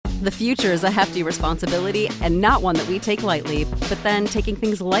The future is a hefty responsibility and not one that we take lightly, but then taking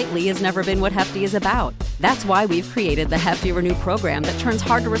things lightly has never been what Hefty is about. That's why we've created the Hefty Renew program that turns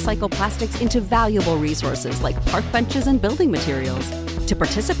hard-to-recycle plastics into valuable resources like park benches and building materials. To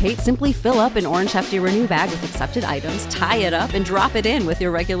participate, simply fill up an orange Hefty Renew bag with accepted items, tie it up, and drop it in with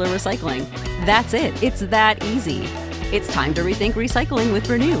your regular recycling. That's it. It's that easy. It's time to rethink recycling with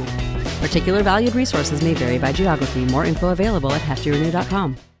Renew. Particular valued resources may vary by geography. More info available at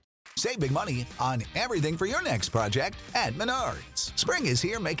heftyrenew.com. Save big money on everything for your next project at Menards. Spring is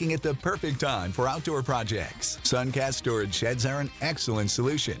here, making it the perfect time for outdoor projects. Suncast storage sheds are an excellent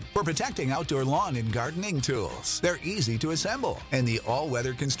solution for protecting outdoor lawn and gardening tools. They're easy to assemble, and the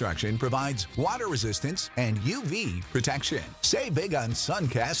all-weather construction provides water resistance and UV protection. Save big on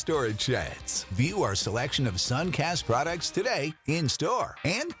Suncast storage sheds. View our selection of Suncast products today in store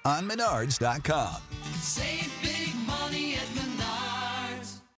and on Menards.com. Save big money at Menards.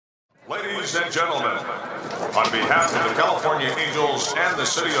 Ladies and gentlemen, on behalf of the California Angels and the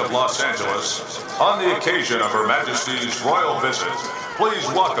City of Los Angeles, on the occasion of Her Majesty's royal visit, please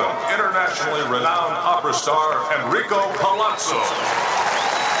welcome internationally renowned opera star Enrico Palazzo.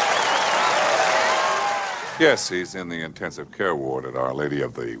 Yes, he's in the intensive care ward at Our Lady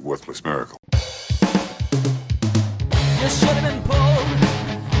of the Worthless Miracle. You should have been pulled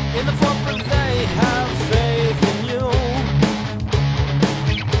in the front, but they have faith in you.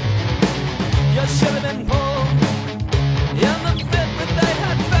 You should have been pulled in the fit, but they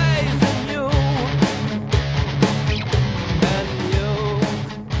had faith in you.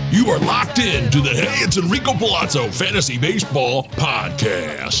 You are locked in to the Hey, it's Enrico Palazzo Fantasy Baseball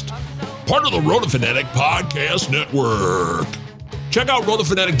Podcast, part of the RotoFanatic Podcast Network. Check out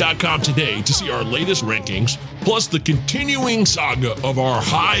RotoFanatic.com today to see our latest rankings, plus the continuing saga of our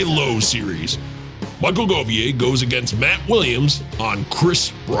high-low series. Michael Govier goes against Matt Williams on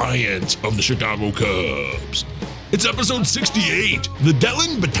Chris Bryant of the Chicago Cubs. It's episode 68, the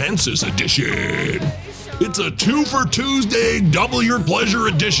Dellin Betances edition. It's a 2 for Tuesday, double your pleasure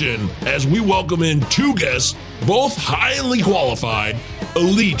edition as we welcome in two guests, both highly qualified,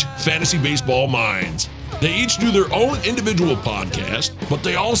 elite fantasy baseball minds. They each do their own individual podcast, but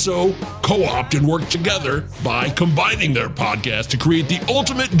they also co-opt and work together by combining their podcast to create the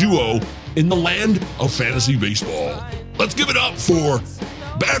ultimate duo in the land of fantasy baseball. Let's give it up for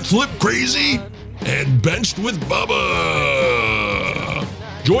Bat Flip Crazy and Benched with Bubba.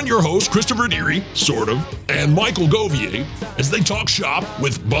 Join your host, Christopher Deary, sort of, and Michael Govier as they talk shop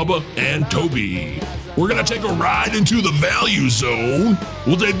with Bubba and Toby. We're going to take a ride into the value zone.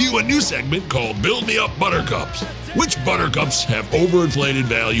 We'll debut a new segment called Build Me Up Buttercups. Which buttercups have overinflated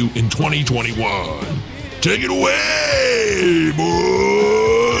value in 2021? Take it away,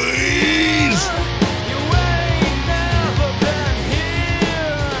 boys!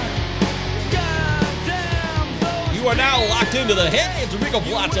 You are now locked into the Hey, it's Enrico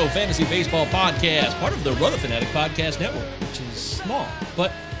Palazzo Fantasy Baseball Podcast, part of the RotoFanatic Podcast Network, which is small,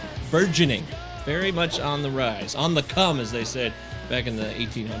 but burgeoning. Very much on the rise. On the come, as they said back in the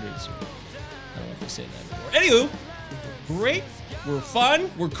 1800s. I don't know if they say that anymore. Anywho, great. We're fun.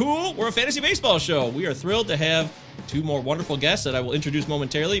 We're cool. We're a fantasy baseball show. We are thrilled to have two more wonderful guests that I will introduce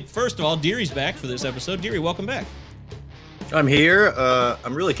momentarily. First of all, Deary's back for this episode. Deary, welcome back. I'm here.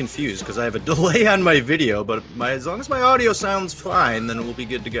 I'm really confused because I have a delay on my video, but as long as my audio sounds fine, then we'll be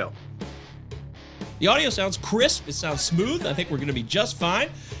good to go. The audio sounds crisp. It sounds smooth. I think we're going to be just fine.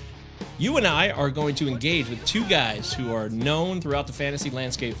 You and I are going to engage with two guys who are known throughout the fantasy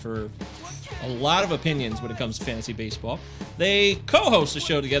landscape for a lot of opinions when it comes to fantasy baseball. They co-host a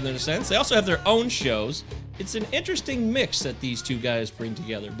show together in a sense. They also have their own shows. It's an interesting mix that these two guys bring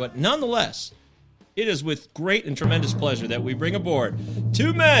together. But nonetheless, it is with great and tremendous pleasure that we bring aboard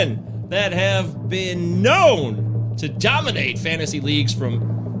two men that have been known to dominate fantasy leagues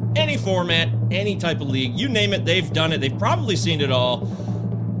from any format, any type of league. You name it, they've done it. They've probably seen it all.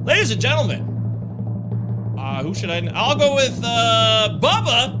 Ladies and gentlemen, who should I? I'll go with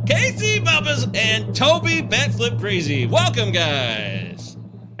Bubba, Casey Bubbas, and Toby Batflip Crazy. Welcome, guys.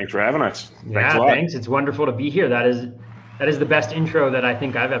 Thanks for having us. Thanks. It's wonderful to be here. That is the best intro that I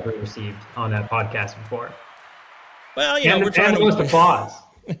think I've ever received on that podcast before. Well, you know, we're trying to most applause.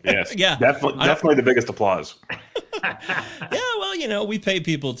 Yes, yeah, definitely the biggest applause. Yeah, well, you know, we pay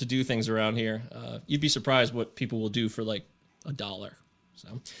people to do things around here. You'd be surprised what people will do for like $1.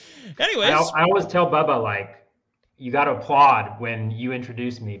 So, anyways, I always tell Bubba, like, you got to applaud when you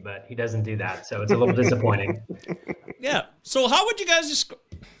introduce me, but he doesn't do that, so it's a little disappointing. Yeah. So, how do you guys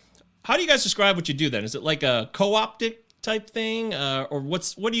describe what you do then? Is it like a co-optic type thing, or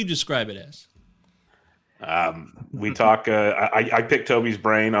what do you describe it as? We talk. I pick Toby's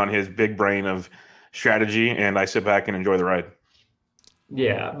brain on his big brain of strategy, and I sit back and enjoy the ride.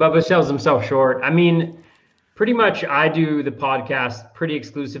 Yeah, Bubba sells himself short. I mean, pretty much I do the podcast pretty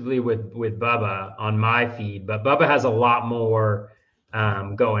exclusively with Bubba on my feed, but Bubba has a lot more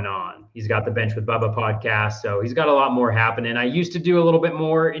going on. He's got the Bench with Bubba podcast, so he's got a lot more happening. I used to do a little bit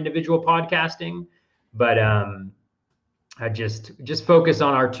more individual podcasting, but I just focus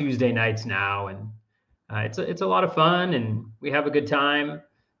on our Tuesday nights now, and it's a lot of fun, and we have a good time.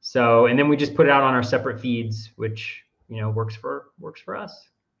 So, and then we just put it out on our separate feeds, which works for us.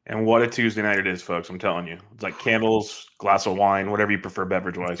 And what a Tuesday night it is, folks! I'm telling you, it's like candles, glass of wine, whatever you prefer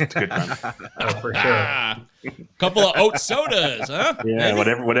beverage-wise. It's a good time. Oh, for sure. Couple of oat sodas, huh? Yeah,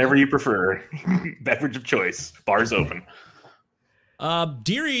 whatever you prefer. Beverage of choice. Bars open.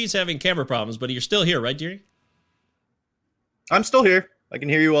 Deary's having camera problems, but you're still here, right, Deary? I'm still here. I can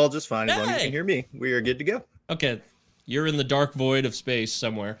hear you all just fine as long as you can hear me. We are good to go. Okay. You're in the dark void of space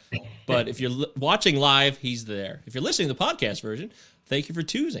somewhere. But if you're watching live, he's there. If you're listening to the podcast version, thank you for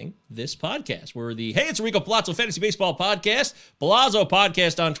choosing this podcast. We're the Hey, it's Rico Palazzo Fantasy Baseball Podcast. Palazzo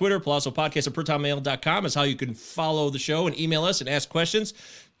Podcast on Twitter. Palazzo Podcast at protonmail.com is how you can follow the show and email us and ask questions.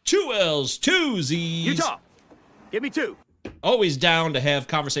 2 L's, 2 Z's. Utah, give me 2. Always down to have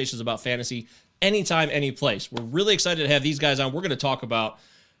conversations about fantasy anytime, any place. We're really excited to have these guys on. We're going to talk about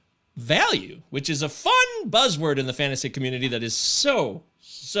value, which is a fun buzzword in the fantasy community that is so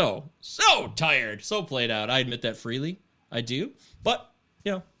tired, so played out. I admit that freely. I do. But,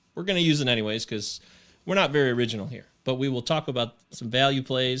 we're going to use it anyways because we're not very original here. But we will talk about some value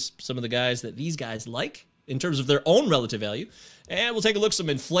plays, some of the guys that these guys like in terms of their own relative value. And we'll take a look at some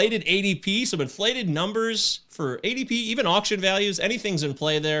inflated ADP, some inflated numbers for ADP, even auction values. Anything's in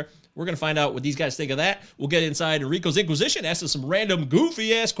play there. We're going to find out what these guys think of that. We'll get inside Enrico's Inquisition, ask us some random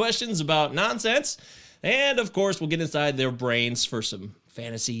goofy-ass questions about nonsense. And, of course, we'll get inside their brains for some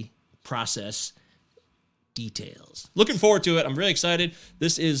fantasy process details. Looking forward to it. I'm really excited.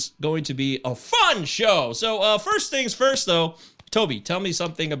 This is going to be a fun show. So, first things first, though. Toby, tell me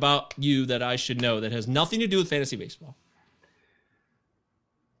something about you that I should know that has nothing to do with fantasy baseball.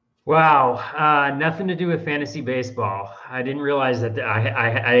 Wow, nothing to do with fantasy baseball. I didn't realize that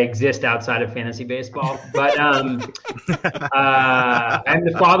I exist outside of fantasy baseball. But I'm the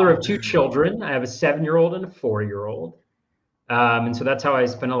father of 2 children. I have a 7-year-old and a 4-year-old. And so that's how I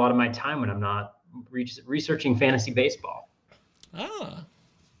spend a lot of my time when I'm not researching fantasy baseball.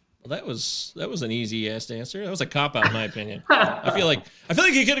 Well, that was an easy-ass answer. That was a cop-out, in my opinion. I feel like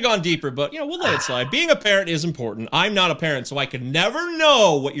you could have gone deeper, but we'll let it slide. Being a parent is important. I'm not a parent, so I can never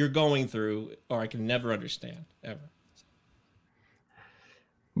know what you're going through, or I can never understand ever.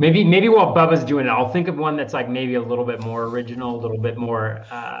 Maybe while Bubba's doing it, I'll think of one that's like maybe a little bit more original, a little bit more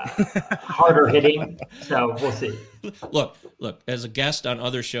harder hitting. So we'll see. Look. As a guest on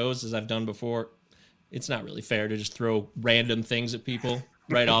other shows, as I've done before, it's not really fair to just throw random things at people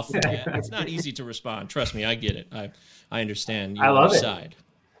right off the bat. It's not easy to respond. Trust me, I get it. I understand. I love it. Side.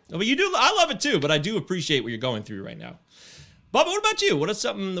 But you do. I love it too. But I do appreciate what you're going through right now. Bubba, what about you? What is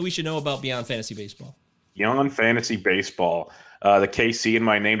something that we should know about Beyond Fantasy Baseball? Beyond Fantasy Baseball. The KC in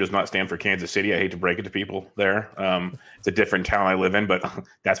my name does not stand for Kansas City. I hate to break it to people there. It's a different town I live in, but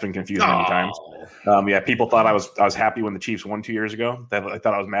that's been confused many times. People thought I was happy when the Chiefs won 2 years ago. I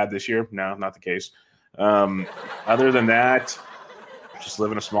thought I was mad this year. No, not the case. Other than that, just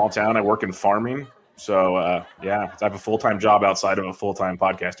live in a small town. I work in farming. So, I have a full-time job outside of a full-time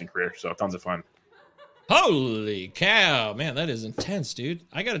podcasting career. So tons of fun. Holy cow, man, that is intense, dude.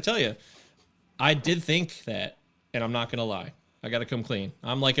 I got to tell you, I did think that, and I'm not going to lie. I got to come clean.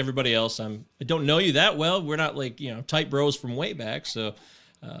 I'm like everybody else. I don't know you that well. We're not like, tight bros from way back. So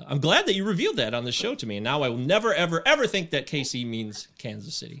I'm glad that you revealed that on the show to me. And now I will never, ever, ever think that KC means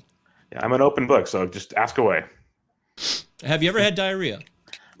Kansas City. Yeah, I'm an open book, so just ask away. Have you ever had diarrhea?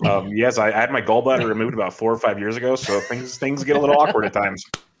 Yes, I had my gallbladder removed about 4 or 5 years ago, so things get a little awkward at times.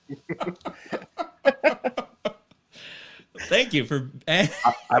 Thank you for.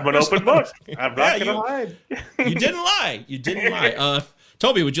 I'm an open book. I'm not going to hide. You didn't lie. You didn't lie.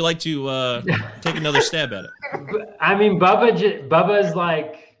 Toby, would you like to take another stab at it? I mean, Bubba's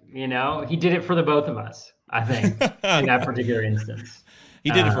like, he did it for the both of us, I think, in that particular instance.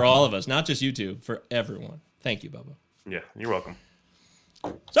 He did it for all of us, not just you two, for everyone. Thank you, Bubba. Yeah, you're welcome.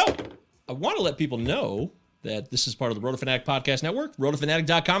 So, I want to let people know that this is part of the RotoFanatic Podcast Network.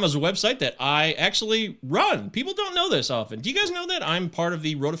 RotoFanatic.com is a website that I actually run. People don't know this often. Do you guys know that I'm part of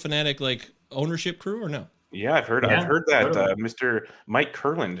the RotoFanatic ownership crew or no? Yeah, I've heard that. Mr. Mike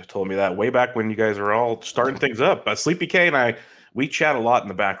Kurland told me that way back when you guys were all starting things up. Sleepy K and I, we chat a lot in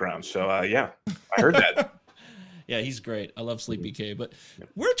the background. So yeah, I heard that. Yeah, he's great. I love Sleepy K, but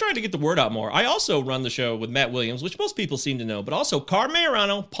we're trying to get the word out more. I also run the show with Matt Williams, which most people seem to know, but also Car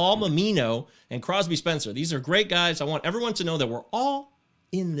Majorano, Paul Mamino, and Crosby Spencer. These are great guys. I want everyone to know that we're all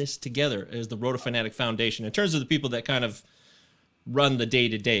in this together as the Roto Fanatic Foundation in terms of the people that kind of run the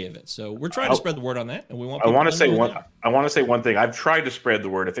day-to-day of it. So we're trying to spread the word on that, and we want. I want to say one thing. I've tried to spread the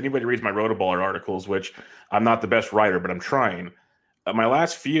word. If anybody reads my Rotoballer articles, which I'm not the best writer, but I'm trying. My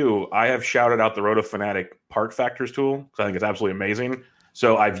last few, I have shouted out the Roto Fanatic Park Factors tool because I think it's absolutely amazing.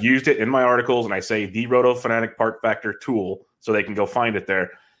 So I've used it in my articles, and I say the Roto Fanatic Park Factor tool, so they can go find it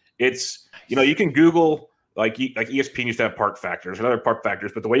there. It's you can Google like ESPN used to have park factors and other park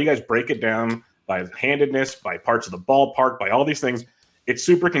factors, but the way you guys break it down by handedness, by parts of the ballpark, by all these things, it's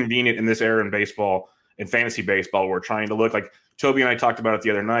super convenient in this era in baseball, in fantasy baseball. We're trying to look like Toby and I talked about it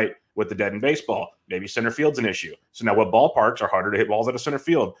the other night with the dead in baseball. Maybe center field's an issue. So now what ballparks are harder to hit balls at a center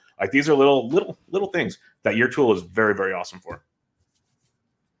field? Like these are little things that your tool is very, very awesome for.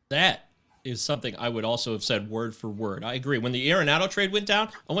 That is something I would also have said word for word. I agree. When the Arenado trade went down,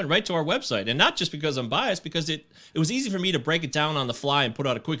 I went right to our website, and not just because I'm biased, because it was easy for me to break it down on the fly and put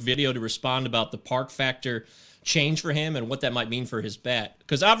out a quick video to respond about the park factor change for him and what that might mean for his bat.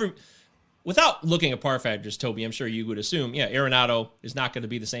 Because without looking at park factors, Toby, I'm sure you would assume, Arenado is not going to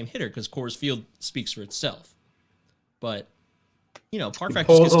be the same hitter because Coors Field speaks for itself. But, park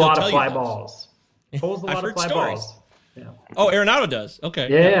factors can still tell you. Fly balls. Pulls a lot of fly balls. Yeah. Oh, Arenado does. Okay.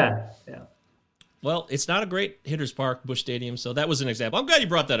 Yeah. Well, it's not a great hitter's park, Busch Stadium, so that was an example. I'm glad you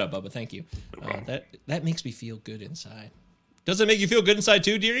brought that up, Bubba. Thank you. That makes me feel good inside. Does it make you feel good inside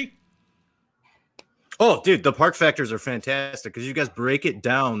too, Deary? Oh, dude, the park factors are fantastic because you guys break it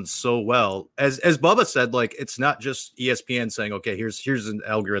down so well. As Bubba said, like it's not just ESPN saying, okay, here's an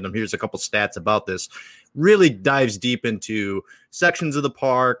algorithm, here's a couple stats about this. Really dives deep into sections of the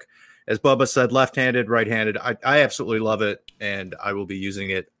park. As Bubba said, left-handed, right-handed. I absolutely love it, and I will be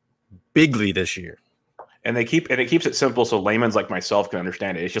using it bigly this year. And it keeps it simple so layman's like myself can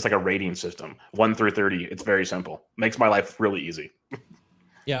understand it. It's just like a rating system, 1 through 30. It's very simple. Makes my life really easy.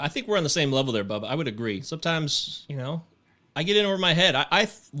 Yeah, I think we're on the same level there, Bubba. I would agree. Sometimes, I get in over my head. I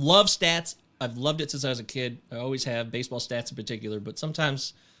love stats. I've loved it since I was a kid. I always have, baseball stats in particular. But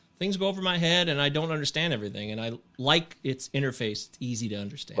sometimes things go over my head and I don't understand everything. And I like its interface. It's easy to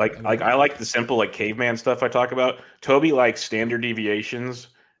understand. I like the simple, like caveman stuff I talk about. Toby likes standard deviations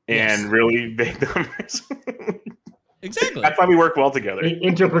and really big numbers. Exactly. That's why we work well together.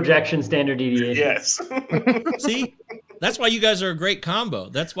 Interprojection, standard deviation. Yes. See, that's why you guys are a great combo.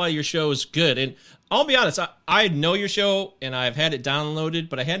 That's why your show is good. And I'll be honest, I know your show and I've had it downloaded,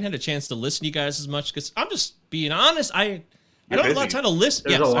 but I hadn't had a chance to listen to you guys as much because I'm just being honest. I don't have a lot of time to listen.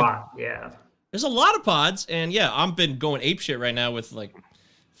 There's a lot. There's a lot of pods, and I've been going apeshit right now with like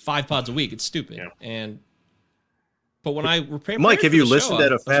 5 pods a week. It's stupid. Yeah. But when I prepare, Mike, have you listened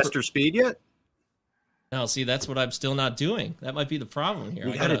at a faster speed yet? No, see, that's what I'm still not doing. That might be the problem here.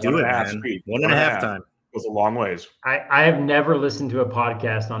 You got to do it, man. 1.5 time. Goes a long ways. I have never listened to a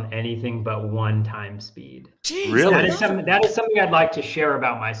podcast on anything but 1 time speed. Jeez, really? That is something I'd like to share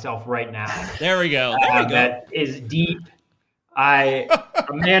about myself right now. There we go. That is deep. I'm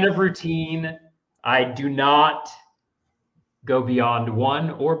a man of routine. I do not go beyond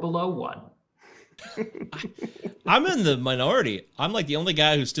 1 or below 1. I'm in the minority. I'm like the only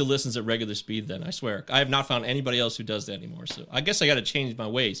guy who still listens at regular speed then, I swear. I have not found anybody else who does that anymore. So I guess I got to change my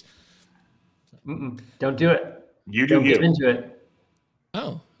ways. Don't do it. Don't get into it.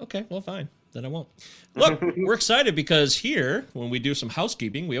 Oh, okay. Well, fine. Then I won't. Look, we're excited because here, when we do some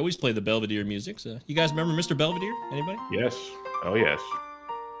housekeeping, we always play the Belvedere music. So you guys remember Mr. Belvedere? Anybody? Yes. Oh, yes.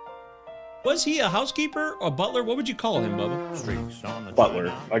 Was he a housekeeper or a butler? What would you call him, Bubba?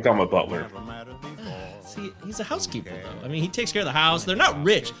 Butler. I call him a butler. See, he's a housekeeper, though. I mean, he takes care of the house. They're not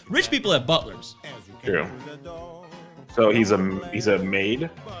rich. Rich people have butlers. True. So he's a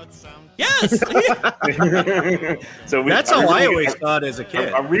maid? Yes. So that's how I always thought as a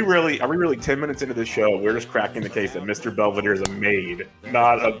kid. Are we really 10 minutes into the show? We're just cracking the case that Mr. Belvedere is a maid,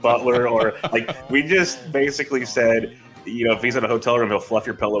 not a butler, or like we just basically said, if he's in a hotel room, he'll fluff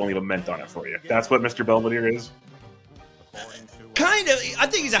your pillow and leave a mint on it for you. That's what Mr. Belvedere is. Kind of. I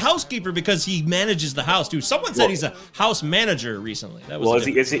think he's a housekeeper because he manages the house, too. Someone said he's a house manager recently. That was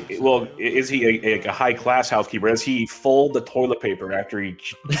is he a high class housekeeper? Does he fold the toilet paper after he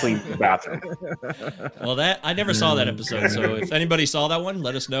cleans the bathroom? Well, I never saw that episode. So if anybody saw that one,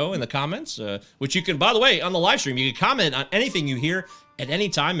 let us know in the comments. Which you can, by the way, on the live stream, you can comment on anything you hear at any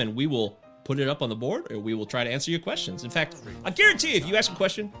time, and we will put it up on the board, or we will try to answer your questions. In fact, I guarantee if you ask a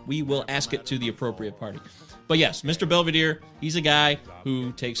question, we will ask it to the appropriate party. But yes, Mr. Belvedere, he's a guy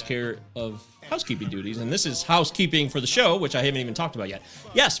who takes care of housekeeping duties, and this is housekeeping for the show, which I haven't even talked about yet.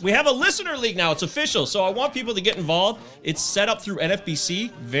 Yes, we have a listener league now. It's official, so I want people to get involved. It's set up through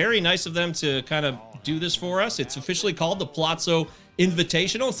NFBC. Very nice of them to kind of do this for us. It's officially called the Palazzo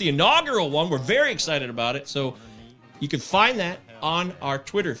Invitational. It's the inaugural one. We're very excited about it, so you can find that on our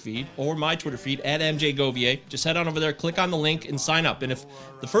Twitter feed or my Twitter feed at MJ Govier. Just head on over there, click on the link, and sign up. And if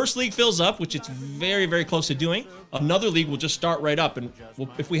the first league fills up, which it's very, very close to doing, another league will just start right up. And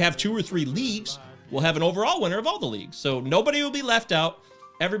if we have 2 or 3 leagues, we'll have an overall winner of all the leagues. So nobody will be left out.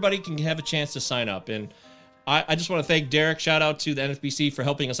 Everybody can have a chance to sign up. And I just want to thank Derek. Shout out to the NFBC for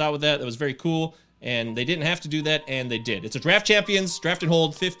helping us out with that. That was very cool. And they didn't have to do that, and they did. It's a Draft Champions, Draft and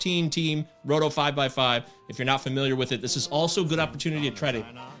Hold, 15-team, Roto 5x5. If you're not familiar with it, this is also a good opportunity to try to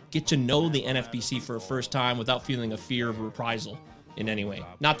get to know the NFBC for a first time without feeling a fear of reprisal in any way.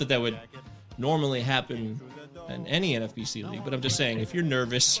 Not that would normally happen in any NFBC league, but I'm just saying, if you're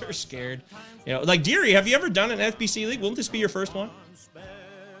nervous or scared, like Deary, have you ever done an NFBC league? Won't this be your first one?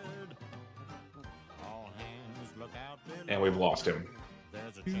 And we've lost him.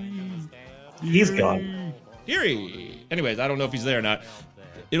 He's gone. Deary. Anyways, I don't know if he's there or not.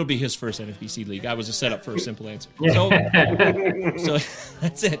 It'll be his first NFBC league. I was a setup for a simple answer. So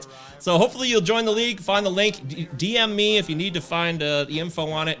that's it. So hopefully you'll join the league. Find the link. DM me if you need to find the info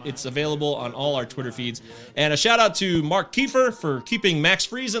on it. It's available on all our Twitter feeds. And a shout out to Mark Kiefer for keeping Max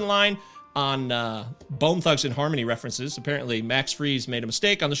Freeze in line on Bone Thugs and Harmony references. Apparently Max Freeze made a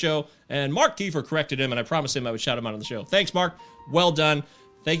mistake on the show, and Mark Kiefer corrected him, and I promised him I would shout him out on the show. Thanks, Mark. Well done.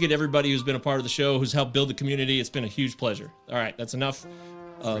 Thank you to everybody who's been a part of the show, who's helped build the community. It's been a huge pleasure. All right, that's enough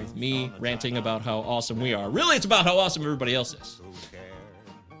of me ranting about how awesome we are. Really, it's about how awesome everybody else is.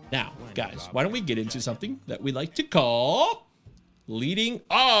 Now, guys, why don't we get into something that we like to call Leading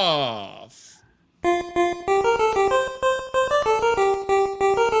Off.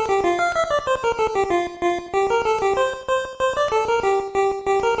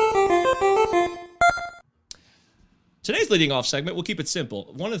 Today's leading off segment, we'll keep it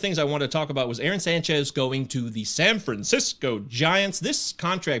simple. One of the things I wanted to talk about was Aaron Sanchez going to the San Francisco Giants. This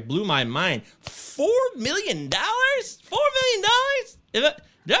contract blew my mind. $4 million? $4 million? Did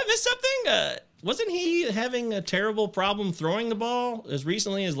I miss something? Wasn't he having a terrible problem throwing the ball as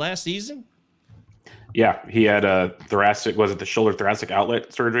recently as last season? Yeah, he had a the shoulder thoracic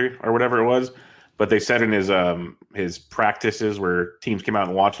outlet surgery or whatever it was. But they said in his practices where teams came out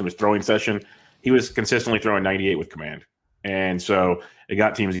and watched him, his throwing session, he was consistently throwing 98 with command. And so it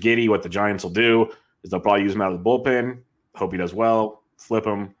got teams giddy. What the Giants will do is they'll probably use him out of the bullpen, hope he does well, flip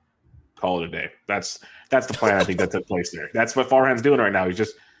him, call it a day. That's the plan. I think that took place there. That's what Farhan's doing right now.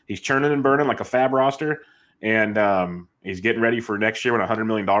 He's churning and burning like a fab roster. And he's getting ready for next year when $100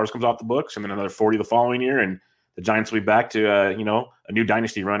 million comes off the books, and then another 40 the following year. And the Giants will be back to, a new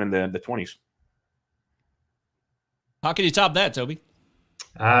dynasty run in the 20s. How can you top that, Toby?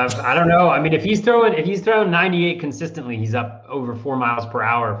 I don't know. I mean, if he's throwing 98 consistently, he's up over 4 miles per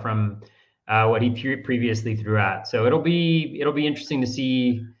hour from what he previously threw at. So it'll be interesting to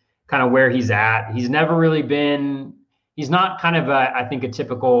see kind of where he's at. He's never really been. He's not kind of I think a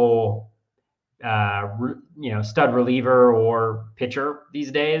typical stud reliever or pitcher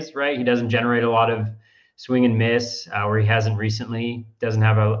these days, right? He doesn't generate a lot of swing and miss, or he hasn't recently. Doesn't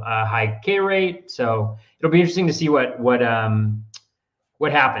have a high K rate, so it'll be interesting to see what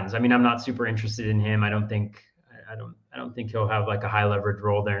happens. I mean, I'm not super interested in him. I don't think he'll have like a high leverage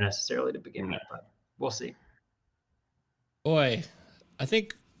role there necessarily to begin with, but we'll see. Boy, I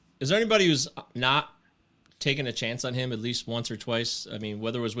think, is there anybody who's not taken a chance on him at least once or twice? I mean,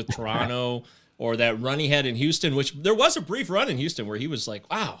 whether it was with Toronto or that run he had in Houston, which there was a brief run in Houston where he was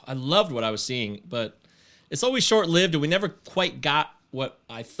like, wow, I loved what I was seeing, but it's always short-lived and we never quite got what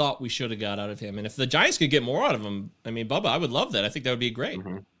I thought we should have got out of him. And if the Giants could get more out of him, I mean, Bubba, I would love that. I think that would be great.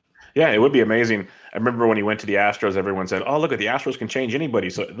 Mm-hmm. Yeah, it would be amazing. I remember when he went to the Astros, everyone said, oh, look, the Astros can change anybody.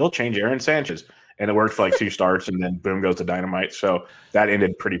 So they'll change Aaron Sanchez. And it worked for like 2 starts, and then boom goes to dynamite. So that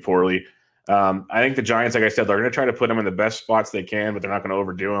ended pretty poorly. I think the Giants, like I said, they're going to try to put him in the best spots they can, but they're not going to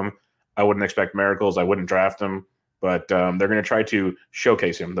overdo him. I wouldn't expect miracles. I wouldn't draft him. But they're going to try to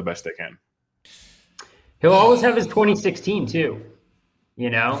showcase him the best they can. He'll always have his 2016 too.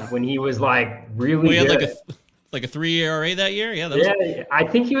 When he was like really good. Like a 3 ERA that year? Yeah, I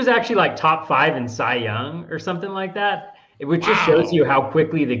think he was actually like top 5 in Cy Young or something like that. Which just shows you how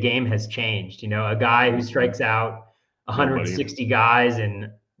quickly the game has changed. A guy who strikes out 160 guys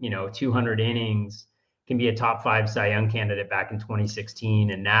in 200 innings can be a top 5 Cy Young candidate back in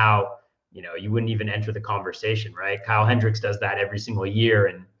 2016, and now you wouldn't even enter the conversation, right? Kyle Hendricks does that every single year,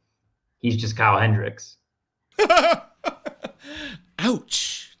 and he's just Kyle Hendricks.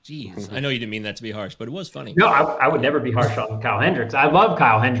 Ouch. Jeez. I know you didn't mean that to be harsh, but it was funny. No, I would never be harsh on Kyle Hendricks. I love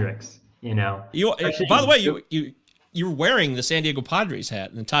Kyle Hendricks. You know. By the way, you're wearing the San Diego Padres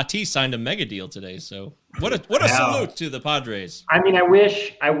hat, and Tatis signed a mega deal today. So what a salute to the Padres. I mean, I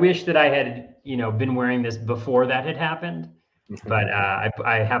wish that I had been wearing this before that had happened, but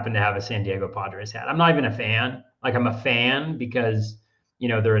I happen to have a San Diego Padres hat. I'm not even a fan. Like, I'm a fan because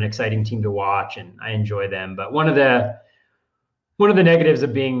they're an exciting team to watch and I enjoy them. But one of the negatives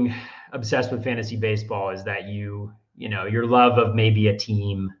of being obsessed with fantasy baseball is that your love of maybe a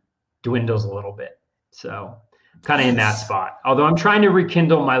team dwindles a little bit. So kind of in that spot. Although I'm trying to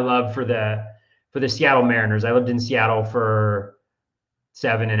rekindle my love for the Seattle Mariners. I lived in Seattle for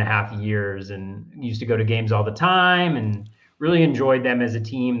 7.5 years and used to go to games all the time and really enjoyed them as a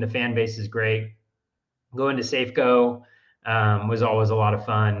team. The fan base is great. Going to Safeco was always a lot of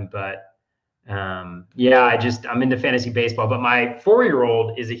fun, but I'm into fantasy baseball. But my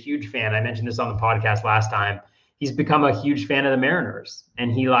 4-year-old is a huge fan. I mentioned this on the podcast last time. He's become a huge fan of the Mariners,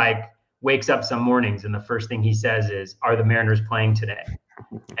 and he wakes up some mornings and the first thing he says is, "Are the Mariners playing today?"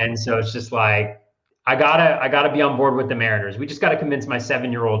 And so it's just like, I gotta be on board with the Mariners. We just got to convince my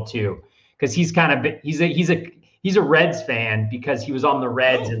 7-year-old too, because he's he's a Reds fan because he was on the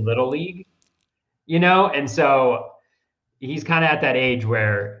Reds in Little League, and so he's kind of at that age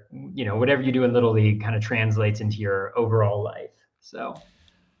where whatever you do in Little League kind of translates into your overall life. So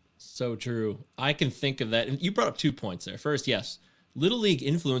true. I can think of that. And you brought up 2 points there. First, yes, Little League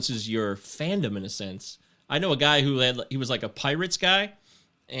influences your fandom in a sense. I know a guy he was like a Pirates guy,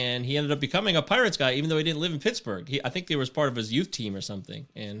 and he ended up becoming a Pirates guy even though he didn't live in Pittsburgh. I think they was part of his youth team or something,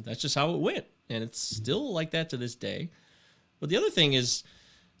 and that's just how it went. And it's still like that to this day. But the other thing is,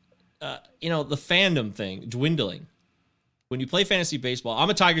 the fandom thing dwindling. When you play fantasy baseball, I'm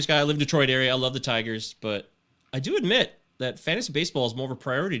a Tigers guy. I live in Detroit area. I love the Tigers, but I do admit that fantasy baseball is more of a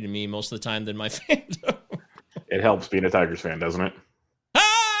priority to me most of the time than my fandom. It helps being a Tigers fan, doesn't it?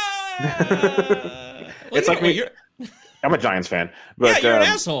 It's like me. I'm a Giants fan, but you're an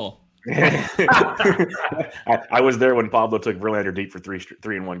asshole. I was there when Pablo took Verlander deep for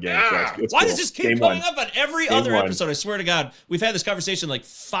 3-1 games. Why does this keep coming up on every other episode? I swear to God, we've had this conversation like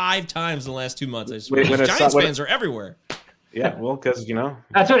 5 times in the last 2 months. I swear. Giants fans are everywhere. Yeah, well, because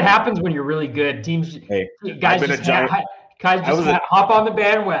that's what happens when you're really good. Teams, guys hop on the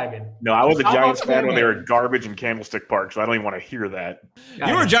bandwagon. No, I was a Giants fan when they were garbage in Candlestick Park, so I don't even want to hear that.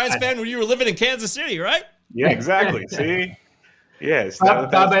 You were a Giants fan when you were living in Kansas City, right? Yeah, exactly. See? Yes.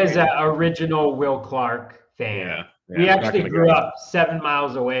 Bubba is an original Will Clark fan. Yeah, we actually grew up 7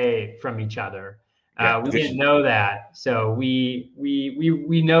 miles away from each other. We didn't know that. So we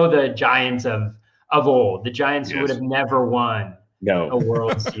know the Giants of old, the Giants who would have never won a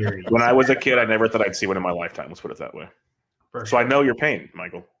World Series. When I was a kid, I never thought I'd see one in my lifetime. Let's put it that way. So I know your pain,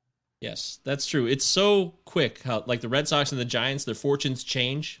 Michael. Yes, that's true. It's so quick how like the Red Sox and the Giants, their fortunes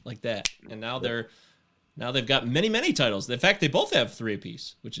change like that. And now they've got many titles. In fact, they both have 3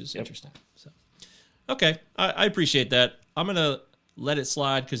 apiece, which is interesting. So, okay, I appreciate that. I'm going to let it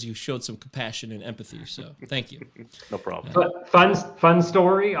slide because you showed some compassion and empathy. So thank you. No problem. But fun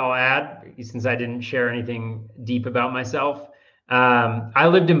story I'll add, since I didn't share anything deep about myself. I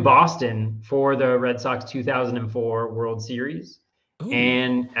lived in Boston for the Red Sox 2004 World Series. Ooh.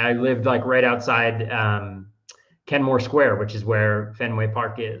 And I lived like right outside Kenmore Square, which is where Fenway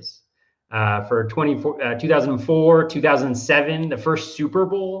Park is. For 2004, 2007, the first Super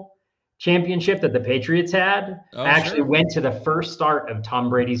Bowl championship that the Patriots had, I actually went to the first start of Tom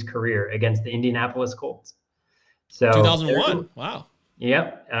Brady's career against the Indianapolis Colts. So 2001. Wow.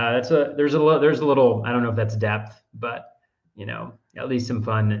 Yep. There's a little, I don't know if that's depth, but at least some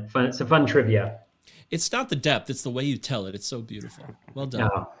fun trivia. It's not the depth, it's the way you tell it. It's so beautiful. Well done.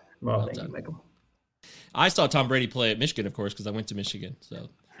 Well done, you, Michael. I saw Tom Brady play at Michigan, of course, because I went to Michigan. So,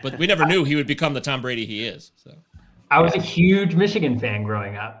 but we never knew he would become the Tom Brady he is. So, I was a huge Michigan fan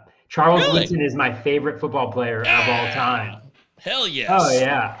growing up. Charles Woodson is my favorite football player of all time. Hell yes. Oh,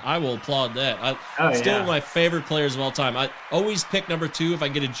 yeah. I will applaud that. Still one of my favorite players of all time. I always pick number 2 if I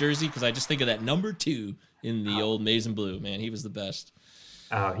get a jersey because I just think of that number 2 in the old maize and blue. Man, he was the best.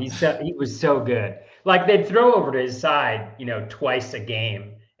 Oh, he was so good. Like they'd throw over to his side, twice a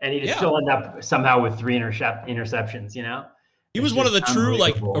game, and he'd still end up somehow with 3 interceptions, He was one of the true,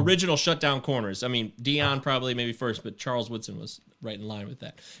 original shutdown corners. I mean, Dion probably maybe first, but Charles Woodson was right in line with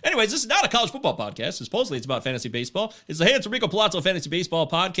that. Anyways, this is not a college football podcast. Supposedly it's about fantasy baseball. It's the Hey, it's Rico Palazzo Fantasy Baseball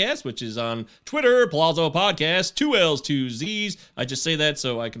Podcast, which is on Twitter, Palazzo Podcast, 2 L's, 2 Z's. I just say that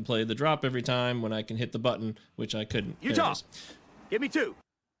so I can play the drop every time when I can hit the button, which I couldn't. Utah, give me 2.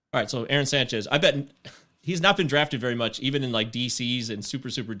 All right, so Aaron Sanchez. I bet he's not been drafted very much, even in like DCs and super,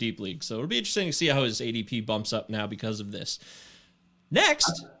 super deep leagues. So it'll be interesting to see how his ADP bumps up now because of this.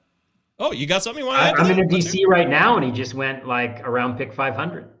 Next. Oh, you got something you want to add? I'm in a DC right now, and he just went like around pick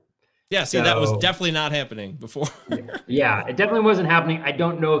 500. Yeah, see, that was definitely not happening before. Yeah, it definitely wasn't happening. I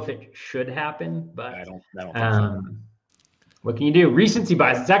don't know if it should happen, but I don't think so. What can you do? Recency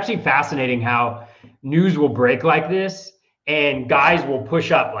bias. It's actually fascinating how news will break like this, and guys will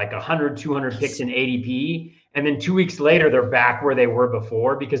push up like 100, 200 picks in ADP, and then 2 weeks later, they're back where they were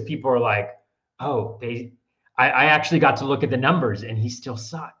before because people are like, oh, I actually got to look at the numbers, and he still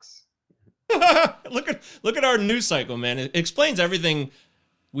sucks. Look at our news cycle, man. It explains everything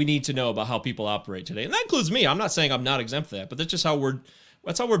we need to know about how people operate today. And that includes me. I'm not saying I'm not exempt from that, but that's just how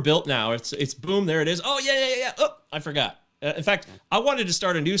we're built now. It's boom, there it is. Oh, yeah. Oh, I forgot. In fact, I wanted to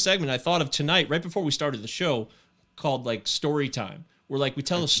start a new segment I thought of tonight, right before we started the show, called like Story Time, where like we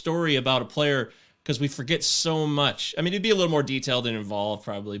tell a story about a player because we forget so much. I mean, it'd be a little more detailed and involved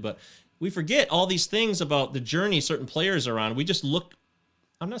probably, but we forget all these things about the journey certain players are on. We just look,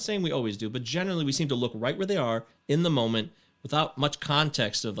 I'm not saying we always do, but generally we seem to look right where they are in the moment without much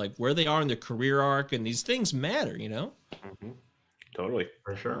context of like where they are in their career arc, and these things matter, you know? Mm-hmm. Totally.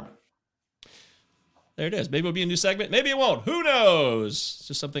 For sure. There it is. Maybe it'll be a new segment. Maybe it won't. Who knows? It's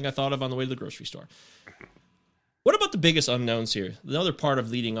just something I thought of on the way to the grocery store. What about the biggest unknowns here? The other part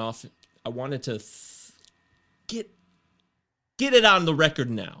of leading off, I wanted to get it on the record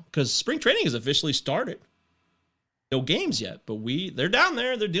now, because spring training has officially started. No games yet, but they're down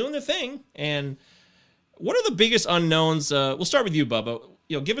there. They're doing their thing. And what are the biggest unknowns? We'll start with you, Bubba.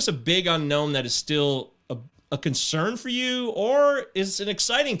 Give us a big unknown that is still a concern for you, or is an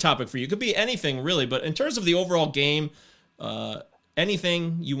exciting topic for you. It could be anything, really. But in terms of the overall game,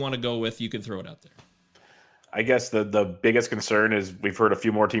 anything you want to go with, you can throw it out there. I guess the biggest concern is, we've heard a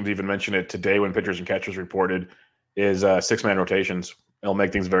few more teams even mention it today when pitchers and catchers reported, is 6-man rotations. It'll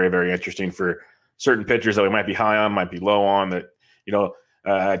make things very, very interesting for certain pitchers that we might be high on, might be low on. That,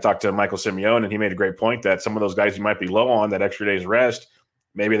 I talked to Michael Simeone, and he made a great point that some of those guys you might be low on, that extra day's rest,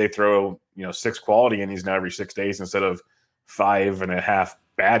 maybe they throw 6 quality innings now every 6 days instead of 5.5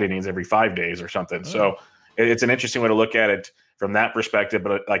 bad innings every 5 days or something. So it's an interesting way to look at it from that perspective.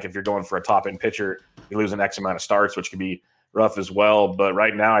 But like, if you're going for a top end pitcher, you lose an X amount of starts, which can be rough as well. But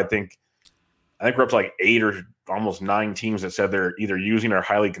right now, I think we're up to like 8 or almost 9 teams that said they're either using or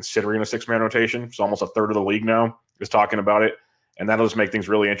highly considering a 6-man rotation. So almost a third of the league now is talking about it. And that'll just make things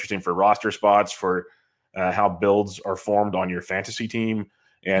really interesting for roster spots, for how builds are formed on your fantasy team.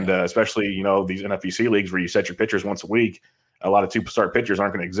 And especially, these NFBC leagues where you set your pitchers once a week, a lot of 2-start pitchers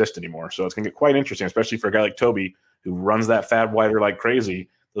aren't going to exist anymore. So it's going to get quite interesting, especially for a guy like Toby, who runs that fab wider like crazy.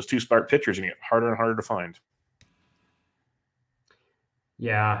 Those 2-start pitchers are going to get harder and harder to find.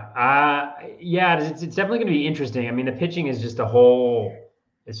 Yeah. It's definitely going to be interesting. I mean, the pitching is just a whole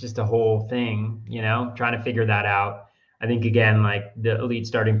thing, trying to figure that out. I think, again, like the elite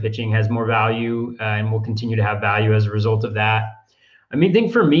starting pitching has more value and will continue to have value as a result of that. I mean, I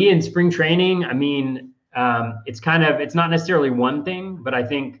think for me in spring training, it's not necessarily one thing, but I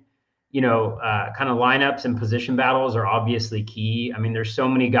think, kind of lineups and position battles are obviously key. I mean, there's so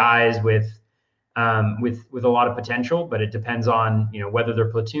many guys with a lot of potential, but it depends on, whether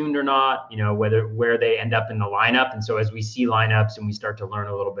they're platooned or not, where they end up in the lineup. And so as we see lineups and we start to learn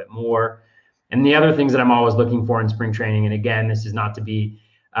a little bit more, and the other things that I'm always looking for in spring training, and again, this is not to be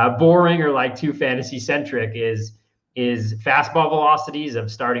boring or like too fantasy centric, is fastball velocities of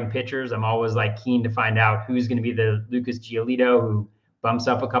starting pitchers. I'm always like keen to find out who's going to be the Lucas Giolito who bumps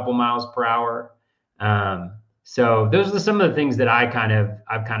up a couple miles per hour. So those are some of the things that I've kind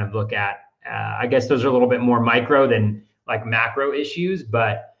of look at. I guess those are a little bit more micro than like macro issues,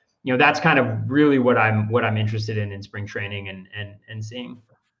 but that's kind of really what I'm interested in spring training and seeing.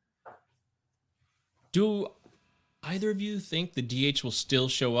 Do either of you think the DH will still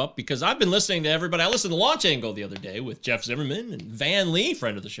show up? Because I've been listening to everybody. I listened to Launch Angle the other day with Jeff Zimmerman and Van Lee,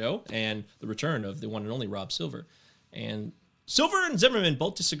 friend of the show, and the return of the one and only Rob Silver. And Silver and Zimmerman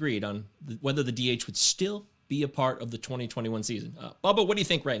both disagreed on whether the DH would still be a part of the 2021 season. Bubba, what do you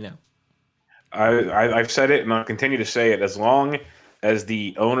think right now? I've said it, and I'll continue to say it. As long as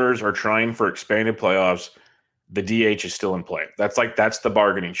the owners are trying for expanded playoffs, the DH is still in play. That's the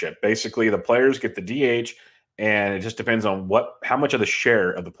bargaining chip. Basically, the players get the DH, and it just depends on how much of the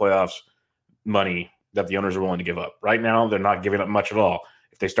share of the playoffs money that the owners are willing to give up. Right now, they're not giving up much at all.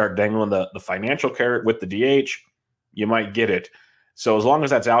 If they start dangling the financial carrot with the DH, you might get it. So as long as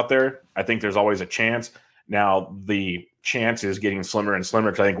that's out there, I think there's always a chance. Now, the chance is getting slimmer and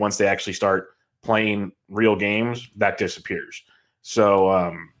slimmer, because I think once they actually start playing real games, that disappears.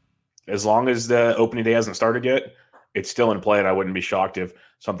 So As long as the opening day hasn't started yet, it's still in play, and I wouldn't be shocked if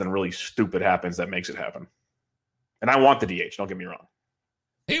something really stupid happens that makes it happen. And I want the DH, don't get me wrong.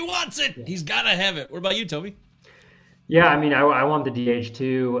 He wants it. He's got to have it. What about you, Toby? Yeah, I mean, I want the DH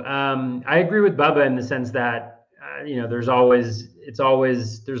too. I agree with Bubba in the sense that,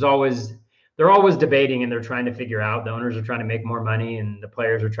 they're always debating and they're trying to figure out. The owners are trying to make more money and the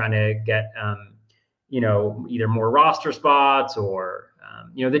players are trying to get, either more roster spots or,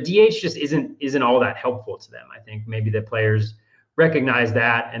 the DH just isn't all that helpful to them. I think maybe the players recognize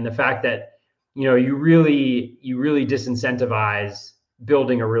that, and the fact that, you really disincentivize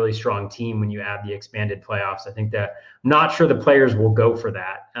building a really strong team when you add the expanded playoffs. I think that I'm not sure the players will go for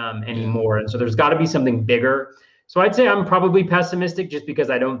that anymore. And so there's got to be something bigger. So I'd say I'm probably pessimistic just because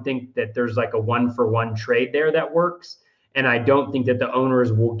I don't think that there's like a 1-for-1 trade there that works. And I don't think that the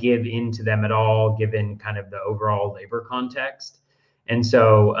owners will give in to them at all, given kind of the overall labor context. And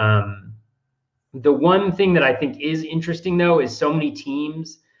so the one thing that I think is interesting, though, is so many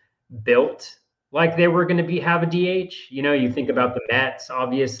teams built like they were going to have a DH. You think about the Mets,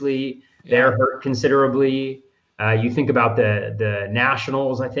 obviously, they're hurt considerably. You think about the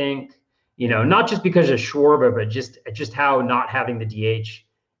Nationals, I think, not just because of Schwarber, but just how not having the DH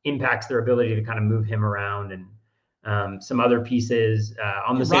impacts their ability to kind of move him around, and some other pieces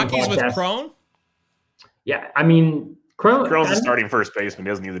on the Rockies same podcast. With Cron? Yeah, I mean, Cron's a starting first baseman. He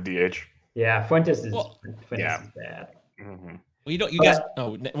doesn't need the DH. Yeah, Fuentes is bad. Mm-hmm. Well, you guys.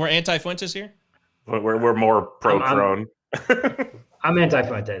 Oh, we're anti-Fuentes here. We're more pro Cron. I'm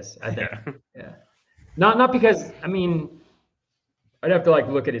anti-Fuentes, I think. Yeah. Not because, I mean, I'd have to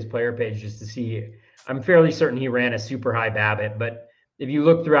look at his player page just to see. I'm fairly certain he ran a super high BABIP, but if you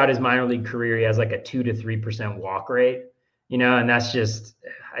look throughout his minor league career, he has a 2 to 3% walk rate, and that's just,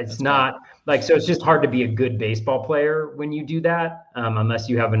 so it's just hard to be a good baseball player when you do that, unless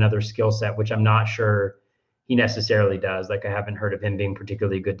you have another skill set, which I'm not sure he necessarily does. I haven't heard of him being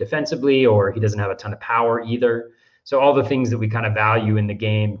particularly good defensively, or he doesn't have a ton of power either. So all the things that we kind of value in the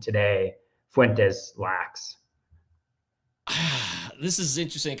game today, Fuentes lacks. This is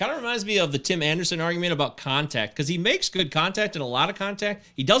interesting. It kind of reminds me of the Tim Anderson argument about contact, because he makes good contact and a lot of contact.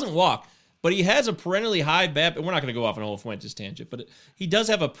 He doesn't walk, but he has a perennially high BABIP. We're not going to go off on a whole Fuentes tangent, but he does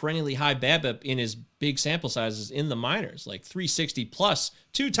have a perennially high BABIP in his big sample sizes in the minors, 360 plus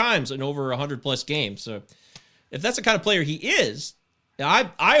 2 times in over 100 plus games. So if that's the kind of player he is,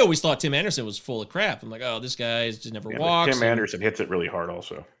 I always thought Tim Anderson was full of crap. I'm like, oh, this guy just never walks. Tim Anderson hits it really hard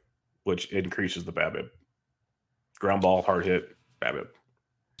also, which increases the BABIP. Ground ball, hard hit, BABIP.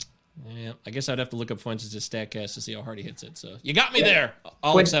 Yeah, I guess I'd have to look up Fuentes' StatCast to see how hard he hits it. So you got me there.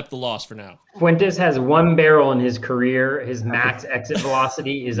 I'll accept the loss for now. Fuentes has 1 barrel in his career. His max exit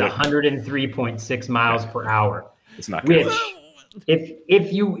velocity is 103.6 miles per hour. It's not good. Which,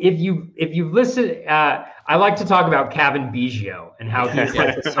 if you've listened, I like to talk about Kevin Biggio and how he's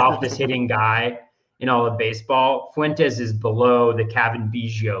the softest hitting guy in all of baseball. Fuentes is below the Kevin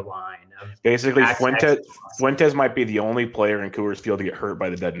Biggio line. Basically, Fuentes might be the only player in Coors Field to get hurt by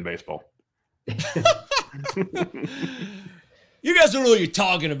the dead in baseball. You guys don't know what you're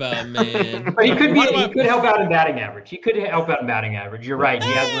talking about, man. But he could help out in batting average. You're right.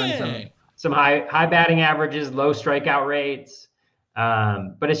 He has run some high batting averages, low strikeout rates.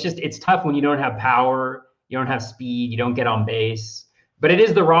 But it's tough when you don't have power, you don't have speed, you don't get on base. But it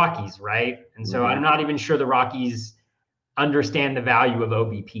is the Rockies, right? And so I'm not even sure the Rockies understand the value of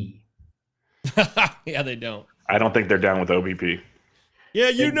OBP. Yeah, they don't. I don't think they're down with OBP. Yeah,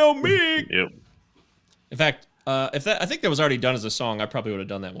 you know me. Yep. In fact, I think that was already done as a song, I probably would have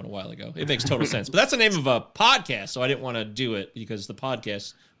done that one a while ago. It makes total sense. But that's the name of a podcast, so I didn't want to do it because the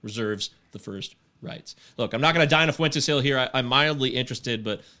podcast reserves the first rights. Look, I'm not going to die on a Fuentes Hill here. I'm mildly interested,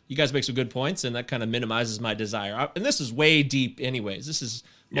 but you guys make some good points, and that kind of minimizes my desire. And this is way deep anyways. This is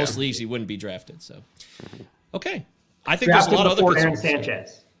most leagues he wouldn't be drafted. So, okay. I think drafted there's a lot of other Aaron concerns.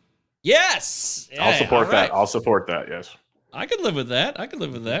 Sanchez. Yes. I'll support that. I'll support that, yes. I could live with that.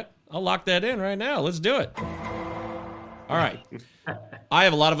 I'll lock that in right now. Let's do it. All right. I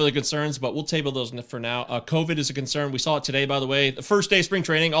have a lot of other concerns, but we'll table those for now. COVID is a concern. We saw it today, by the way. The first day of spring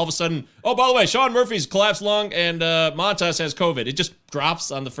training, all of a sudden, oh, by the way, Sean Murphy's collapsed lung and Montas has COVID. It just drops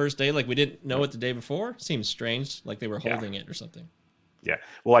on the first day like we didn't know it the day before. Seems strange, like they were holding it or something. Yeah.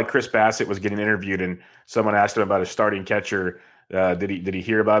 Well, like Chris Bassett was getting interviewed, and someone asked him about his starting catcher. Did he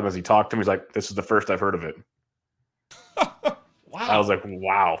hear about him as he talked to him? He's like, this is the first I've heard of it. Wow. I was like,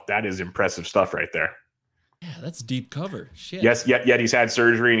 wow, that is impressive stuff right there. Yeah, that's deep cover. Shit. Yes, yet he's had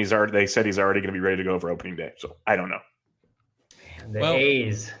surgery, and they said he's already going to be ready to go for opening day. So I don't know. The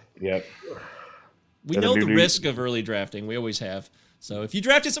A's. Yep. We know the risk of early drafting. We always have. So if you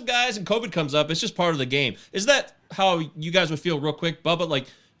drafted some guys and COVID comes up, it's just part of the game. Is that how you guys would feel real quick, Bubba? Like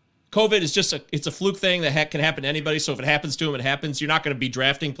COVID is just it's a fluke thing that can happen to anybody. So if it happens to them, it happens. You're not going to be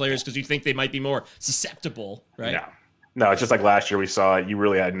drafting players because you think they might be more susceptible, right? No, it's just like last year we saw it. You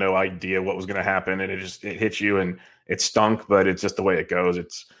really had no idea what was going to happen, and it hit you, and it stunk. But it's just the way it goes.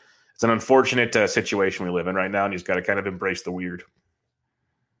 It's an unfortunate situation we live in right now, and he's got to kind of embrace the weird.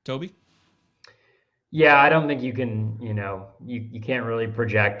 Toby? Yeah, I don't think you can, you can't really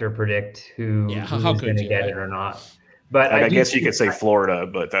project or predict who's going to get it or not. But I guess you could say Florida,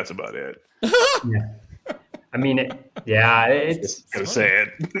 but that's about it. Yeah. I mean, it's gonna say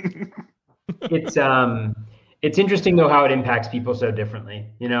it. It's interesting though how it impacts people so differently,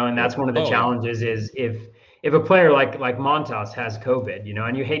 and that's one of the challenges is if a player like Montas has COVID,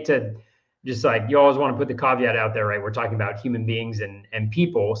 and you hate to just you always want to put the caveat out there, right? We're talking about human beings and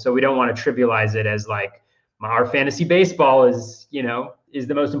people. So we don't want to trivialize it as our fantasy baseball is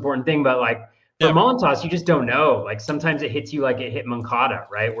the most important thing. But for Montas, you just don't know. Sometimes it hits you like it hit Moncada,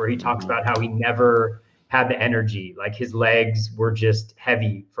 right? Where he talks about how he never had the energy. His legs were just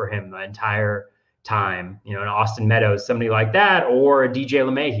heavy for him the entire time, an Austin Meadows, somebody like that, or a DJ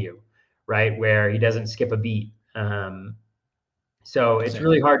LeMahieu, right? Where he doesn't skip a beat. So it's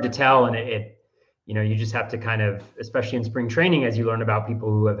really hard to tell. And you just have to kind of, especially in spring training, as you learn about people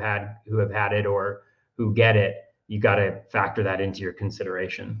who have had it or who get it, you got to factor that into your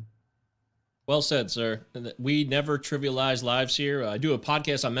consideration. Well said, sir. We never trivialize lives here. I do a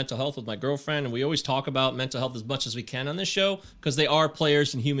podcast on mental health with my girlfriend, and we always talk about mental health as much as we can on this show because they are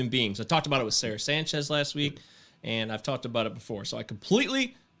players and human beings. I talked about it with Sarah Sanchez last week, and I've talked about it before. So I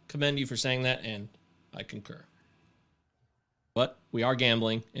completely commend you for saying that, and I concur. But we are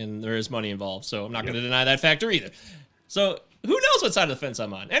gambling, and there is money involved, so I'm not going to deny that factor either. So who knows what side of the fence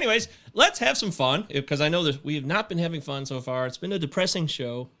I'm on? Anyways, let's have some fun, because I know that we have not been having fun so far. It's been a depressing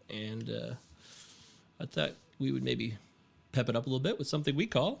show, and I thought we would maybe pep it up a little bit with something we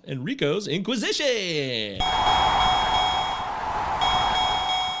call Enrico's Inquisition.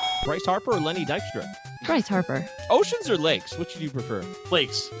 Bryce Harper or Lenny Dykstra? Bryce Harper. Oceans or lakes? Which do you prefer?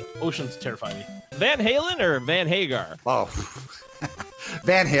 Lakes. Oceans terrify me. Van Halen or Van Hagar? Oh,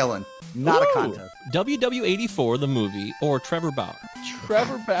 Van Halen. Not a contest. WW84, the movie, or Trevor Bauer?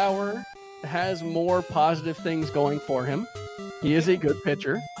 Trevor Bauer has more positive things going for him. He is a good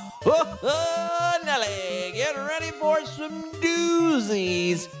pitcher. Nelly, get ready for some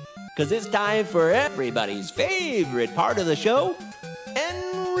doozies, because it's time for everybody's favorite part of the show,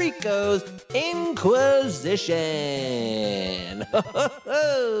 Enrico's Inquisition.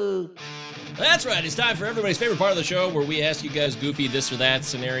 That's right. It's time for everybody's favorite part of the show where we ask you guys goofy this or that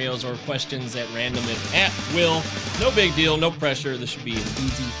scenarios or questions at random and at will. No big deal, no pressure. This should be an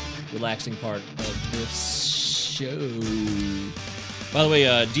easy, relaxing part of this show. By the way,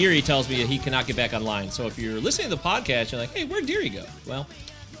 Deary tells me that he cannot get back online. So if you're listening to the podcast, you're like, hey, where'd Deary go? Well,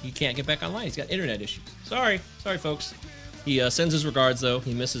 he can't get back online. He's got internet issues. Sorry, folks. He sends his regards, though.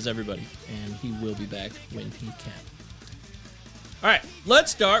 He misses everybody, and he will be back when he can. All right,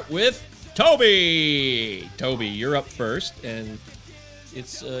 let's start with Toby. Toby, you're up first, and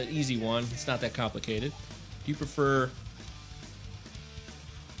it's an easy one. It's not that complicated. Do you prefer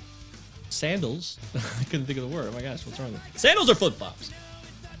sandals? I couldn't think of the word. Oh my gosh, what's wrong with me? Sandals or flip-flops?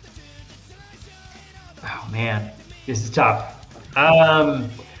 Oh man, this is tough.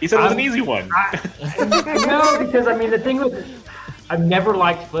 He said it was an easy one. No, because I mean the thing with I've never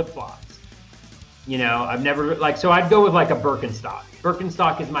liked flip-flops. I've never so I'd go with a Birkenstock.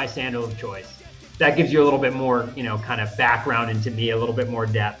 Birkenstock is my sandal of choice. That gives you a little bit more, kind of background into me, a little bit more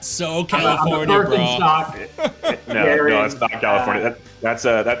depth. So California, I'm a Birkenstock. No, it's not California.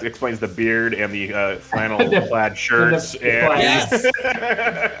 That explains the beard and the flannel plaid shirts. The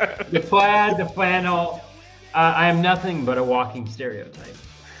plaid, the flannel. I am nothing but a walking stereotype.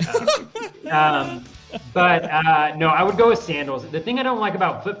 But no, I would go with sandals. The thing I don't like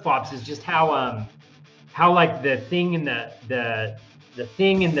about flip-flops is just how the thing in the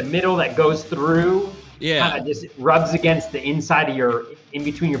thing in the middle that goes through kind of just rubs against the inside of in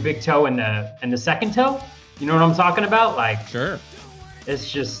between your big toe and the second toe. You know what I'm talking about? Sure.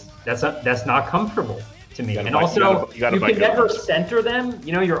 It's just that's not comfortable to me. And also you can never center them.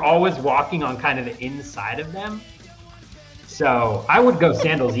 You're always walking on kind of the inside of them. So I would go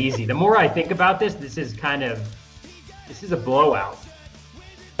sandals easy. The more I think about this is a blowout.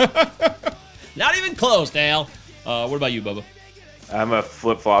 Not even close, Dale. What about you, Bubba? I'm a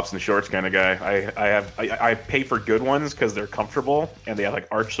flip-flops and shorts kind of guy. I pay for good ones because they're comfortable and they have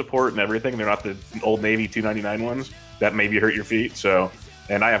arch support and everything. They're not the Old Navy $2.99 ones that maybe hurt your feet. So,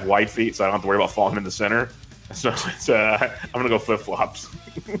 and I have wide feet, so I don't have to worry about falling in the center. So it's I'm gonna go flip flops.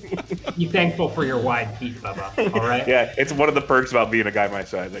 You thankful for your wide feet, Bubba? All right. Yeah, it's one of the perks about being a guy my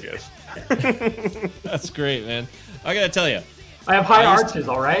size, I guess. That's great, man. I gotta tell you, I have high arches.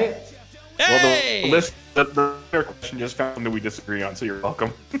 All right. Hey! Well, the question just found something we disagree on, so you're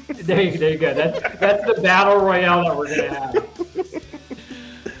welcome. There you go. That's the battle royale that we're gonna have.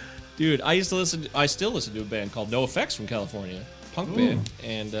 Dude, I still listen to a band called No Effects from California, punk band,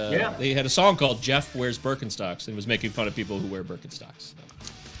 and they had a song called "Jeff Wears Birkenstocks" and was making fun of people who wear Birkenstocks. So.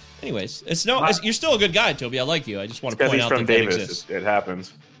 Anyways, you're still a good guy, Toby. I like you. I just want to point out that Davis. that exists. It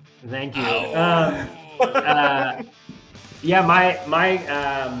happens. Thank you. Yeah,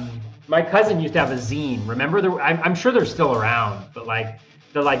 my cousin used to have a zine. Remember, I'm sure they're still around, but like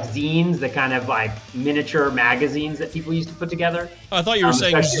the zines, the kind of like miniature magazines that people used to put together. Oh, I thought you were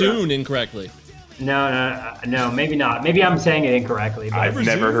saying Zune incorrectly. No, maybe not. Maybe I'm saying it incorrectly. But I've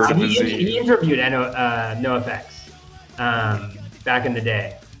never heard of a zine. He interviewed NoFX back in the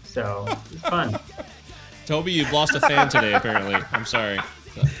day, so it's fun. Toby, you've lost a fan today. Apparently, I'm sorry.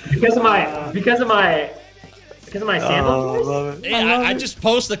 Because of my sandals. Love it. Hey, I just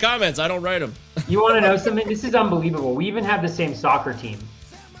post the comments. I don't write them. You want to know something? This is unbelievable. We even have the same soccer team.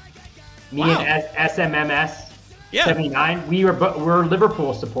 Me and SMMS 79. We're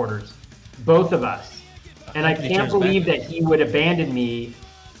Liverpool supporters, both of us. And I can't believe that he would abandon me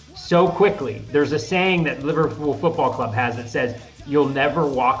so quickly. There's a saying that Liverpool Football Club has that says, "You'll never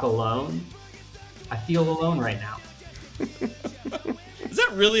walk alone." I feel alone right now. Is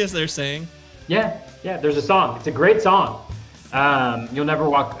that really as they're saying? Yeah. There's a song. It's a great song. You'll never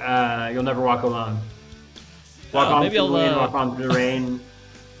walk alone. Walk on through the rain.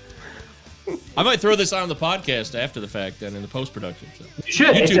 I might throw this on the podcast after the fact and in the post-production. So. You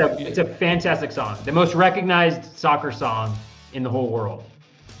should. It's a fantastic song. The most recognized soccer song in the whole world.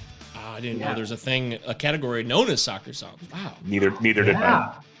 I didn't know there's a category known as soccer songs. Wow. Neither did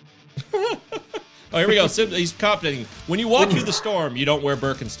I. Oh, here we go. Sim, he's commenting. When you walk through the storm, you don't wear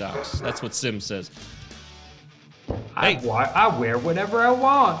Birkenstocks. That's what Sim says. I wear whatever I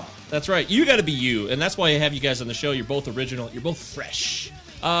want. That's right. You got to be you, and that's why I have you guys on the show. You're both original. You're both fresh.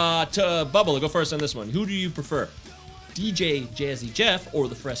 To Bubble, go first on this one. Who do you prefer, DJ Jazzy Jeff or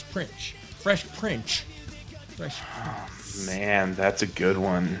the Fresh Prince? Fresh Prince. Man, that's a good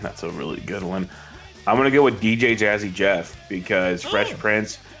one. That's a really good one. I'm gonna go with DJ Jazzy Jeff because Fresh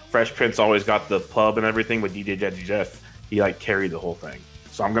Prince always got the pub and everything. With DJ Jazzy Jeff, he carried the whole thing.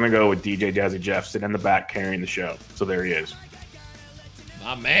 So I'm gonna go with DJ Jazzy Jeff, sitting in the back carrying the show. So there he is.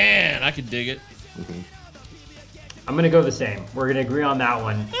 My man, I can dig it. Mm-hmm. I'm gonna go the same. We're gonna agree on that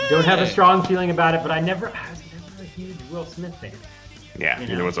one. Don't have a strong feeling about it, but I was never a huge Will Smith fan. Yeah,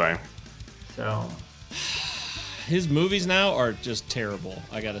 neither was I. So his movies now are just terrible.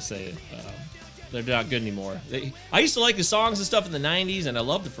 I gotta say, they're not good anymore. I used to like his songs and stuff in the '90s, and I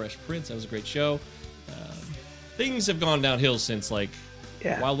loved The Fresh Prince. That was a great show. Things have gone downhill since Wild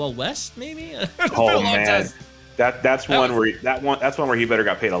Wild West, maybe. Oh man. That's one where he better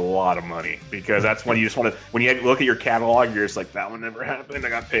got paid a lot of money, because that's when you just want to, when you look at your catalog, you're just like, that one never happened. I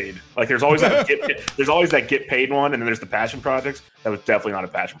got paid. There's always that get paid one, and then there's the passion projects. That was definitely not a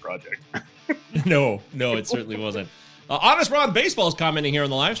passion project. No, it certainly wasn't. Honest Ron Baseball is commenting here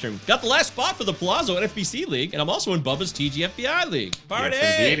on the live stream. Got the last spot for the Palazzo NFBC League, and I'm also in Bubba's TGFBI League. Party!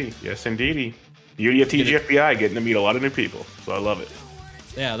 Yes, indeedy. Beauty of TGFBI, getting to meet a lot of new people. So I love it.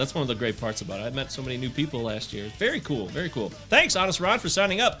 Yeah, that's one of the great parts about it. I met so many new people last year. Very cool, very cool. Thanks, Honest Ron, for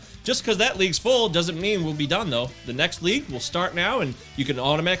signing up. Just because that league's full doesn't mean we'll be done, though. The next league will start now, and you can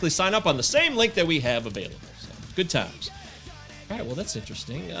automatically sign up on the same link that we have available. So, good times. All right, well, that's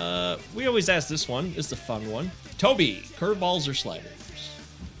interesting. We always ask this one. It's the fun one. Toby, curveballs or sliders?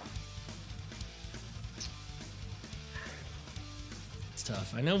 It's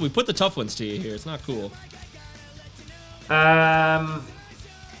tough. I know we put the tough ones to you here. It's not cool.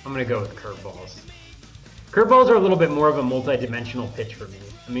 I'm going to go with curveballs. Curveballs are a little bit more of a multi-dimensional pitch for me.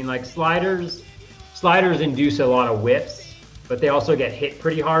 I mean, sliders induce a lot of whips, but they also get hit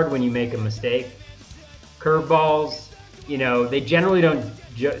pretty hard when you make a mistake. Curveballs, they generally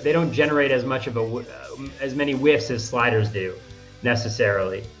don't generate as much of as many whiffs as sliders do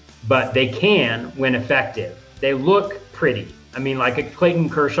necessarily, but they can when effective. They look pretty. I mean, like a Clayton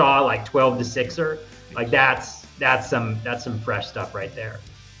Kershaw, 12 to 6er, that's some fresh stuff right there.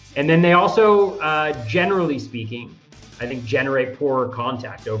 And then they also, generally speaking, I think generate poorer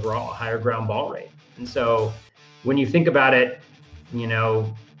contact overall, higher ground ball rate. And so when you think about it,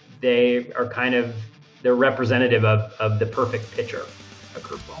 they are they're representative of the perfect pitcher, a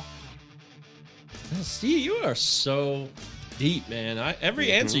curveball. Steve, you are so deep, man.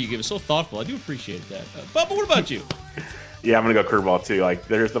 Every answer you give is so thoughtful. I do appreciate that. Bubba, what about you? Yeah, I'm gonna go curveball too. Like,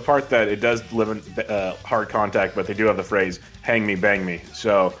 there's the part that it does live in hard contact, but they do have the phrase "hang me, bang me,"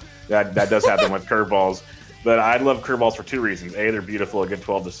 so that does happen with curveballs. But I love curveballs for two reasons: A, they're beautiful, a good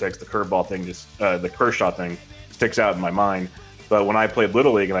 12-6. The curveball thing, the Kershaw thing, sticks out in my mind. But when I played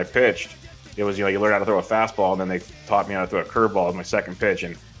Little League and I pitched, it was, you learn how to throw a fastball, and then they taught me how to throw a curveball as my second pitch.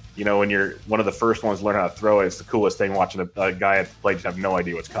 And when you're one of the first ones to learn how to throw it, it's the coolest thing watching a guy at the plate just have no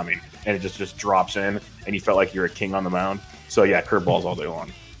idea what's coming, and it just drops in, and you felt like you're a king on the mound. So yeah, curveballs all day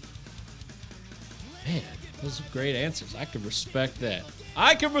long. Man, those are great answers. I can respect that.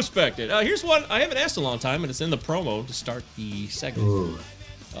 I can respect it. Here's one I haven't asked in a long time, and it's in the promo to start the segment.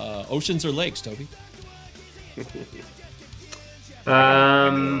 Oceans or lakes, Toby?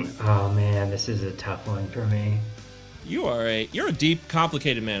 Oh man, this is a tough one for me. You're a deep,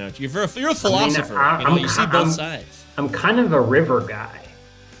 complicated man, aren't you? You're a philosopher. You see both sides. I'm kind of a river guy.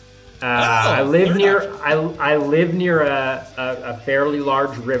 I live near a fairly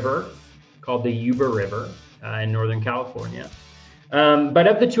large river called the Yuba River in Northern California. But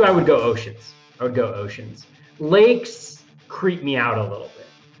of the two, I would go oceans. Lakes creep me out a little bit.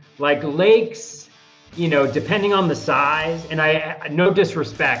 Like lakes, depending on the size, and I no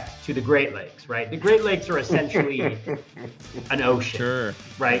disrespect to the Great Lakes, right? The Great Lakes are essentially an ocean, sure,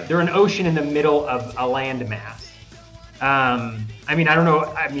 right? They're an ocean in the middle of a landmass. I don't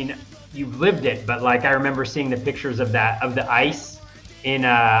know. You've lived it, but like I remember seeing the pictures of the ice in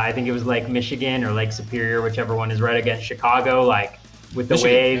I think it was Lake Michigan or Lake Superior, whichever one is right against Chicago, like with the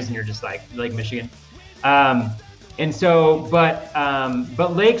waves, and you're just like Lake Michigan. And so, but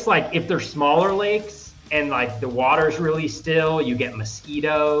lakes, like if they're smaller lakes and like the water's really still, you get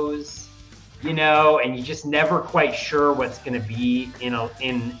mosquitoes, and you're just never quite sure what's going to be in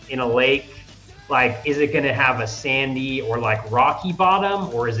a lake. Like, is it going to have a sandy or like rocky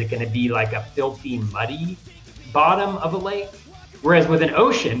bottom, or is it going to be like a filthy, muddy bottom of a lake? Whereas with an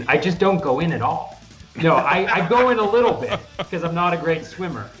ocean, I just don't go in at all. No, I go in a little bit because I'm not a great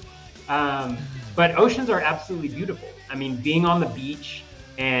swimmer. But oceans are absolutely beautiful. Being on the beach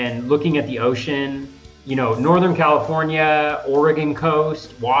and looking at the ocean, Northern California, Oregon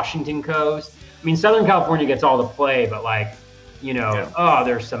coast, Washington coast. Southern California gets all the play, but like,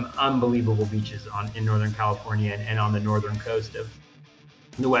 there's some unbelievable beaches in Northern California and on the northern coast of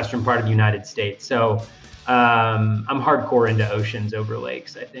the western part of the United States. So I'm hardcore into oceans over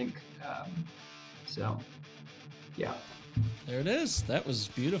lakes, I think. Yeah. There it is. That was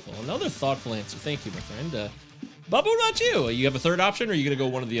beautiful. Another thoughtful answer. Thank you, my friend. Bubba, what about you? You have a third option, or are you going to go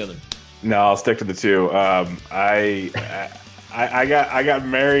one or the other? No, I'll stick to the two. I got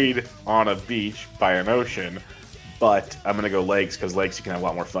married on a beach by an ocean, but I'm going to go lakes because lakes you can have a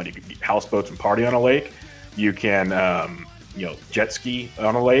lot more fun. You can houseboats and party on a lake. You can, jet ski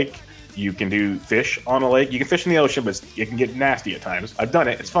on a lake. You can do fish on a lake. You can fish in the ocean, but it can get nasty at times. I've done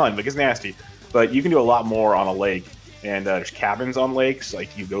it. It's fun, but it gets nasty. But you can do a lot more on a lake. And there's cabins on lakes.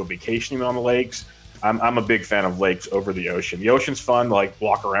 Like, you go vacationing on the lakes. I'm a big fan of lakes over the ocean. The ocean's fun to like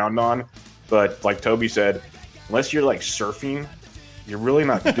walk around on, but like Toby said, unless you're like surfing, you're really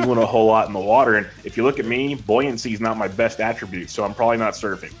not doing a whole lot in the water. And if you look at me, buoyancy is not my best attribute, so I'm probably not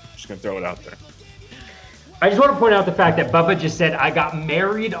surfing. Just gonna throw it out there. I just want to point out the fact that Bubba just said I got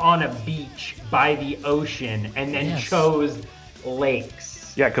married on a beach by the ocean and then chose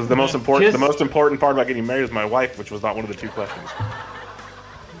lakes. Yeah, because the most important part about getting married is my wife, which was not one of the two questions.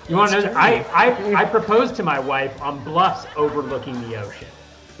 You want to know? I proposed to my wife on bluffs overlooking the ocean,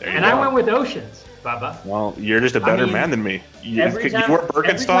 and I went with oceans, Bubba. Well, you're just a better man than me. You wear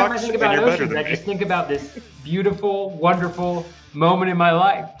Birkenstocks, I think about and you're better oceans, than I me. just think about this beautiful, wonderful moment in my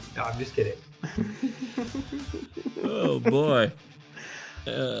life. No, I'm just kidding. Oh boy,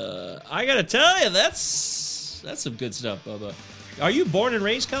 I gotta tell you, that's some good stuff, Bubba. Are you born and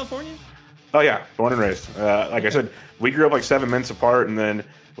raised California? Oh yeah, born and raised. Like I said, we grew up like 7 minutes apart, and then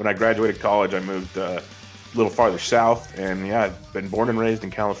when I graduated college, I moved a little farther south, and yeah, I've been born and raised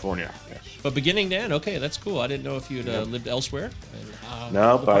in California. Yes. But beginning then, okay, that's cool. I didn't know if you'd lived elsewhere.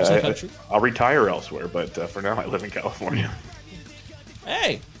 No, but I'll retire elsewhere. But for now, I live in California.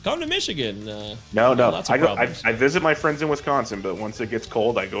 Hey, come to Michigan. No. Lots of I visit my friends in Wisconsin, but once it gets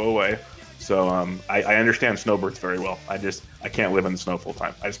cold, I go away. So I understand snowbirds very well. I can't live in the snow full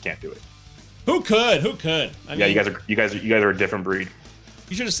time. I just can't do it. Who could? I mean, you guys are a different breed.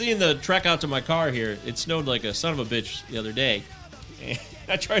 You should have seen the trek out to my car here. It snowed like a son of a bitch the other day. And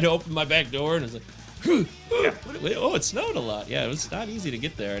I tried to open my back door, and it was like, oh, it snowed a lot. Yeah, it was not easy to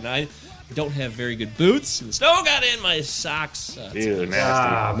get there. And I don't have very good boots, and the snow got in my socks. Ew,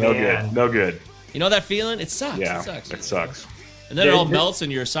 nasty. No good. You know that feeling? It sucks. Yeah, It sucks. sucks. And then it all melts,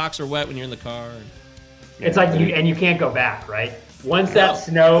 and your socks are wet when you're in the car. It's like you can't go back, right? Once that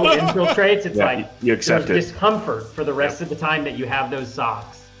snow infiltrates, it's like you accept there's it. discomfort for the rest of the time that you have those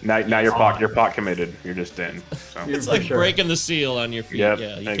socks. Now you're pot committed. You're just in. So. It's like breaking the seal on your feet. Yep,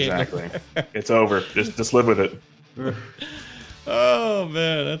 Yeah, you exactly. Can't It's over. Just live with it. Oh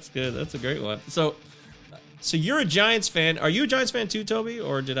man, that's good. That's a great one. So you're a Giants fan. Are you a Giants fan too, Toby?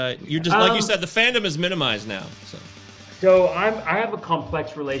 Or did I? You're just like you said. The fandom is minimized now. So I have a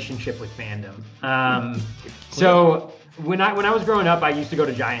complex relationship with fandom. So when I was growing up, I used to go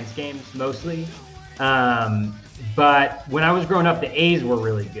to Giants games mostly. But when I was growing up, the A's were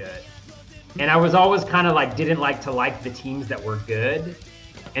really good. And I was always kind of like, didn't like to like the teams that were good.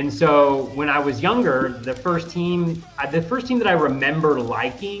 And so when I was younger, the first team that I remember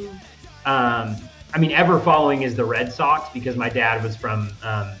liking, ever following is the Red Sox because my dad was from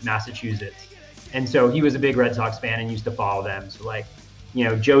Massachusetts. And so he was a big Red Sox fan and used to follow them. So like,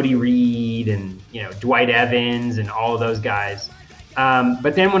 Jody Reed and, Dwight Evans and all of those guys.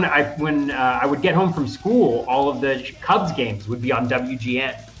 But then when I would get home from school, all of the Cubs games would be on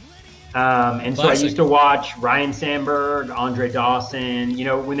WGN. And so I used to watch Ryan Sandberg, Andre Dawson,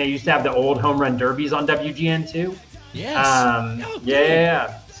 when they used to have the old home run derbies on WGN too. Yes.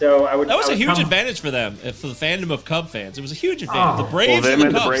 Yeah. So I would. That was a huge advantage for them, for the fandom of Cub fans. It was a huge advantage. The Braves and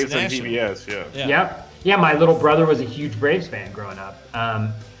the Cubs. The Braves and TBS, yeah. Yep. Yeah, my little brother was a huge Braves fan growing up.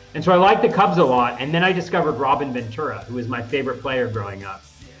 And so I liked the Cubs a lot. And then I discovered Robin Ventura, who was my favorite player growing up.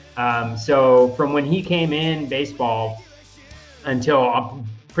 So from when he came in baseball until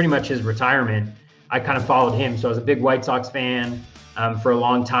pretty much his retirement, I kind of followed him. So I was a big White Sox fan for a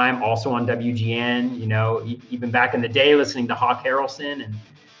long time, also on WGN, even back in the day, listening to Hawk Harrelson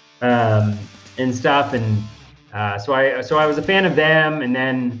and stuff. And so I was a fan of them. And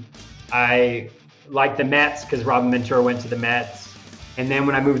then I liked the Mets because Robin Ventura went to the Mets. And then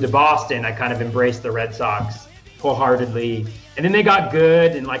when I moved to Boston, I kind of embraced the Red Sox wholeheartedly. And then they got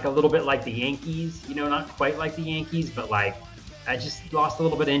good and like a little bit like the Yankees, not quite like the Yankees, but like I just lost a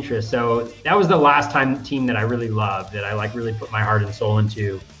little bit of interest. So that was the last team that I really loved, that I like really put my heart and soul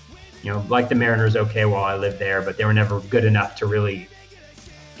into. Like the Mariners, okay, while I lived there, but they were never good enough to really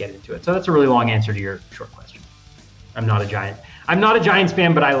get into it. So that's a really long answer to your short question. I'm not a Giants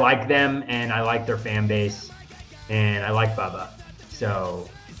fan, but I like them and I like their fan base and I like Bubba. So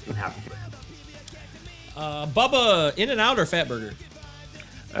I'm happy for him. Bubba, In-N-Out or Fatburger?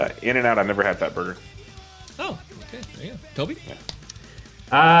 In-N-Out. I've never had Fatburger. Oh, okay. There you go. Toby? Yeah.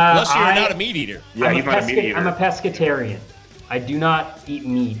 Unless you're not a meat eater. Yeah, he's not a meat eater. I'm a pescatarian. I do not eat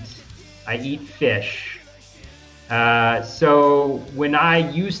meat. I eat fish. So when I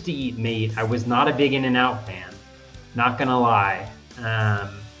used to eat meat, I was not a big In-N-Out fan. Not gonna lie. I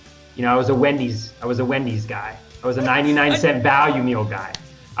was a Wendy's guy. I was a 99-cent value meal guy.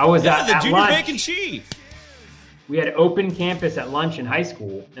 I was at junior lunch. bacon cheese. We had open campus at lunch in high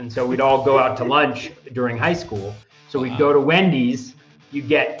school, and so we'd all go out to lunch during high school. So we'd go to Wendy's. You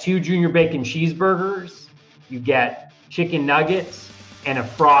get 2 junior bacon cheeseburgers, you get chicken nuggets, and a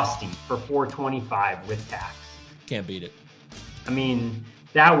Frosty for $4.25 with tax. Can't beat it. I mean,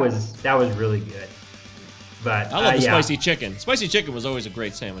 that was really good. But I love the spicy chicken. Spicy chicken was always a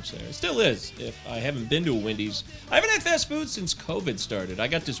great sandwich there. It still is. If I haven't been to a Wendy's, I haven't had fast food since COVID started. I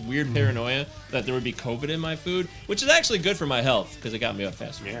got this weird paranoia that there would be COVID in my food, which is actually good for my health because it got me off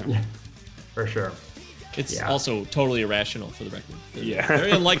fast food. Yeah, for sure. It's also totally irrational, for the record. Yeah.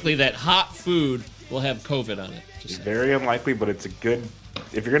 Very unlikely that hot food will have COVID on it. It's very unlikely, but it's a good.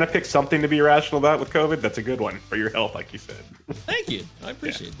 If you're gonna pick something to be irrational about with COVID, that's a good one for your health, like you said. Thank you. I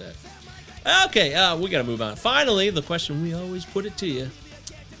appreciate that. Okay, we got to move on. Finally, the question we always put it to you.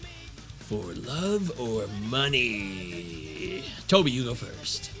 For love or money? Toby, you go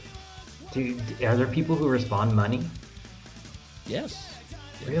first. Dude, are there people who respond money? Yes.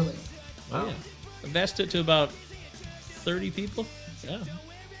 Really? Wow. Yeah. I've asked it to about 30 people. Yeah.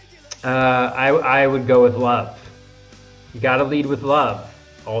 I would go with love. You got to lead with love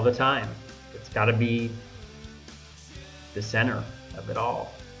all the time. It's got to be the center of it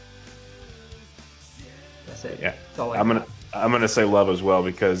all. That's it. Yeah, That's all I'm gonna say love as well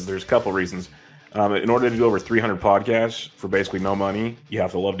because there's a couple reasons. In order to do over 300 podcasts for basically no money, you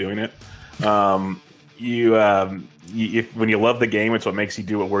have to love doing it. When you love the game, it's what makes you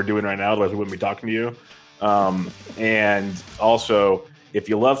do what we're doing right now. Otherwise, we wouldn't be talking to you. And also, if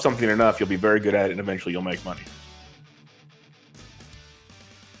you love something enough, you'll be very good at it, and eventually, you'll make money.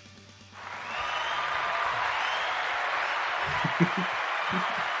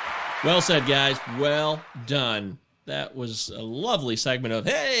 Well said, guys. Well done. That was a lovely segment of,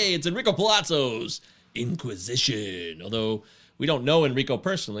 hey, it's Enrico Palazzo's Inquisition. Although we don't know Enrico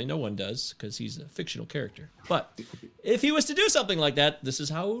personally. No one does, because he's a fictional character. But if he was to do something like that, this is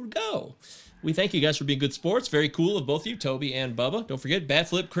how it would go. We thank you guys for being good sports. Very cool of both of you, Toby and Bubba. Don't forget, Bat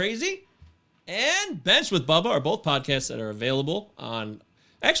Flip Crazy and Bench with Bubba are both podcasts that are available on...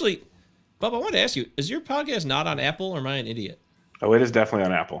 Actually, Bubba, I wanted to ask you, is your podcast not on Apple, or am I an idiot? Oh, it is definitely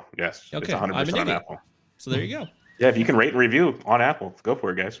on Apple. Yes. Okay, It's 100% I'm an on idiot. Apple. So there you go. Yeah, if you can rate and review on Apple, go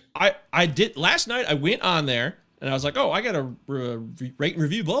for it, guys. I did last night. I went on there and I was like, oh, I got to rate and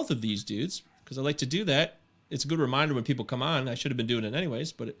review both of these dudes because I like to do that. It's a good reminder when people come on. I should have been doing it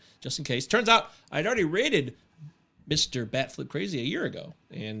anyways, but just in case. Turns out I'd already rated Mr. Bat Flip Crazy a year ago,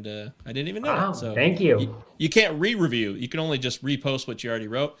 and I didn't even know Wow, it. So thank you. You can't re-review. You can only just repost what you already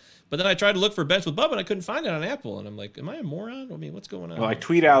wrote. But then I tried to look for Bench with Bubba, and I couldn't find it on Apple. And I'm like, am I a moron? I mean, what's going on? Well, I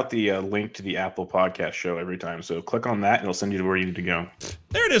tweet out the link to the Apple podcast show every time. So click on that and it'll send you to where you need to go.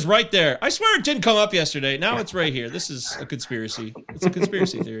 There it is right there. I swear it didn't come up yesterday. Now it's right here. This is a conspiracy. It's a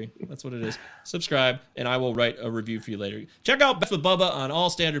conspiracy theory. That's what it is. Subscribe, and I will write a review for you later. Check out Bench with Bubba on all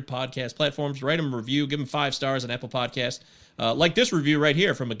standard podcast platforms. Write him a review. Give him 5 stars on Apple Podcasts. Like this review right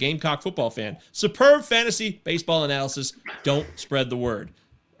here from a Gamecock football fan. Superb fantasy baseball analysis. Don't spread the word.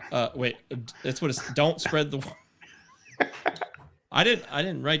 Wait, that's what it's. Don't spread the word. I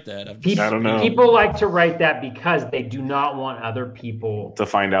didn't write that. I don't know. People like to write that because they do not want other people to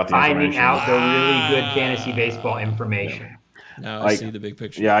find out the finding information. out the really good fantasy baseball information. Now I see the big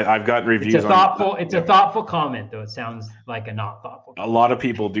picture. Yeah, I've got reviews. It's a thoughtful comment, though. It sounds like a not thoughtful. A lot of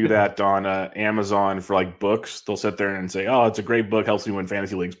people do that on Amazon for like books. They'll sit there and say, "Oh, it's a great book, helps me win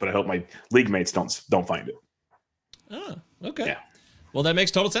fantasy leagues," but I hope my league mates don't find it. Oh, okay. Yeah. Well, that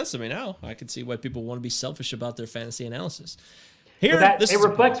makes total sense to me now. I can see why people want to be selfish about their fantasy analysis. It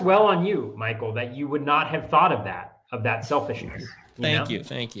reflects well on you, Michael, that you would not have thought of that selfishness. Thank you.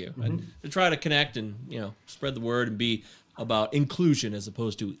 Mm-hmm. To try to connect and spread the word and be about inclusion as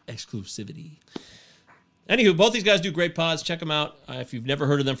opposed to exclusivity. Anywho, both these guys do great pods. Check them out. If you've never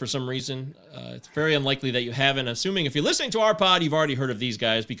heard of them for some reason, it's very unlikely that you haven't. Assuming if you're listening to our pod, you've already heard of these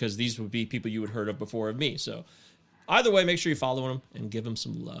guys because these would be people you would heard of before of me. So either way, make sure you follow them and give them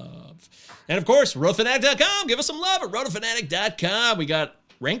some love. And of course, RotoFanatic.com. Give us some love at RotoFanatic.com. We got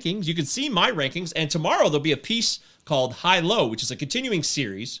rankings. You can see my rankings. And tomorrow there'll be a piece called High Low, which is a continuing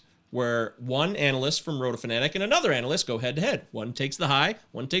series where one analyst from RotoFanatic and another analyst go head-to-head. One takes the high,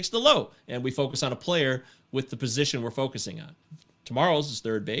 one takes the low, and we focus on a player with the position we're focusing on. Tomorrow's is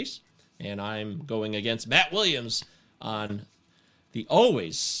third base, and I'm going against Matt Williams on the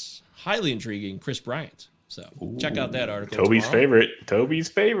always highly intriguing Chris Bryant. So check out that article Toby's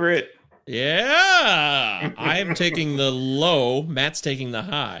favorite. Yeah! I am taking the low. Matt's taking the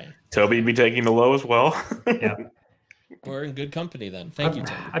high. Toby'd be taking the low as well. Yeah. We're in good company then. Thank you,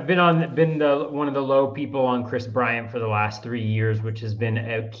 Tom. I've been one of the low people on Chris Bryant for the last 3 years, which has been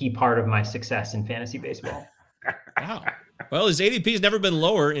a key part of my success in fantasy baseball. Wow. Well, his ADP has never been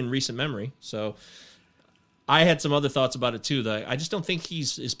lower in recent memory. So I had some other thoughts about it too. I just don't think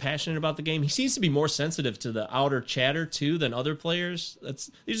he's as passionate about the game. He seems to be more sensitive to the outer chatter too than other players.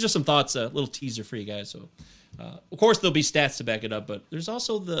 These are just some thoughts, a little teaser for you guys. So, of course, there'll be stats to back it up, but there's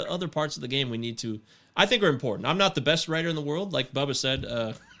also the other parts of the game we need to, I think, are important. I'm not the best writer in the world, like Bubba said.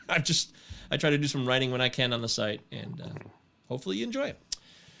 I try to do some writing when I can on the site, and hopefully you enjoy it.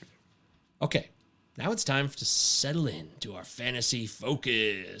 Okay, now it's time to settle in to our fantasy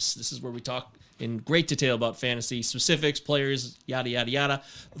focus. This is where we talk in great detail about fantasy specifics, players, yada, yada, yada.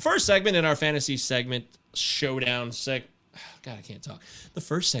 The first segment in our fantasy segment, showdown God, I can't talk. The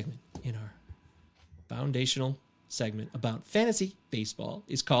first segment in our foundational segment about fantasy baseball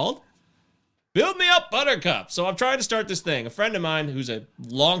is called Build Me Up Buttercup. So I'm trying to start this thing. A friend of mine who's a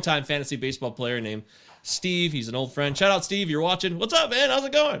longtime fantasy baseball player named Steve, he's an old friend. Shout out, Steve, you're watching. What's up, man? How's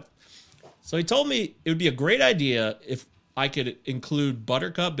it going? So he told me it would be a great idea if I could include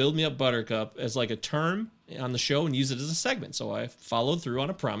Buttercup, Build Me Up Buttercup, as like a term on the show and use it as a segment. So I followed through on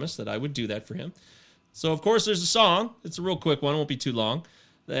a promise that I would do that for him. So, of course, there's a song. It's a real quick one. It won't be too long.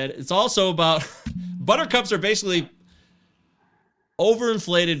 That it's also about Buttercups are basically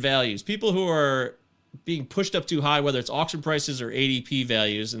overinflated values. People who are being pushed up too high, whether it's auction prices or ADP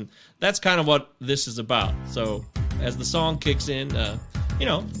values. And that's kind of what this is about. So as the song kicks in,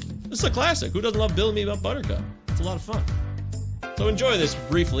 this is a classic. Who doesn't love Build Me Up Buttercup? It's a lot of fun. So enjoy this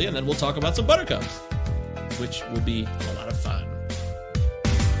briefly, and then we'll talk about some Buttercups, which will be a lot of fun.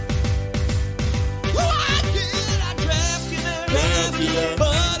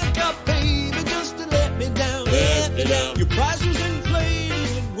 Buttercup, baby, just to let me down. Your price was inflated,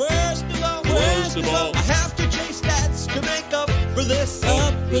 and worst of all, I have to chase that for this.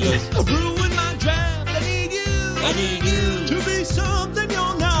 Ruin my draft. I need you to be something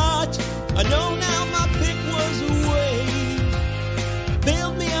you're not. I know now my pick was away.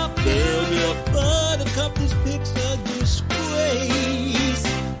 Build me up, buttercup. This pick's a disgrace.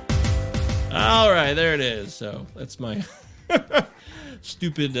 All right, there it is. So that's my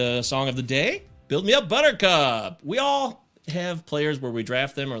stupid song of the day. Build me up, buttercup. We all have players where we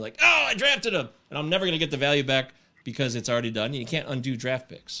draft them or like, oh, I drafted him, and I'm never going to get the value back because it's already done. You can't undo draft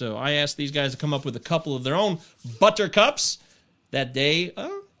picks. So I asked these guys to come up with a couple of their own buttercups that day.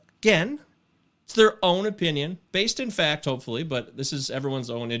 Again, it's their own opinion, based in fact, hopefully, but this is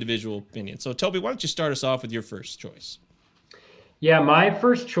everyone's own individual opinion. So, Toby, why don't you start us off with your first choice? Yeah, my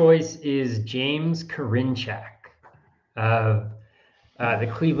first choice is James Karinchak of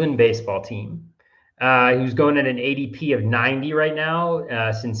the Cleveland baseball team. Who's going at an ADP of 90 right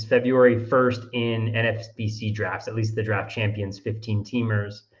now since February 1st in NFBC drafts, at least the Draft Champions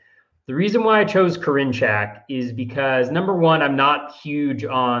 15-teamers. The reason why I chose Karinchak is because, number one, I'm not huge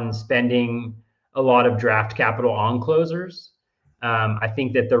on spending a lot of draft capital on closers. I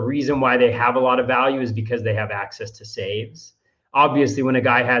think that the reason why they have a lot of value is because they have access to saves. Obviously, when a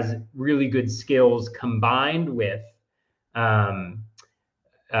guy has really good skills combined with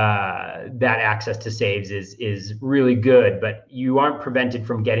that access to saves is really good, but you aren't prevented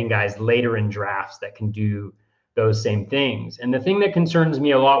from getting guys later in drafts that can do those same things. And the thing that concerns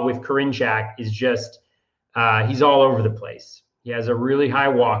me a lot with Karinchak is just he's all over the place. He has a really high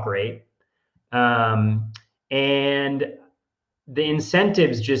walk rate. And the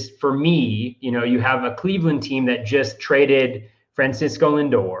incentives just for me, you have a Cleveland team that just traded Francisco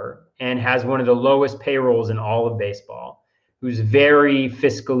Lindor and has one of the lowest payrolls in all of baseball, who's very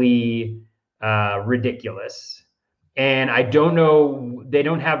fiscally ridiculous. And I don't know, they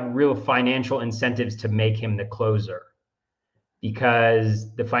don't have real financial incentives to make him the closer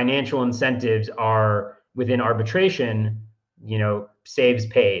because the financial incentives are within arbitration, saves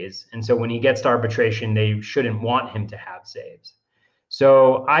pays. And so when he gets to arbitration, they shouldn't want him to have saves.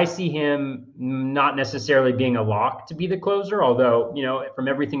 So I see him not necessarily being a lock to be the closer, although, from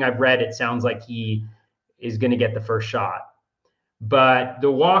everything I've read, it sounds like he is going to get the first shot. But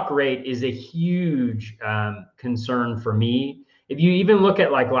the walk rate is a huge concern for me. If you even look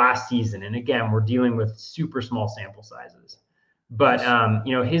at like last season, and again, we're dealing with super small sample sizes, but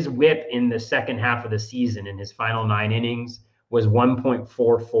his whip in the second half of the season in his final 9 innings was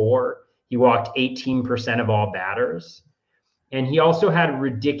 1.44. He walked 18% of all batters. And he also had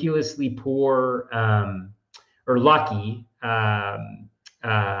ridiculously poor or lucky home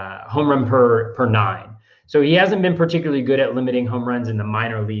run per 9. So he hasn't been particularly good at limiting home runs in the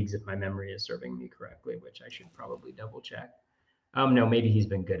minor leagues, if my memory is serving me correctly, which I should probably double check. No, maybe he's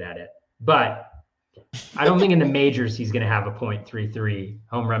been good at it. But I don't think in the majors he's going to have a .33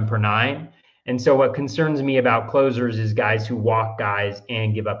 home run per 9. And so what concerns me about closers is guys who walk guys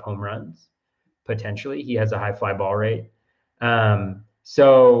and give up home runs, potentially. He has a high fly ball rate.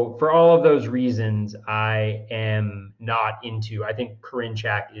 So for all of those reasons, I am not into. I think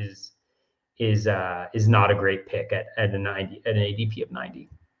Karinchak is not a great pick at an ADP of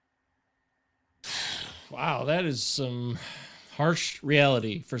 90. Wow, that is some harsh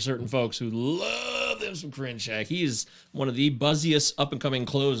reality for certain folks who love them some Karinchak. He is one of the buzziest up-and-coming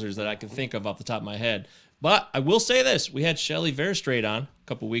closers that I can think of off the top of my head. But I will say this. We had Shelly Verstrade on a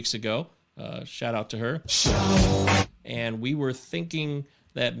couple weeks ago. Shout out to her. And we were thinking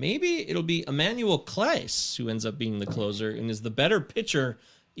that maybe it'll be Emmanuel Clase who ends up being the closer and is the better pitcher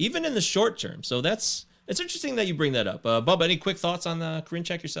even in the short term. So it's interesting that you bring that up. Bubba, any quick thoughts on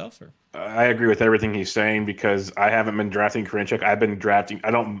Karinchak yourself? Or? I agree with everything he's saying because I haven't been drafting Karinchak. I've been drafting.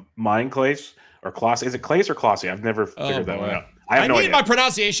 I don't mind Clase or Clase. Is it Clase or Clase? I've never figured that one out. I have no idea. My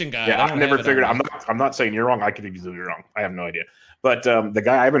pronunciation guy. Yeah, I've never figured it out. I'm not saying you're wrong. I could easily be wrong. I have no idea. But the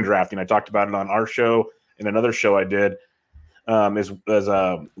guy I've been drafting, I talked about it on our show and another show I did, is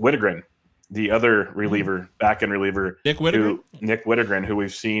Wittgren, the other reliever, back-end reliever. Nick Wittgren, who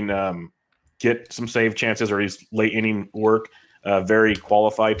we've seen get some save chances or he's late inning work, very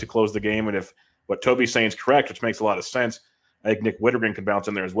qualified to close the game. And if what Toby's saying is correct, which makes a lot of sense, I think Nick Wittgren could bounce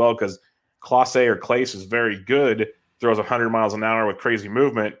in there as well because Clase or Clase is very good, throws 100 miles an hour with crazy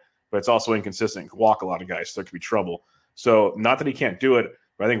movement, but it's also inconsistent, can walk a lot of guys, so there could be trouble. So not that he can't do it,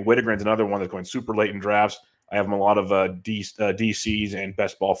 but I think Wittgren's another one that's going super late in drafts. I have him a lot of DCs and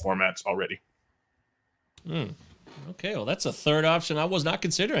best ball formats already. Okay, well, that's a third option I was not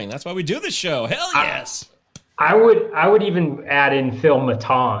considering. That's why we do this show. Hell yes. I would even add in Phil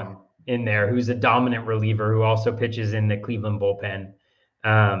Maton in there, who's a dominant reliever who also pitches in the Cleveland bullpen.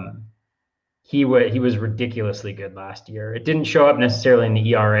 he was ridiculously good last year. It didn't show up necessarily in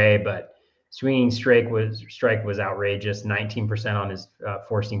the ERA, but swinging strike was outrageous. 19% on his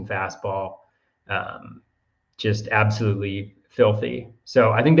four-seam fastball, just absolutely filthy.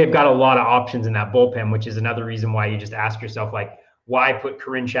 So I think they've got a lot of options in that bullpen, which is another reason why you just ask yourself, like, why put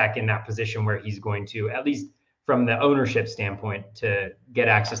Karinchak in that position where he's going to, at least from the ownership standpoint, to get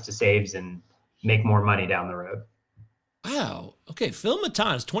access to saves and make more money down the road. Wow. Okay, Phil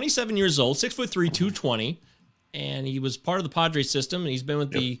Matan is 27 years old, 6'3", 220, and he was part of the Padres system, and he's been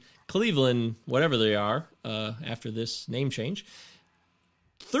with the Cleveland, whatever they are, after this name change.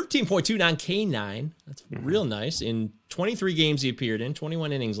 13.29 K9. That's real nice. In 23 games he appeared in,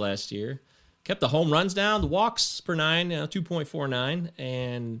 21 innings last year. Kept the home runs down, the walks per 9, 2.49,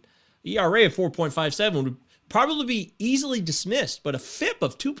 and ERA of 4.57 would probably be easily dismissed, but a FIP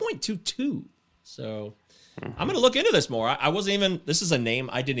of 2.22. So I'm going to look into this more. I wasn't even, this is a name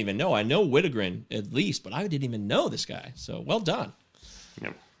I didn't even know. I know Wittgren at least, but I didn't even know this guy. So well done.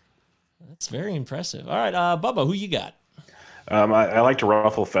 Yep. That's very impressive. All right, Bubba, who you got? I like to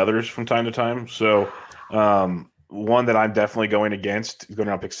ruffle feathers from time to time. So one that I'm definitely going against, going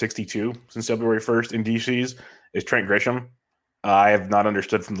around pick 62 since February 1st in DCs, is Trent Grisham. I have not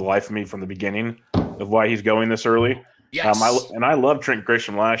understood from the life of me from the beginning of why he's going this early. Yes. I loved Trent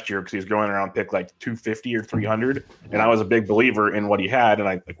Grisham last year because he was going around pick like 250 or 300, and I was a big believer in what he had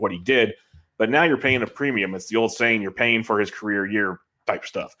and what he did. But now you're paying a premium. It's the old saying, you're paying for his career year type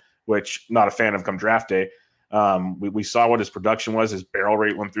stuff, which not a fan of come draft day. We saw what his production was. His barrel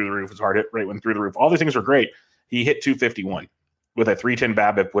rate went through the roof. His hard hit rate went through the roof. All these things were great. He hit 251 with a 310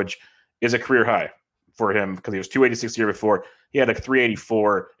 BABIP, which is a career high for him because he was 286 the year before. He had a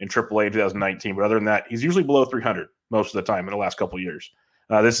 384 in AAA in 2019. But other than that, he's usually below 300 most of the time in the last couple of years.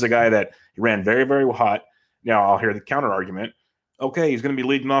 This is a guy that he ran very, very hot. Now I'll hear the counter argument. Okay, he's going to be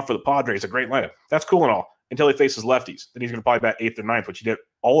leading off for the Padres. A great lineup. That's cool and all until he faces lefties. Then he's going to probably bat 8th or 9th, which he did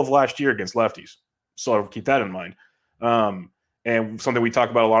all of last year against lefties. So keep that in mind. And something we talk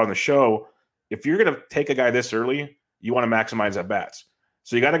about a lot on the show, if you're going to take a guy this early, you want to maximize at bats.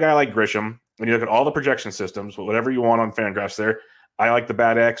 So you got a guy like Grisham, and you look at all the projection systems, whatever you want on Fangraphs there. I like the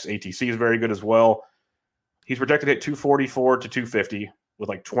BATX. ATC is very good as well. He's projected to hit 244 to 250 with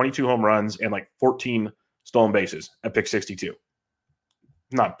like 22 home runs and like 14 stolen bases at pick 62.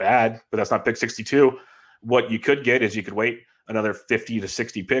 Not bad, but that's not pick 62. What you could get is you could wait another 50 to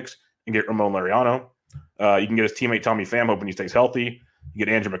 60 picks and get Ramon Laureano. You can get his teammate Tommy Pham, hoping he stays healthy. You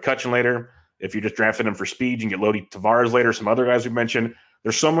get Andrew McCutchen later. If you just drafted him for speed, you can get Lodi Tavares later, some other guys we mentioned.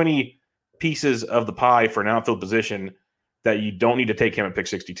 There's so many pieces of the pie for an outfield position that you don't need to take him at pick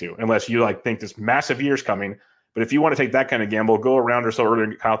 62 unless you think this massive year is coming. But if you want to take that kind of gamble, go around or so early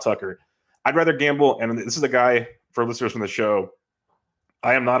and get Kyle Tucker. I'd rather gamble, and this is a guy for listeners from the show.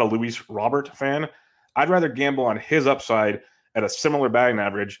 I am not a Luis Robert fan. I'd rather gamble on his upside at a similar batting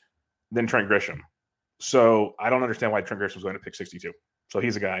average than Trent Grisham. So I don't understand why Trent Grisham is going to pick 62. So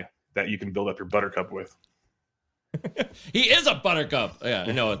he's a guy that you can build up your buttercup with. He is a buttercup. Yeah,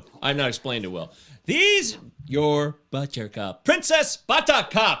 I know it. I've not explained it well. These your buttercup. Princess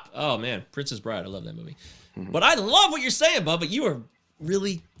Buttercup. Oh, man. Princess Bride. I love that movie. But I love what you're saying, Bubba. You are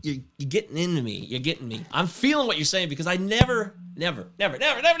really, you're getting into me. You're getting me. I'm feeling what you're saying because I never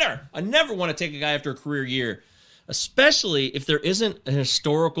I never want to take a guy after a career year, especially if there isn't a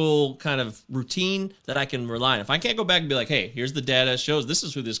historical kind of routine that I can rely on. If I can't go back and be like, hey, here's the data shows this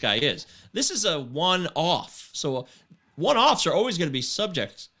is who this guy is. This is a one-off. So one-offs are always going to be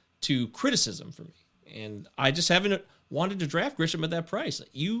subject to criticism for me. And I just haven't wanted to draft Grisham at that price.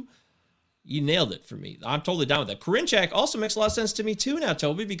 You nailed it for me. I'm totally down with that. Karinchak also makes a lot of sense to me too now,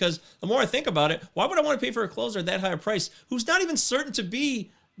 Toby, because the more I think about it, why would I want to pay for a closer at that high price who's not even certain to be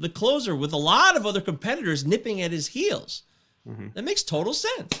the closer with a lot of other competitors nipping at his heels? That makes total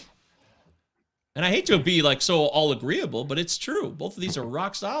sense. And I hate to be like so all agreeable, but it's true. Both of these are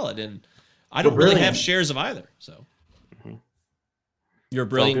rock solid, and I don't really have shares of either. So you're a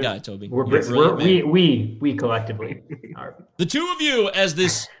brilliant guy, Toby. We collectively are. The two of you as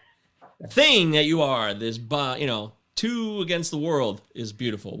this thing that you are, this two against the world is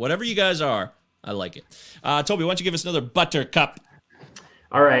beautiful. Whatever you guys are, I like it. Toby, why don't you give us another buttercup?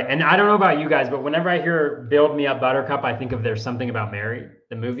 All right, and I don't know about you guys, but whenever I hear "Build Me Up, Buttercup," I think of "There's Something About Mary,"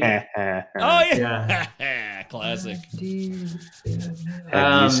 the movie. Oh yeah, classic. Have you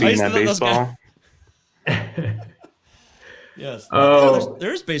seen that baseball? Yes. Oh,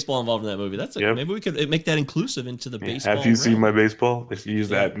 there's baseball involved in that movie. That's maybe we could make that inclusive into the baseball. Have you seen my baseball? If you use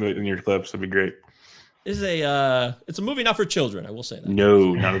that in your clips, that'd be great. It's a movie not for children. I will say that.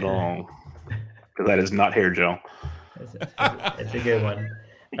 No, not at all. Because that is not hair gel. It's a good one.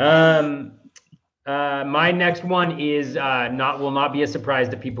 My next one is will not be a surprise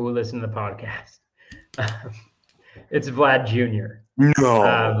to people who listen to the podcast. It's Vlad Jr. No.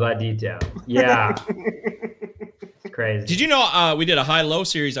 Vladito. Yeah. It's crazy. Did you know we did a high-low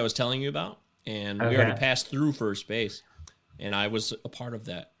series I was telling you about? And we Okay. already passed through first base. And I was a part of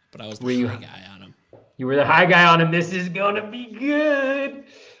that. But I was the high guy on him. You were the high guy on him. This is going to be good.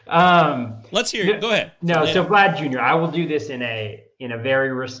 Let's hear it. Go ahead. No, so Vlad Jr., I will do this in a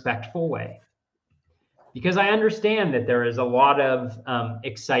very respectful way. Because I understand that there is a lot of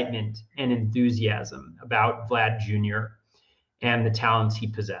excitement and enthusiasm about Vlad Jr. and the talents he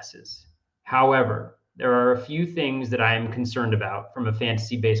possesses. However, there are a few things that I am concerned about from a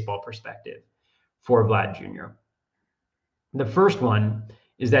fantasy baseball perspective for Vlad Jr. The first one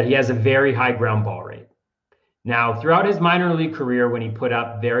is that he has a very high ground ball rate. Now, throughout his minor league career, when he put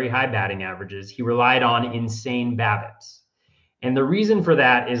up very high batting averages, he relied on insane BABIPs. And the reason for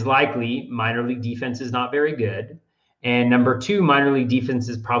that is likely minor league defense is not very good. And number two, minor league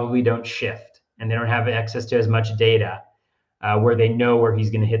defenses probably don't shift and they don't have access to as much data where they know where he's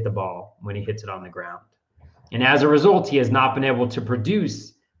going to hit the ball when he hits it on the ground. And as a result, he has not been able to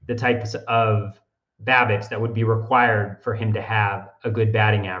produce the types of BABIPs that would be required for him to have a good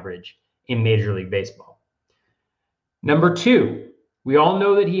batting average in Major League Baseball. Number two, we all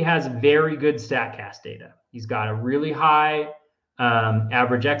know that he has very good StatCast data. He's got a really high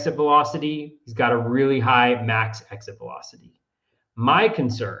average exit velocity. He's got a really high max exit velocity. My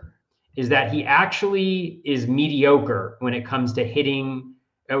concern is that he actually is mediocre when it comes to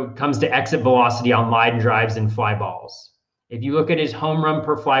exit velocity on line drives and fly balls. If you look at his home run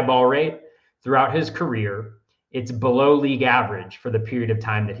per fly ball rate throughout his career, it's below league average for the period of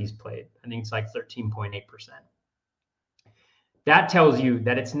time that he's played. I think it's like 13.8%. That tells you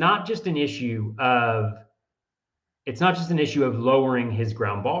that it's not just an issue of lowering his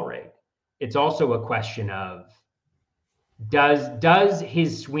ground ball rate. It's also a question of does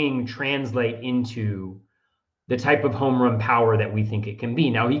his swing translate into the type of home run power that we think it can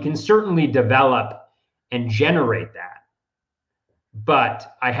be? Now, he can certainly develop and generate that,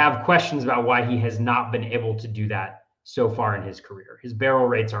 but I have questions about why he has not been able to do that so far in his career. His barrel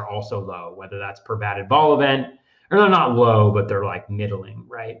rates are also low, whether that's per batted ball event, or they're not low, but they're like middling,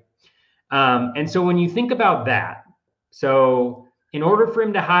 right? And so when you think about that, so in order for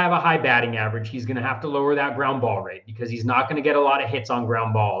him to have a high batting average, he's going to have to lower that ground ball rate because he's not going to get a lot of hits on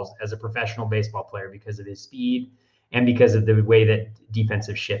ground balls as a professional baseball player because of his speed and because of the way that defense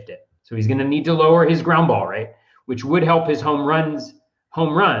have shifted. So he's going to need to lower his ground ball rate, which would help his home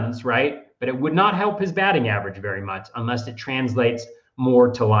runs, right? But it would not help his batting average very much unless it translates more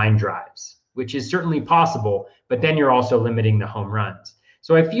to line drives, which is certainly possible, but then you're also limiting the home runs.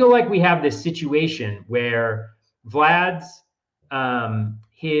 So I feel like we have this situation where Vlad's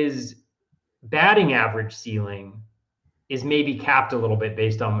his batting average ceiling is maybe capped a little bit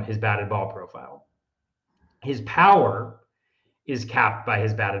based on his batted ball profile. His power is capped by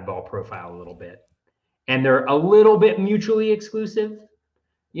his batted ball profile a little bit. And they're a little bit mutually exclusive.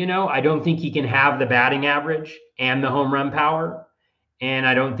 You know, I don't think he can have the batting average and the home run power. And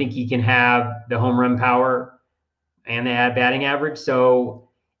I don't think he can have the home run power and the batting average. So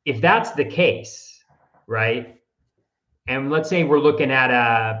if that's the case, right? And let's say we're looking at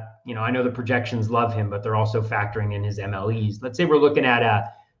I know the projections love him, but they're also factoring in his MLEs. Let's say we're looking at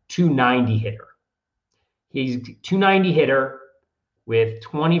a 290 hitter. He's 290 hitter with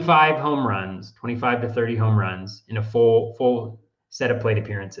 25 home runs, 25 to 30 home runs in a full set of plate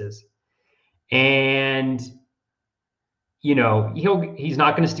appearances. And, you know, he's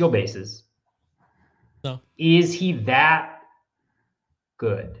not going to steal bases. No. Is he that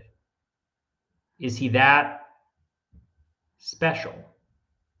good? Is he that special?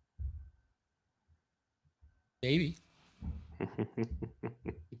 Maybe.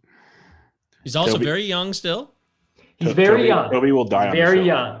 He's also very young still. He's very young. Toby will die on very the show.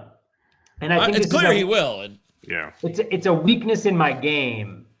 young. And I think it's clear he will. Yeah. It's a weakness in my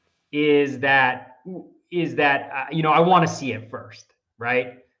game is that I want to see it first,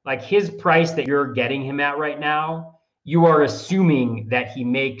 right? Like his price that you're getting him at right now, you are assuming that he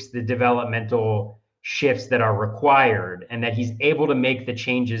makes the developmental shifts that are required and that he's able to make the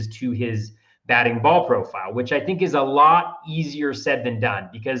changes to his batting ball profile, which I think is a lot easier said than done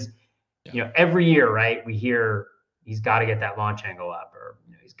because, every year, right, we hear he's got to get that launch angle up or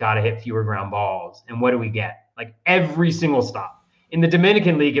he's got to hit fewer ground balls. And what do we get? Like every single stop. In the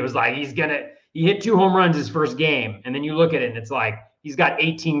Dominican League, it was like he hit 2 home runs his first game. And then you look at it and it's like he's got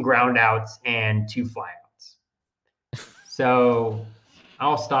 18 ground outs and 2 flyouts. So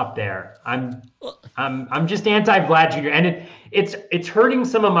I'll stop there. I'm just anti-Vlad Jr. and it's hurting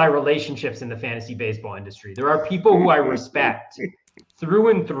some of my relationships in the fantasy baseball industry. There are people who I respect through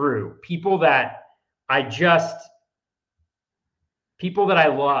and through, people that I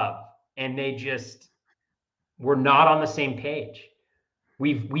love, and we're not on the same page.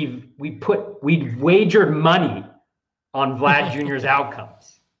 We've wagered money on Vlad Jr.'s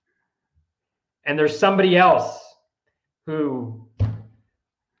outcomes. And there's somebody else who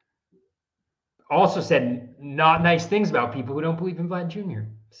also said not nice things about people who don't believe in Vlad Jr.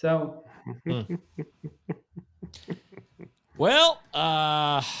 So, well,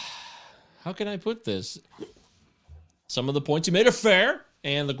 how can I put this? Some of the points you made are fair,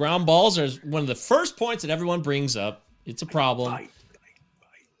 and the ground balls are one of the first points that everyone brings up. It's a problem,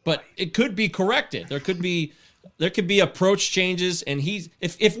 but it could be corrected. There could be approach changes, and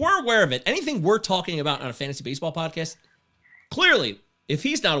if we're aware of it, anything we're talking about on a fantasy baseball podcast, clearly, if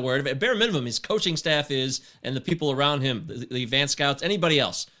he's not aware of it, at bare minimum, his coaching staff is, and the people around him, the advanced scouts, anybody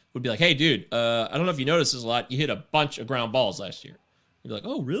else would be like, hey, dude, I don't know if you noticed this a lot. You hit a bunch of ground balls last year. You'd be like,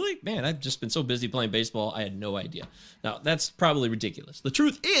 oh, really? Man, I've just been so busy playing baseball, I had no idea. Now, that's probably ridiculous. The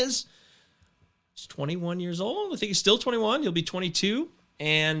truth is, he's 21 years old. I think he's still 21. He'll be 22,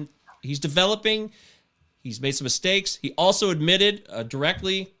 and he's developing. He's made some mistakes. He also admitted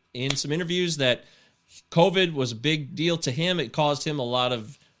directly in some interviews that COVID was a big deal to him. It caused him a lot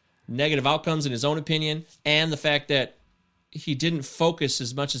of negative outcomes in his own opinion, and the fact that he didn't focus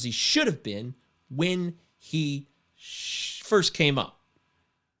as much as he should have been when he first came up.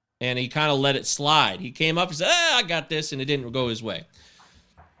 And he kind of let it slide. He came up and said, I got this, and it didn't go his way.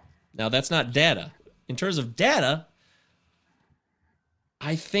 Now, that's not data. In terms of data,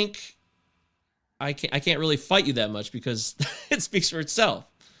 I think I can't really fight you that much because it speaks for itself.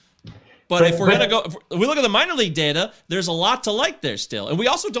 But if we look at the minor league data, there's a lot to like there still. And we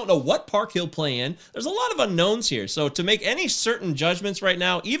also don't know what park he'll play in. There's a lot of unknowns here. So to make any certain judgments right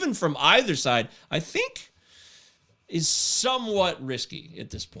now, even from either side, I think is somewhat risky at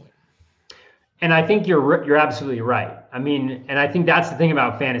this point. And I think you're absolutely right. I mean, and I think that's the thing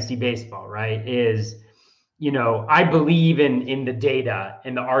about fantasy baseball, right? Is, I believe in the data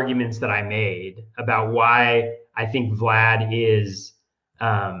and the arguments that I made about why I think Vlad is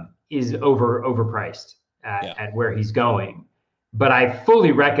overpriced at where he's going. But I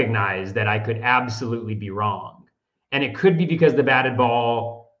fully recognize that I could absolutely be wrong. And it could be because the batted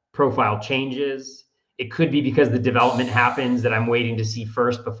ball profile changes. It could be because the development happens that I'm waiting to see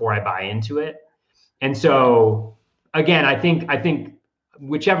first before I buy into it. And so, again, I think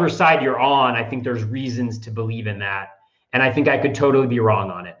whichever side you're on, I think there's reasons to believe in that. And I think I could totally be wrong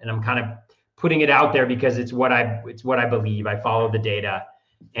on it. And I'm kind of putting it out there because it's what I believe. I follow the data.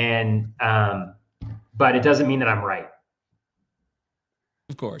 And but it doesn't mean that I'm right.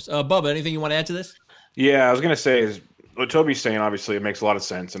 Of course. Bubba, anything you want to add to this? Yeah, I was going to say is what Toby's saying. Obviously, it makes a lot of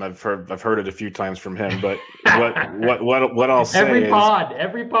sense, and I've heard it a few times from him. But what I'll say every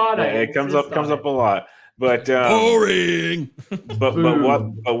pod, it comes up a lot. But boring. But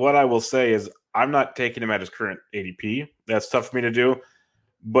what I will say is I'm not taking him at his current ADP. That's tough for me to do.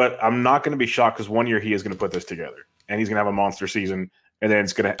 But I'm not going to be shocked because one year he is going to put this together, and he's going to have a monster season. And then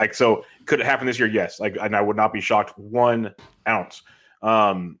it's going to so could it happen this year? Yes. And I would not be shocked 1 ounce.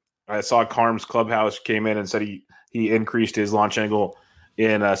 I saw Carm's Clubhouse came in and said he increased his launch angle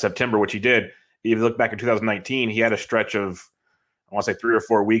in September, which he did. If you look back in 2019, he had a stretch of, I want to say 3 or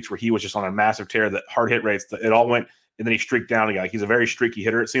 4 weeks where he was just on a massive tear. That hard hit rates, it all went, and then he streaked down again. Like he's a very streaky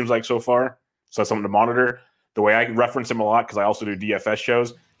hitter, it seems like so far. So that's something to monitor. The way I reference him a lot, because I also do DFS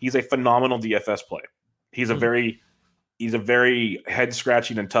shows, he's a phenomenal DFS play. He's a very head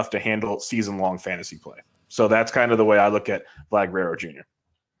scratching and tough to handle season long fantasy play. So that's kind of the way I look at Vlad Guerrero Jr.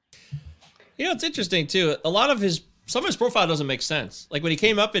 It's interesting too. Some of his profile doesn't make sense. Like when he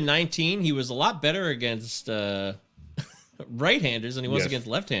came up in 19, he was a lot better against right-handers than he was against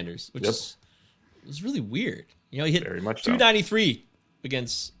left-handers, which is really weird. He hit 293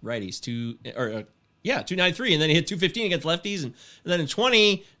 against righties, 293, and then he hit 215 against lefties, and then in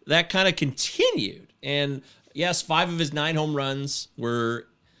 20 that kind of continued. And yes, 5 of his 9 home runs were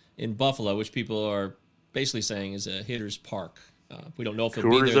in Buffalo, which people are basically saying is a hitter's park. We don't know if he'll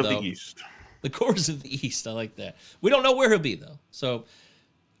be there, though. The East. The Coors of the East. I like that. We don't know where he'll be, though. So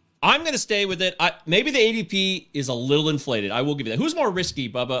I'm going to stay with it. Maybe the ADP is a little inflated. I will give you that. Who's more risky,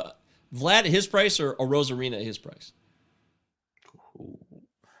 Bubba? Vlad at his price or Rosarina at his price?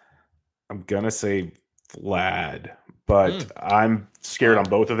 I'm going to say Vlad, but I'm scared on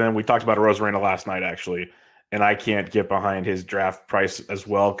both of them. We talked about Rosarina last night, actually, and I can't get behind his draft price as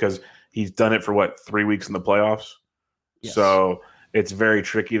well because he's done it for, 3 weeks in the playoffs? Yes. So It's very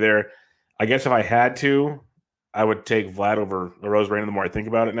tricky there. I guess if I had to, I would take Vlad over Arozarena the more I think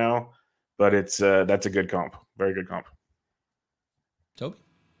about it now. But it's that's a good comp. Very good comp. Toby?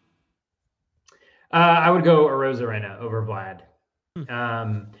 I would go Arozarena over Vlad.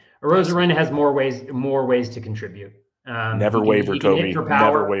 Arozarena has more ways to contribute. Never waver, Toby.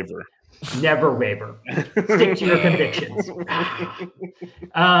 Never waver. Never waver. Stick to your convictions.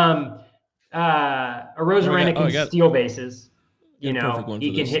 Arozarena can steal bases. You know,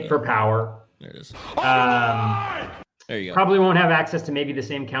 he can hit for power. There it is. There you go. Probably won't have access to maybe the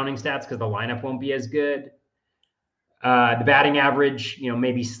same counting stats because the lineup won't be as good. The batting average,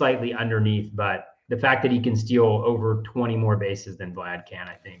 maybe slightly underneath, but the fact that he can steal over 20 more bases than Vlad can,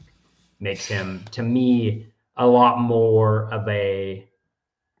 I think, makes him, to me, a lot more of a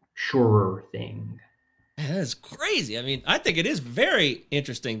surer thing. That is crazy. I mean, I think it is very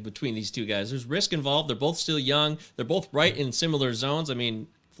interesting between these two guys. There's risk involved. They're both still young. They're both right in similar zones. I mean,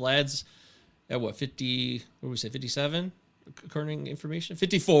 Vlad's at 50, what did we say, 57? According information?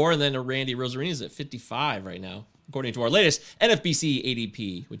 54, and then Randy Arozarena's at 55 right now, according to our latest NFBC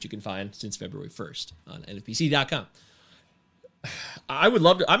ADP, which you can find since February 1st on NFBC.com. I would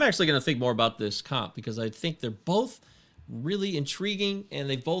love to. I'm actually going to think more about this comp because I think they're both really intriguing and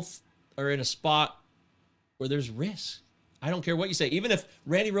they both are in a spot where there's risk. I don't care what you say. Even if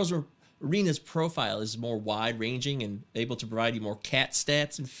Randy Arozarena's profile is more wide-ranging and able to provide you more cat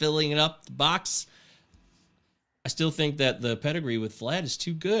stats and filling it up the box, I still think that the pedigree with Vlad is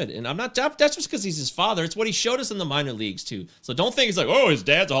too good. And I'm not, that's just because he's his father. It's what he showed us in the minor leagues too. So don't think it's like, oh, his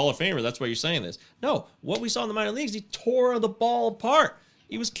dad's a Hall of Famer. That's why you're saying this. No, what we saw in the minor leagues, he tore the ball apart.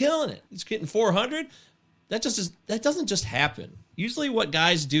 He was killing it. He's getting 400. That doesn't just happen. Usually what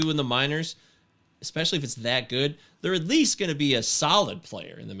guys do in the minors, especially if it's that good, they're at least going to be a solid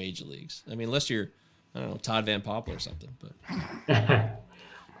player in the major leagues. I mean, unless you're, I don't know, Todd Van Poppel or something. But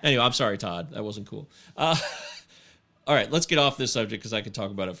anyway, I'm sorry, Todd. That wasn't cool. All right, let's get off this subject because I could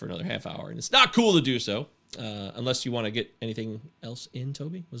talk about it for another half hour, and it's not cool to do so unless you want to get anything else in,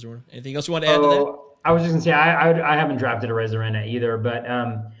 Toby. Was there anything else you want to add to that? I was just going to say I haven't drafted Arozarena either, but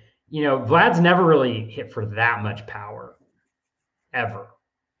Vlad's never really hit for that much power ever.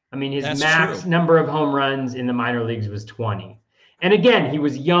 I mean, his max number of home runs in the minor leagues was 20. And again, he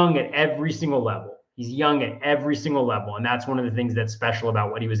was young at every single level. He's young at every single level, and that's one of the things that's special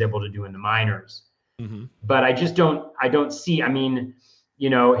about what he was able to do in the minors. Mm-hmm. But I don't see, I mean,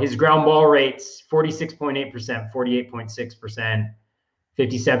 his ground ball rates, 46.8%, 48.6%,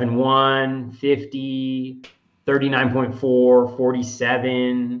 57.1, 50, 39.4,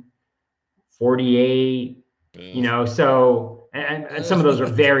 47, 48, so, and some of those are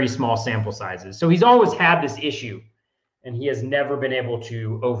very small sample sizes. So he's always had this issue and he has never been able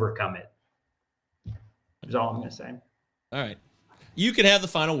to overcome it. That's all I'm going to say. All right. You can have the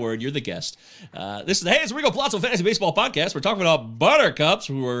final word. You're the guest. This is the Hey, it's Rico Palazzo Fantasy Baseball Podcast. We're talking about buttercups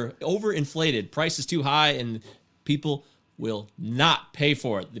who are overinflated. Price is too high, and people will not pay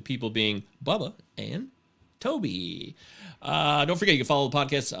for it. The people being Bubba and Toby. Don't forget, you can follow the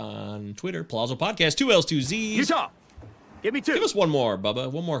podcast on Twitter, Palazzo Podcast, 2 L's, 2 Z's. Utah, give me 2. Give us one more, Bubba.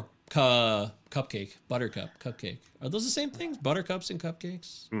 One more cupcake, buttercup, cupcake. Are those the same things? Buttercups and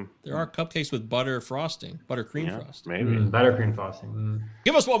cupcakes? There are cupcakes with butter frosting, buttercream frosting. Maybe. Buttercream frosting.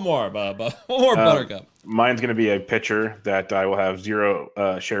 Give us one more, Bubba. One more buttercup. Mine's going to be a pitcher that I will have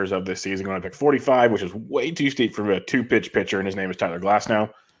 0 shares of this season. Going to pick 45, which is way too steep for a 2-pitch pitcher, and his name is Tyler Glasnow.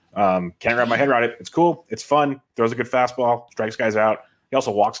 Can't wrap my head around it. It's cool. It's fun. Throws a good fastball. Strikes guys out. He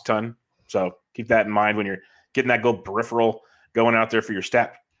also walks a ton. So keep that in mind when you're getting that gold peripheral going out there for your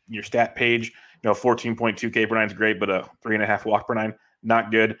stat page. 14.2 K per 9 is great, but a 3.5 walk per 9,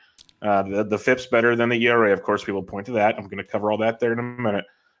 not good. The FIP's better than the ERA. Of course, people point to that. I'm going to cover all that there in a minute.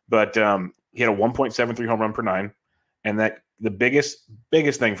 But he had a 1.73 home run per 9, and that the biggest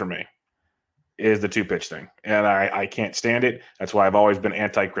thing for me is the 2-pitch thing, and I can't stand it. That's why I've always been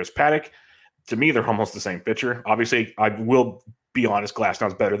anti-Chris Paddock. To me, they're almost the same pitcher. Obviously, I will be honest,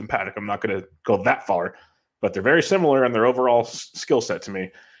 Glasnow's better than Paddock. I'm not going to go that far, but they're very similar in their overall skill set to me.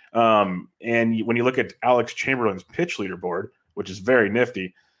 And when you look at Alex Chamberlain's pitch leaderboard, which is very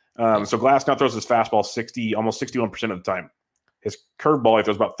nifty, so Glasnow throws his fastball almost 61% of the time. His curveball he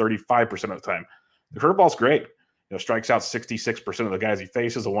throws about 35% of the time. The curveball's great. Strikes out 66% of the guys he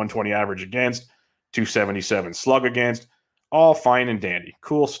faces, a 120 average against, 277 slug against, all fine and dandy.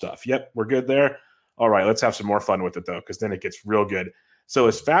 Cool stuff. Yep, we're good there. All right, let's have some more fun with it though, because then it gets real good. So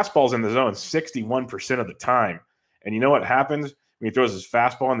his fastball's in the zone 61% of the time. And you know what happens? When he throws his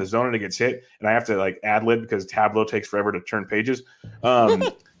fastball in the zone and it gets hit, and I have to ad lib because Tableau takes forever to turn pages.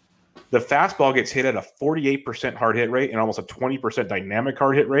 The fastball gets hit at a 48% hard hit rate and almost a 20% dynamic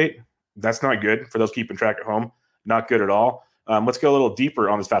hard hit rate. That's not good for those keeping track at home. Not good at all. Let's go a little deeper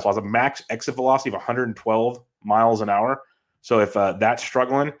on this fastball. It's a max exit velocity of 112 miles an hour. So if that's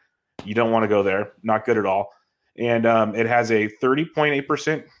struggling, you don't want to go there. Not good at all. And it has a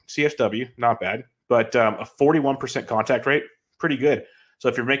 30.8% CSW. Not bad. But a 41% contact rate. Pretty good. So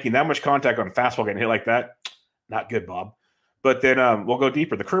if you're making that much contact on a fastball getting hit like that, not good, Bob. But then we'll go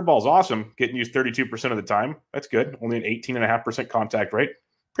deeper. The curveball is awesome, getting used 32% of the time. That's good. Only an 18.5% contact rate.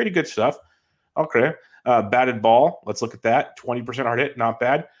 Pretty good stuff. Okay. Batted ball. Let's look at that. 20% hard hit. Not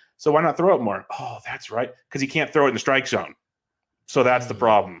bad. So why not throw it more? Oh, that's right. Because you can't throw it in the strike zone. So that's the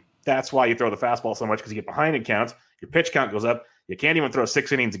problem. That's why you throw the fastball so much, because you get behind in counts. Your pitch count goes up. You can't even throw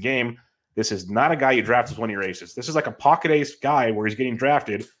 6 innings a game. This is not a guy you draft as one of your aces. This is like a pocket ace guy where he's getting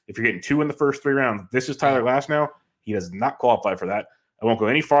drafted. If you're getting 2 in the first 3 rounds, this is Tyler Glasnow. He does not qualify for that. I won't go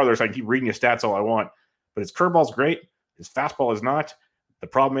any farther, so I can keep reading his stats all I want. But his curveball is great. His fastball is not. The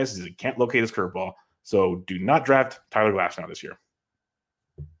problem is he can't locate his curveball. So do not draft Tyler Glasnow this year.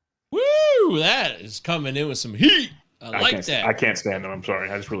 Woo! That is coming in with some heat. I can't stand him. I'm sorry.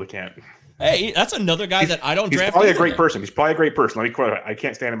 I just really can't. Hey, that's another guy that I don't draft. He's probably a great person. He's probably a great person. Let me quote. I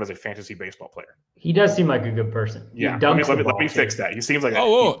can't stand him as a fantasy baseball player. He does seem like a good person. Yeah. Let me fix that. He seems like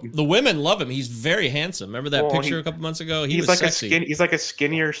the women love him. He's very handsome. Remember that picture a couple months ago? He's like sexy. He's like a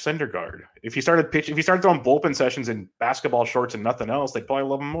skinnier Syndergaard. If he started throwing bullpen sessions in basketball shorts and nothing else, they'd probably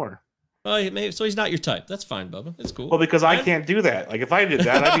love him more. Well, maybe so. He's not your type. That's fine, Bubba. It's cool. Well, because I can't do that. Like if I did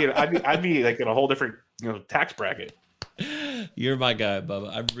that, I'd be like in a whole different tax bracket. You're my guy,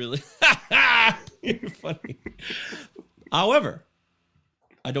 Bubba. I really you're funny. However,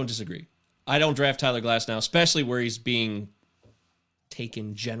 I don't disagree. I don't draft Tyler Glasnow, especially where he's being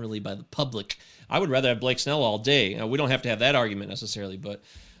taken generally by the public. I would rather have Blake Snell all day. We don't have to have that argument necessarily, but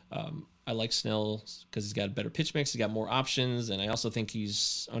I like Snell because he's got a better pitch mix. He's got more options, and I also think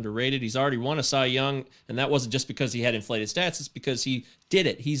he's underrated. He's already won a Cy Young, and that wasn't just because he had inflated stats. It's because he did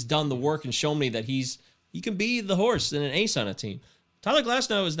it. He's done the work and shown me that he can be the horse and an ace on a team. Tyler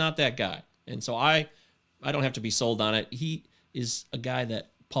Glasnow is not that guy, and so I don't have to be sold on it. He is a guy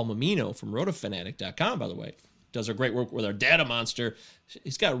that Paul Mamino from RotoFanatic.com, by the way, does a great work with our data monster.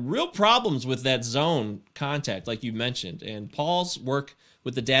 He's got real problems with that zone contact, like you mentioned, and Paul's work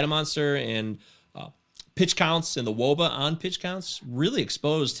with the data monster and pitch counts and the WOBA on pitch counts really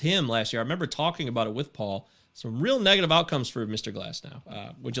exposed him last year. I remember talking about it with Paul. Some real negative outcomes for Mr.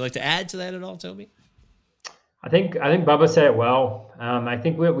 Glasnow. Would you like to add to that at all, Toby? I think Bubba said it well. I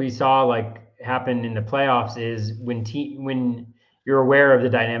think what we saw happen in the playoffs is when you're aware of the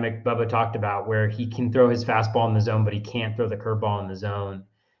dynamic Bubba talked about, where he can throw his fastball in the zone, but he can't throw the curveball in the zone,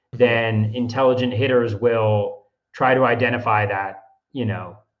 then intelligent hitters will try to identify that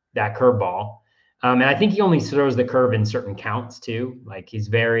curveball. And I think he only throws the curve in certain counts too. Like he's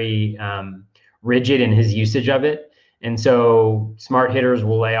very rigid in his usage of it. And so smart hitters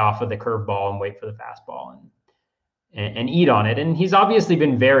will lay off of the curveball and wait for the fastball and eat on it. And he's obviously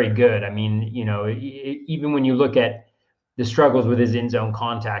been very good. I mean, even when you look at the struggles with his in-zone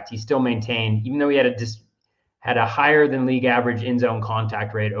contact, he still maintained, even though he had a higher than league average in-zone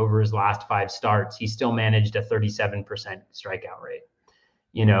contact rate over his last 5 starts, he still managed a 37% strikeout rate.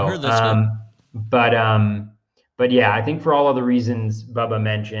 But yeah, I think for all of the reasons Bubba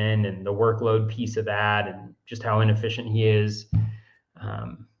mentioned and the workload piece of that and just how inefficient he is,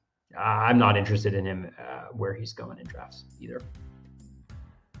 I'm not interested in him where he's going in drafts either.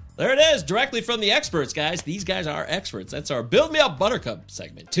 There it is, directly from the experts, guys. These guys are experts. That's our Build Me Up Buttercup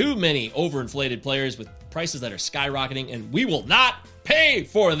segment. Too many overinflated players with prices that are skyrocketing, and we will not pay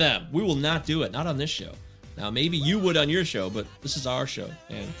for them. We will not do it, not on this show. Now, maybe you would on your show, but this is our show,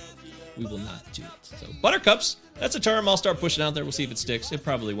 and we will not do it. So, Buttercups, that's a term I'll start pushing out there. We'll see if it sticks. It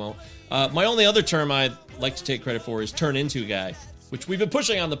probably won't. My only other term I'd like to take credit for is turn into guy, which we've been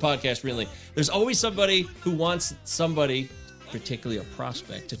pushing on the podcast, really. There's always somebody who wants somebody, particularly a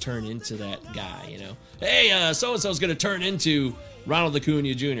prospect, to turn into that guy, Hey, so-and-so's going to turn into Ronald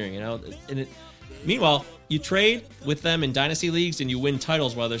Acuna Jr., And meanwhile, you trade with them in dynasty leagues and you win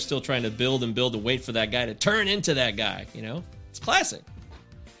titles while they're still trying to build and wait for that guy to turn into that guy, It's classic.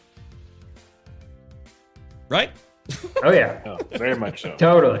 Right? Oh yeah. Oh, very much so.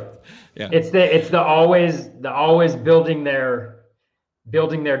 Totally. Yeah. It's the always building their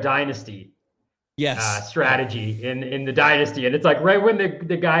dynasty. Yes. Strategy in the dynasty. And it's like right when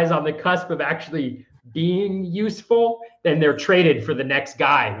the guy's on the cusp of actually being useful, then they're traded for the next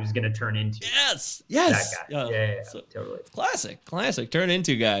guy who's going to turn into yes that guy. Yeah, So, totally. Classic turn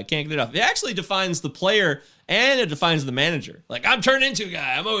into guy. Can't get it off. It actually defines the player and it defines the manager. Like, I'm turn into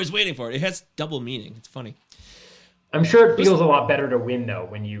guy. I'm always waiting for it. It has double meaning. It's funny. I'm sure it feels a lot better to win though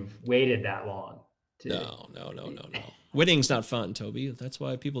when you've waited that long. No. Winning's not fun, Toby. That's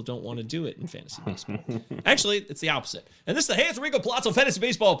why people don't want to do it in fantasy baseball. Actually, it's the opposite. And this is the Hey, it's Rico Palazzo Fantasy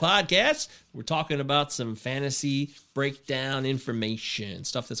Baseball Podcast. We're talking about some fantasy breakdown information,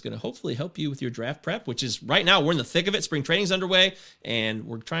 stuff that's going to hopefully help you with your draft prep, which is right now, we're in the thick of it. Spring training's underway, and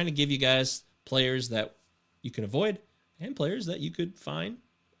we're trying to give you guys players that you can avoid and players that you could find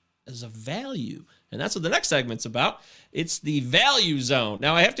as a value. And that's what the next segment's about. It's the value zone.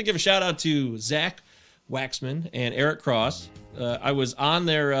 Now, I have to give a shout out to Zach Waxman and Eric Cross. I was on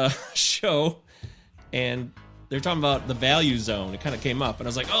their show, and they're talking about the value zone. It kind of came up, and I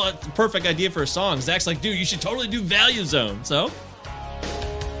was like, oh, that's the perfect idea for a song. Zach's like, dude, you should totally do value zone. So,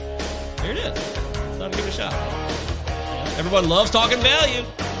 here it is. Thought I'd give it a shot. Everyone loves talking value.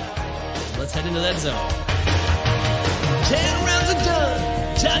 So let's head into that zone. 10 rounds are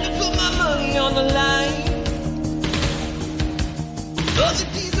done. Time to put my money on the line. Other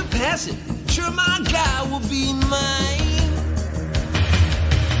days are passing. Sure, my guy will be mine.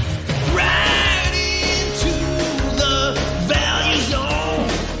 Right into the value zone.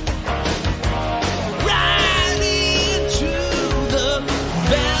 Right into the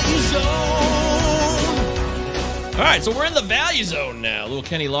value zone. All right, so we're in the value zone now. Little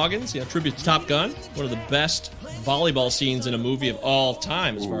Kenny Loggins, tribute to Top Gun. One of the best volleyball scenes in a movie of all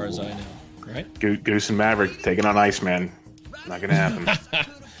time, as far as I know. Right? Goose and Maverick taking on Iceman. Not gonna happen.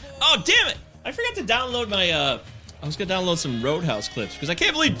 Oh, damn it! I forgot to download my. I was gonna download some Roadhouse clips because I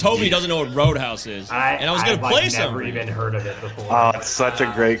can't believe Toby doesn't know what Roadhouse is, and I was gonna play some. I've never even heard of it before. Oh, it's such a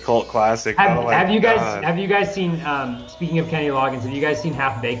great cult classic. Have you guys seen? Speaking of Kenny Loggins, have you guys seen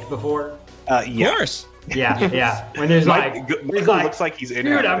Half Baked before? Yeah. Of course. Yeah. When there's looks like he's in.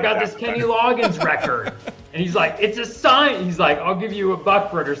 Dude, I've got this Kenny Loggins record, and he's like, it's a sign. He's like, I'll give you $1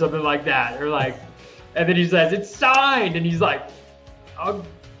 for it or something like that, or like, and then he says it's signed, and he's like,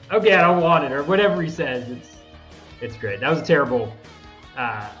 okay, I don't want it, or whatever he says. It's great. That was a terrible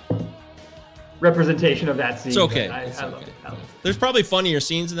representation of that scene. It's okay. I love it. There's probably funnier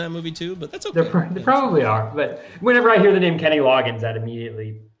scenes in that movie too, but that's okay. There probably are. But whenever I hear the name Kenny Loggins, that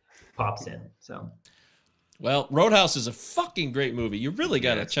immediately pops in. So, well, Roadhouse is a fucking great movie. You really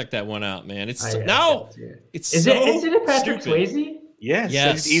got to check that one out, man. It's Is it Patrick Swayze?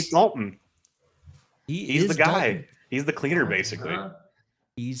 Yes. He's Dalton. He's the guy. Dalton. He's the cleaner, basically.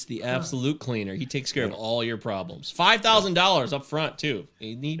 He's the absolute cleaner. He takes care of all your problems. $5,000 up front, too.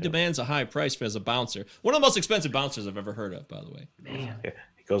 He demands a high price as a bouncer. One of the most expensive bouncers I've ever heard of, by the way. Man. Yeah.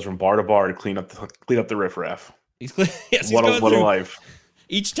 He goes from bar to bar to clean up the riffraff. What a life.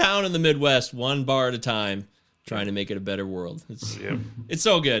 Each town in the Midwest, one bar at a time, trying to make it a better world. It's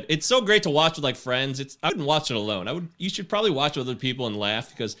so good. It's so great to watch with like friends. I wouldn't watch it alone. You should probably watch with other people and laugh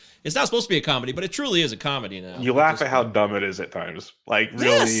because it's not supposed to be a comedy, but it truly is a comedy now. You laugh at how dumb it is at times. Like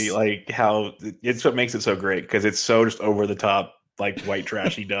really, like how it's what makes it so great because it's so just over the top, like white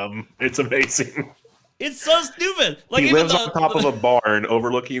trashy dumb. It's amazing. It's so stupid. Like he lives on top of a barn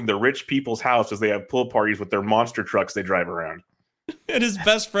overlooking the rich people's house as they have pool parties with their monster trucks they drive around. And his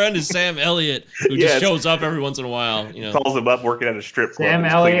best friend is Sam Elliott, who just shows up every once in a while. Calls him up working at a strip club. Sam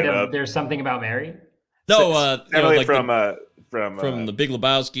Elliott, There's Something About Mary? No, Sam Elliott like from The Big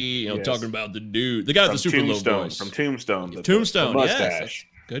Lebowski, talking about the guy with the super low voice. From Tombstone. Tombstone, the mustache.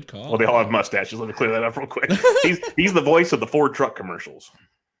 Yes, good call. Well, they all have mustaches. Let me clear that up real quick. He's the voice of the Ford truck commercials.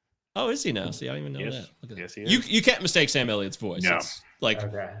 Oh, is he now? See, I don't even know that. Look at yes, that. he is. You can't mistake Sam Elliott's voice. No. It's like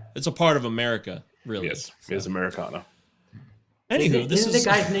it's a part of America, really. Yes, it is Americana. Anywho, isn't the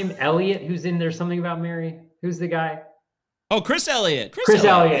guy's name Elliot who's in There's Something About Mary? Who's the guy? Oh, Chris Elliott. Chris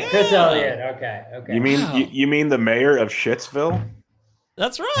Elliott. Yeah. Chris Elliott. Okay. You mean the mayor of Shittsville?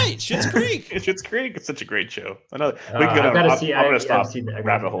 That's right, Schitt's Creek. Schitt's Creek. It's such a great show. I know. I'm gonna stop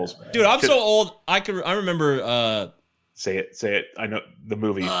rabbit holes. Dude, I'm so old. I remember. Say it. I know the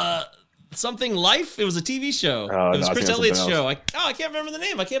movie. Something Life. It was a TV show. It was Chris Elliott's show. I can't remember the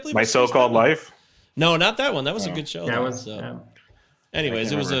name. I can't believe My So-Called Life. No, not that one. That was a good show. That was.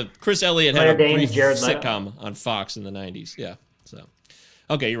 Anyways, it was Chris Elliott had a brief sitcom on Fox in the 90s. Yeah. So,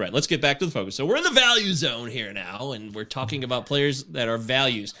 okay, you're right. Let's get back to the focus. So we're in the value zone here now, and we're talking about players that are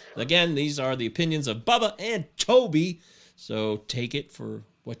values. Again, these are the opinions of Bubba and Toby. So take it for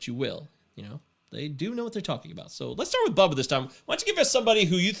what you will. They do know what they're talking about. So let's start with Bubba this time. Why don't you give us somebody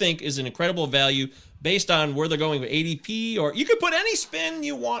who you think is an incredible value based on where they're going with ADP, or you could put any spin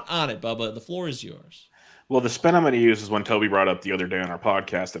you want on it, Bubba. The floor is yours. Well, the spin I'm going to use is one Toby brought up the other day on our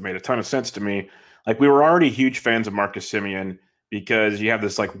podcast that made a ton of sense to me. Like, we were already huge fans of Marcus Semien because you have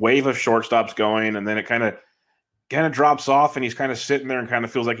this like wave of shortstops going, and then it kind of drops off, and he's kind of sitting there and kind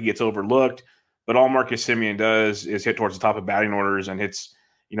of feels like he gets overlooked. But all Marcus Semien does is hit towards the top of batting orders and hits,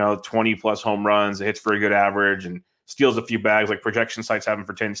 20 plus home runs. It hits for a good average and steals a few bags. Like, projection sites have him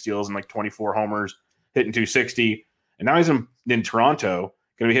for 10 steals and like 24 homers, hitting 260. And now he's in Toronto,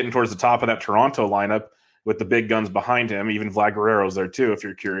 going to be hitting towards the top of that Toronto lineup with the big guns behind him. Even Vlad Guerrero's there too, if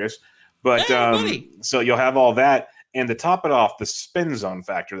you're curious. But so you'll have all that. And to top it off, the spin zone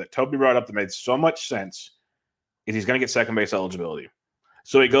factor that Toby brought up that made so much sense is he's going to get second base eligibility.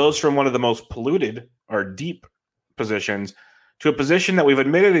 So he goes from one of the most polluted or deep positions to a position that we've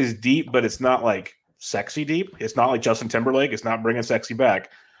admitted is deep, but it's not like sexy deep. It's not like Justin Timberlake. It's not bringing sexy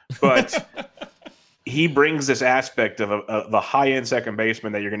back. But he brings this aspect of a high-end second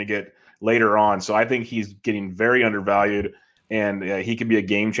baseman that you're going to get later on. So I think he's getting very undervalued, and he could be a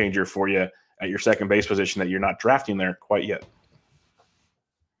game changer for you at your second base position that you're not drafting there quite yet.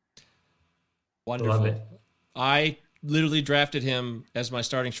 Wonderful. Love it. I literally drafted him as my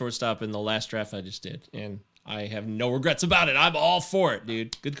starting shortstop in the last draft I just did, and I have no regrets about it. I'm all for it,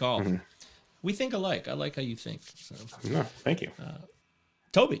 dude. Good call. Mm-hmm. We think alike. I like how you think. So. No, thank you.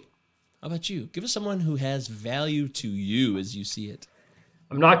 Toby, how about you? Give us someone who has value to you as you see it.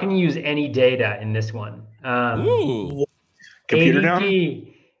 I'm not going to use any data in this one. Ooh. Computer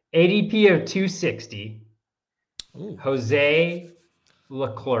ADP of 260. Ooh. Jose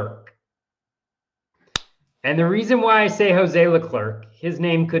Leclerc. And the reason why I say Jose Leclerc, his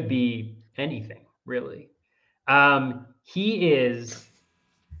name could be anything, really. He is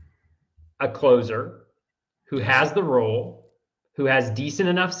a closer who has the role, who has decent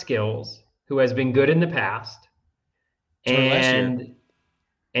enough skills, who has been good in the past. And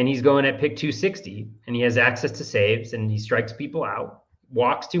he's going at pick 260, and he has access to saves, and he strikes people out,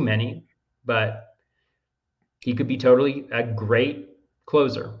 walks too many, but he could be totally a great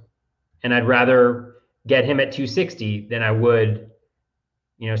closer. And I'd rather get him at 260 than I would,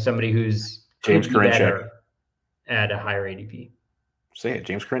 somebody who's James Karinchak at a higher ADP. Say it,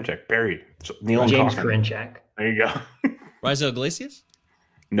 James Karinchak, buried. James Karinchak. There you go. Raisel Iglesias?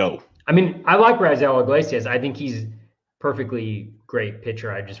 No. I mean, I like Raisel Iglesias. I think he's perfectly great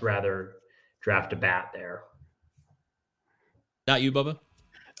pitcher. I'd just rather draft a bat there. Not you, Bubba?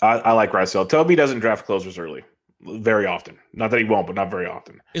 I like Raisel. Toby doesn't draft closers early very often. Not that he won't, but not very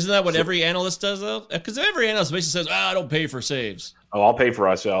often. Isn't that what every analyst does, though? Because every analyst basically says, I don't pay for saves. Oh, I'll pay for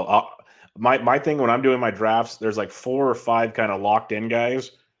Raisel. My thing when I'm doing my drafts, there's like 4 or 5 kind of locked in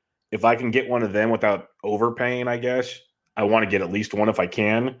guys. If I can get one of them without overpaying, I guess, I want to get at least one if I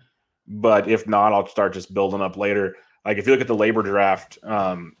can. But if not, I'll start just building up later. Like if you look at the labor draft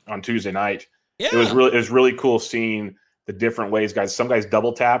on Tuesday night, it was really cool seeing the different ways some guys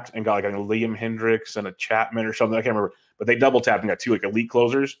double tapped and got like a Liam Hendricks and a Chapman or something. I can't remember, but they double tapped and got 2 like elite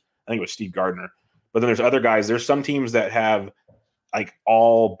closers. I think it was Steve Gardner. But then there's other guys. There's some teams that have like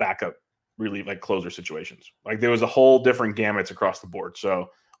all backup really like closer situations. Like there was a whole different gamuts across the board. So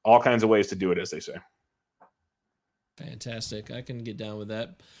all kinds of ways to do it, as they say. Fantastic. I can get down with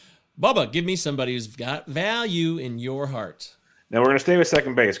that. Bubba, give me somebody who's got value in your heart. Now we're going to stay with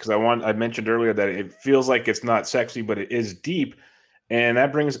second base because I mentioned earlier that it feels like it's not sexy, but it is deep. And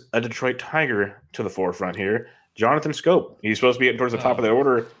that brings a Detroit Tiger to the forefront here. Jonathan Scope. He's supposed to be getting towards the top of the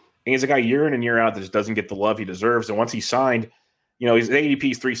order. And he's a guy year in and year out that just doesn't get the love he deserves. And once he signed, his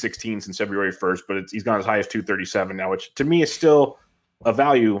ADP is 316 since February 1st, but he's gone as high as 237 now, which to me is still a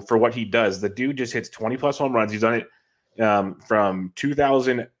value for what he does. The dude just hits 20-plus home runs. He's done it from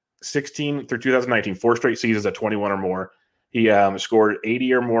 2016 through 2019, 4 straight seasons at 21 or more. He scored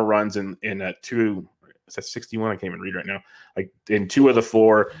 80 or more runs in 2. Is that 61? I can't even read right now. Like in 2 of the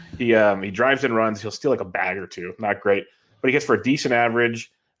 4, he drives in runs. He'll steal like a bag or 2. Not great, but he gets for a decent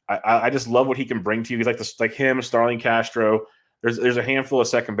average. I just love what he can bring to you. He's like him, Starling Castro. There's a handful of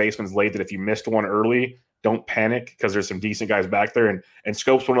second basemen late that if you missed one early, don't panic because there's some decent guys back there. And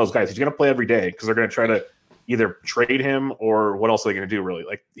Scope's one of those guys. He's going to play every day because they're going to try to either trade him or what else are they going to do? Really,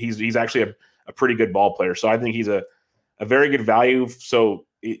 like he's actually a pretty good ball player. So I think he's a very good value. So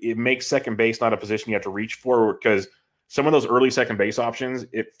it makes second base not a position you have to reach for because some of those early second base options,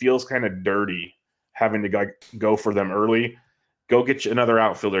 it feels kind of dirty having to go for them early. Go get you another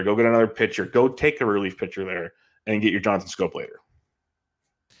outfielder. Go get another pitcher. Go take a relief pitcher there and get your Jonathan Scope later.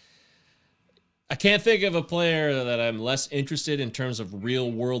 I can't think of a player that I'm less interested in terms of real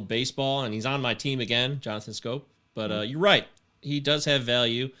world baseball, and he's on my team again, Jonathan Scope. But you're right. He does have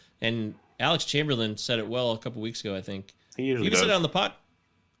value, and Alex Chamberlain said it well a couple weeks ago, I think. He usually was does. it on the pot.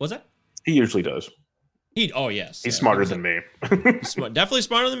 What's that? He usually does. Yes. He's smarter than me. Definitely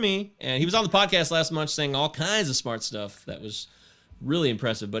smarter than me. And he was on the podcast last month saying all kinds of smart stuff that was really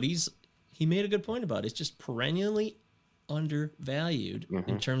impressive. But he made a good point about it. It's just perennially undervalued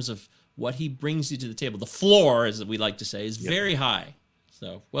in terms of what he brings you to the table. The floor, as we like to say, is very high.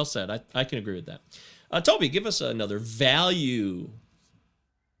 So, well said. I can agree with that. Toby, give us another value.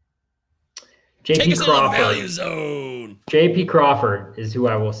 JP Crawford. Value zone. JP Crawford is who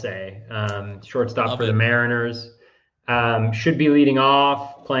I will say. Shortstop for the Mariners. Should be leading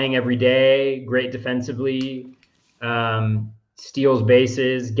off, playing every day, great defensively, steals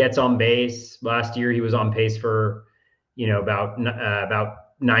bases, gets on base. Last year he was on pace for, about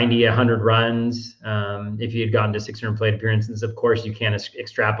 90, 100 runs. If he had gotten to 600 plate appearances, of course you can't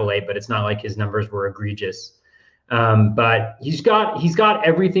extrapolate, but it's not like his numbers were egregious. But he's got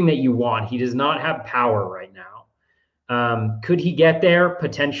everything that you want. He does not have power right now. Could he get there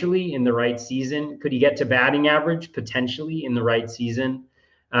potentially in the right season? Could he get to batting average potentially in the right season?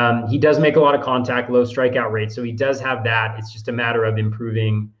 He does make a lot of contact, low strikeout rate. So he does have that. It's just a matter of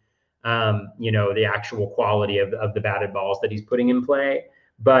improving, the actual quality of the batted balls that he's putting in play.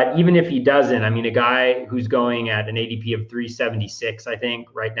 But even if he doesn't, a guy who's going at an ADP of 376, I think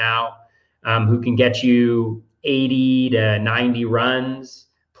right now, who can get you 80 to 90 runs,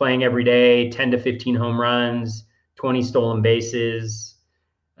 playing every day, 10 to 15 home runs, 20 stolen bases.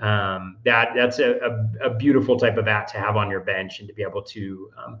 That's a beautiful type of bat to have on your bench and to be able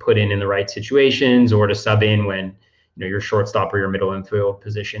to put in the right situations or to sub in when your shortstop or your middle infield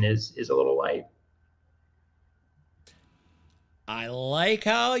position is a little light. I like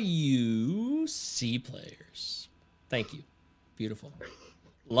how you see players. Thank you. Beautiful.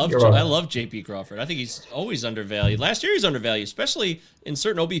 I love JP Crawford. I think he's always undervalued. Last year he's undervalued, especially in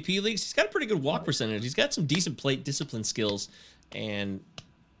certain OBP leagues. He's got a pretty good walk percentage. He's got some decent plate discipline skills, and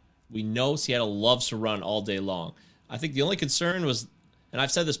we know Seattle loves to run all day long. I think the only concern was, and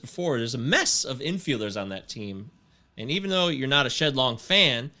I've said this before, there's a mess of infielders on that team. And even though you're not a Shed Long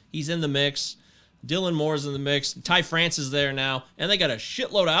fan, he's in the mix. Dylan Moore's in the mix. Ty France is there now. And they got a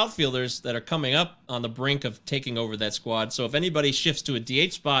shitload of outfielders that are coming up on the brink of taking over that squad. So if anybody shifts to a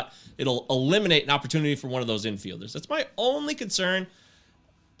DH spot, it'll eliminate an opportunity for one of those infielders. That's my only concern.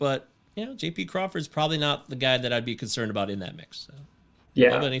 But, JP Crawford's probably not the guy that I'd be concerned about in that mix. So.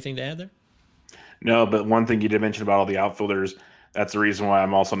 Yeah. Have anything to add there? No, but one thing you did mention about all the outfielders, that's the reason why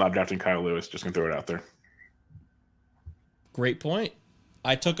I'm also not drafting Kyle Lewis. Just going to throw it out there. Great point.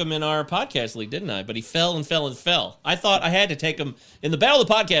 I took him in our podcast league, didn't I? But he fell and fell and fell. I thought I had to take him in the Battle of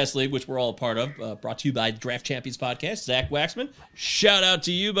the Podcast League, which we're all a part of, brought to you by Draft Champions Podcast. Zach Waxman, shout out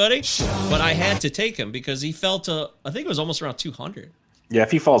to you, buddy. But I had to take him because he fell to, I think it was almost around 200. Yeah,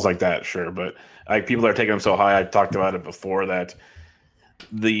 if he falls like that, sure. But people are taking him so high. I talked about it before that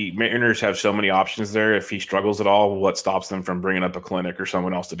the Mariners have so many options there. If he struggles at all, what stops them from bringing up a clinic or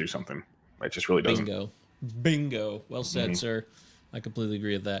someone else to do something? It just really doesn't. Bingo. Well said, sir. I completely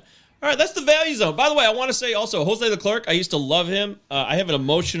agree with that. All right, that's the value zone. By the way, I want to say also, Jose Leclerc, I used to love him. I have an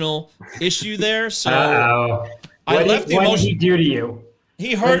emotional issue there. So What did he do to you?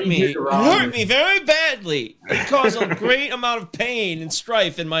 He hurt me. He hurt me very badly. He caused a great amount of pain and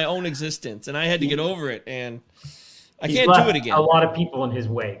strife in my own existence, and I had to get over it, and I can't do it again. A lot of people in his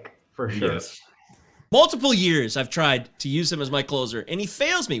wake, for sure. Yes. Multiple years I've tried to use him as my closer, and he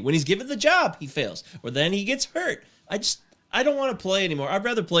fails me. When he's given the job, he fails. Or then he gets hurt. I don't want to play anymore. I'd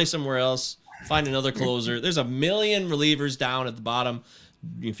rather play somewhere else, find another closer. There's a million relievers down at the bottom.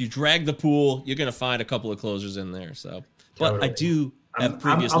 If you drag the pool, you're going to find a couple of closers in there. So, but totally. I do have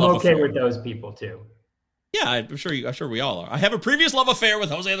previous I'm love okay affair. with those people too. Yeah, I'm sure we all are. I have a previous love affair with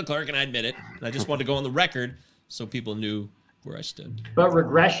Jose Leclerc, and I admit it. And I just wanted to go on the record so people knew where I stood. But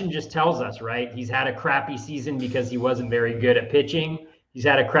regression just tells us, right? He's had a crappy season because he wasn't very good at pitching. He's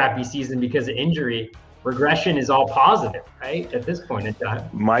had a crappy season because of injury. Regression is all positive, right? At this point in time.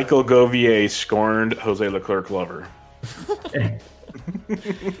 Michael Govier scorned Jose Leclerc lover.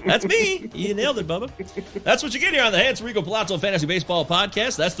 That's me. You nailed it, Bubba. That's what you get here on the Hans Rico Palazzo Fantasy Baseball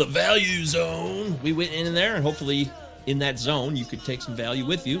Podcast. That's the value zone. We went in there, and hopefully in that zone you could take some value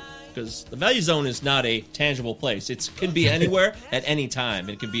with you, because the value zone is not a tangible place. It can be anywhere at any time.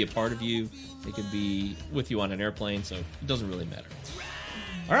 It can be a part of you. It can be with you on an airplane, so it doesn't really matter.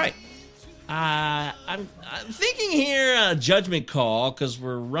 All right. I'm thinking here a judgment call, because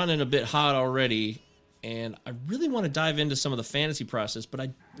we're running a bit hot already. and I really want to dive into some of the fantasy process, but I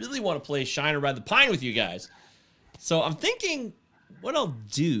really want to play Shine or Ride the Pine with you guys. So I'm thinking what I'll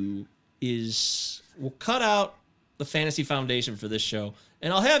do is we'll cut out the Fantasy Foundation for this show,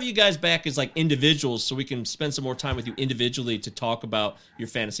 and I'll have you guys back as like individuals so we can spend some more time with you individually to talk about your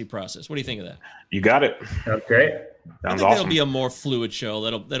fantasy process. What do you think of that? You got it. Okay. I Sounds think awesome. that'll be a more fluid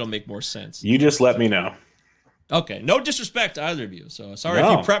show. That'll make more sense. You just let me know. Okay, no disrespect to either of you. So sorry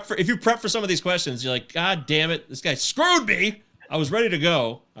No. if you prep for some of these questions, you're like, God damn it, this guy screwed me. I was ready to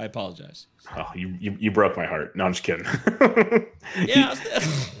go. I apologize. Oh, you broke my heart. No, I'm just kidding. Yeah,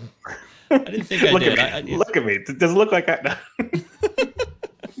 I didn't think I look did. At me. Look at me. Does it look like that?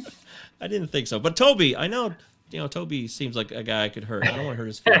 I didn't think so. But Toby, I know, Toby seems like a guy I could hurt. I don't want to hurt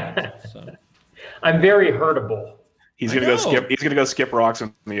his feelings. So I'm very hurtable. He's gonna go skip. He's gonna go skip rocks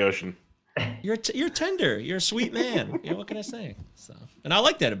in the ocean. You're tender. You're a sweet man. What can I say? So, and I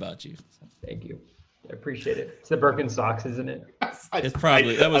like that about you. So. Thank you. I appreciate it. It's the Birkenstocks, isn't it? It's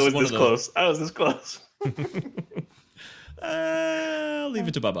probably that was I was one this of close. I was this close. I'll leave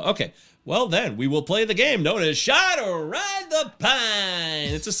it to Bubba. Okay. Well, then we will play the game known as Shine or Ride the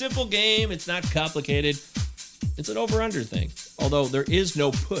Pine. It's a simple game. It's not complicated. It's an over-under thing. Although there is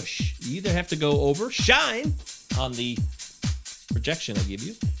no push. You either have to go over, shine on the projection I give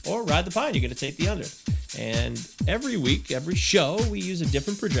you, or ride the pine. You're going to take the under. And every week, every show, we use a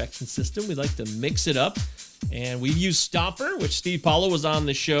different projection system. We like to mix it up. And we use Stomper, which Steve Paulo was on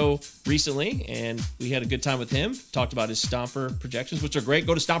the show recently, and we had a good time with him. Talked about his Stomper projections, which are great.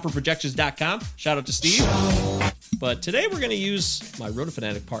 Go to stomperprojections.com. Shout out to Steve. But today we're going to use my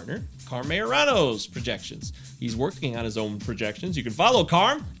RotoFanatic partner, Carm Majorano's projections. He's working on his own projections. You can follow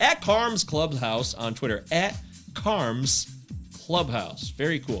Carm at Carm's Clubhouse on Twitter, at Carm's Clubhouse.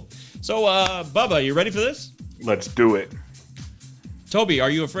 Very cool. So, Bubba, you ready for this? Let's do it. Toby,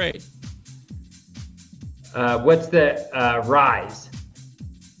 are you afraid? What's the rise?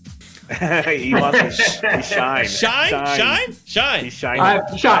 He wants to shine. Shine? He's shining.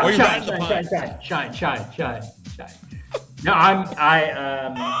 Shine. Or you riding the pine? Shine. No,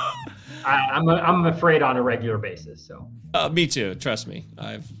 I'm afraid on a regular basis. So. Me too. Trust me.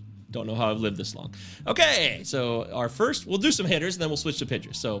 I don't know how I've lived this long. Okay, so we'll do some hitters, and then we'll switch to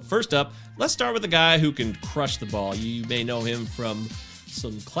pitchers. So first up, let's start with a guy who can crush the ball. You may know him from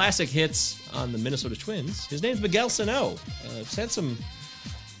some classic hits on the Minnesota Twins. His name's Miguel Sano. I've had some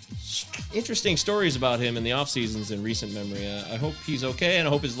interesting stories about him in the off seasons in recent memory. I hope he's okay, and I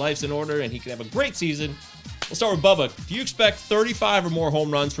hope his life's in order, and he can have a great season. We'll start with Bubba. Do you expect 35 or more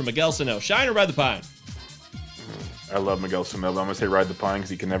home runs from Miguel Sano? Shine or ride the pine? I love Miguel Sano. I'm going to say ride the pine because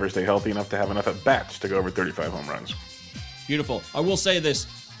he can never stay healthy enough to have enough at bats to go over 35 home runs. Beautiful. I will say this.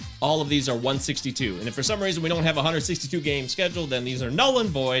 All of these are 162. And if for some reason we don't have a 162 game schedule, then these are null and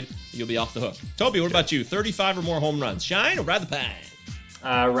void. You'll be off the hook. Toby, what about you? 35 or more home runs. Shine or ride the pine?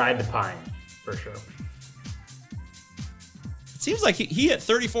 Ride the pine, for sure. It seems like he hit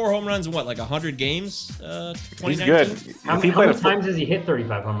 34 home runs in what, like 100 games? 2019? He's good. How many times has he hit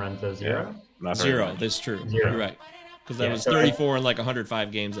 35 home runs, though? Zero? Yeah, not very Zero. much. That's true. Zero. You're right. Because that was 34 in like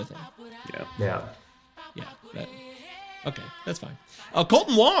 105 games, I think. Yeah. Okay, that's fine.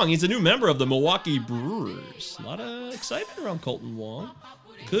 Colton Wong, he's a new member of the Milwaukee Brewers. A lot of excitement around Colton Wong.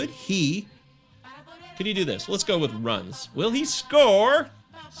 Could he do this? Let's go with runs. Will he score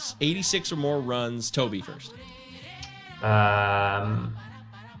 86 or more runs? Toby first. I'm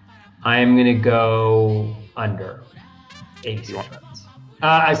going to go under 86 runs.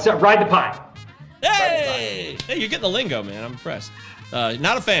 Ride the pine. Hey, you're getting the lingo, man. I'm impressed.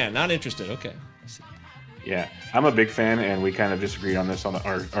 Not a fan. Not interested. Okay. I see. Yeah, I'm a big fan, and we kind of disagreed on this on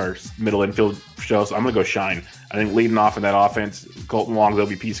our middle infield show, so I'm going to go shine. I think leading off in that offense, Colton Wong's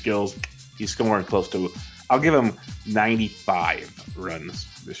OBP skills, he's scoring close to, I'll give him 95 runs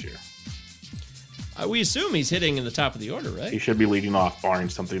this year. We assume he's hitting in the top of the order, right? He should be leading off, barring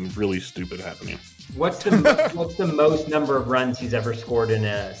something really stupid happening. What's the most number of runs he's ever scored in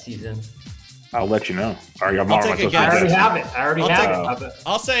a season? I'll let you know. I'll take a guess. I already have it.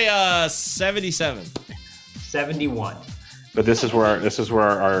 I'll say 77. 71. But this is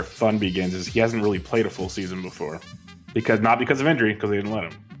where our fun begins. Is he hasn't really played a full season before, not because of injury, because they didn't let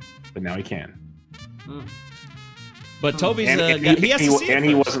him, but now he can. But Toby's he has to see it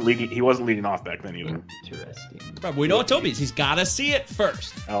he first. wasn't leading off back then either. Interesting. Right, we know what Toby's. He's got to see it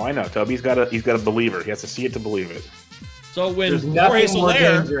first. Oh, I know. Toby's got a believer. He has to see it to believe it. So when There's Jorge nothing more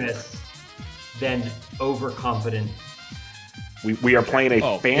Soler, dangerous than overconfident. We are playing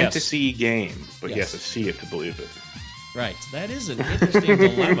a fantasy game, but he has to see it to believe it. right? That is an interesting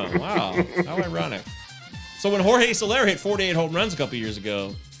dilemma. Wow, how ironic. So when Jorge Soler hit 48 home runs a couple years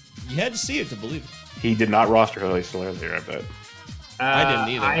ago, you had to see it to believe it. He did not roster Jorge Soler there, I bet. I didn't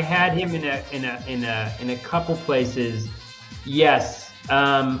either. I had him in a couple places. Yes.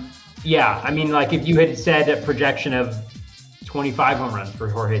 Yeah. I mean, like if you had said a projection of 25 home runs for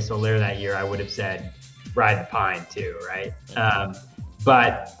Jorge Soler that year, I would have said ride the pine too, right?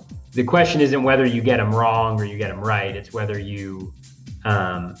 But the question isn't whether you get them wrong or you get them right. It's whether you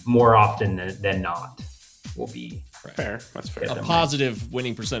more often than not will be fair. That's fair. A positive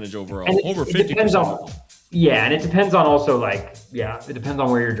winning percentage overall, and over it depends 50%. on, yeah, and it depends on also like, yeah, it depends on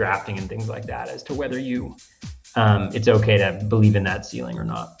where you're drafting and things like that as to whether you, it's okay to believe in that ceiling or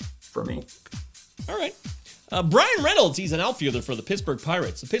not for me. All right. Brian Reynolds, he's an outfielder for the Pittsburgh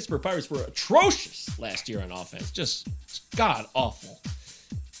Pirates. The Pittsburgh Pirates were atrocious last year on offense, just god awful.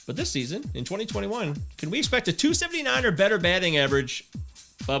 But this season, in 2021, can we expect a 279 or better batting average?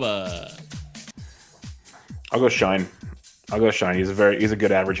 Bubba. I'll go Shine. He's a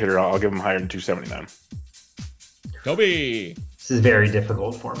good average hitter. I'll give him higher than 279. Kobe. This is very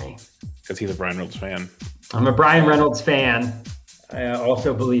difficult for me. Because he's a Brian Reynolds fan. I'm a Brian Reynolds fan. I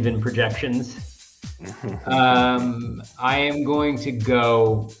also believe in projections. I am going to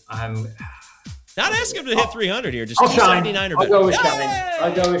go. Not asking him to hit 300 here. Just I'll shine. 279 or I'll better. go with Shine.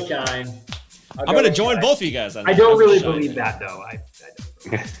 I'll go with Shine. I'm going to join both of you guys. I don't really believe that, though. I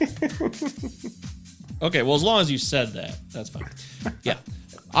don't. Okay, well, as long as you said that, that's fine. Yeah,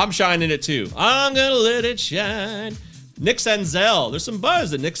 I'm shining it too. I'm going to let it shine. Nick Senzel. There's some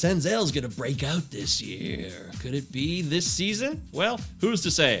buzz that Nick Senzel's going to break out this year. Could it be this season? Well, who's to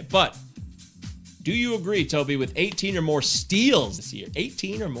say? But do you agree, Toby, with 18 or more steals this year?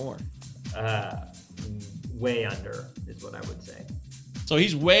 18 or more? Way under is what I would say. So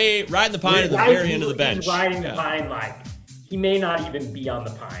he's way riding the pine at the very end of the bench. He's riding the pine like he may not even be on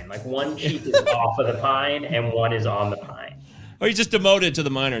the pine. Like one cheek is off of the pine and one is on the pine. Or he's just demoted to the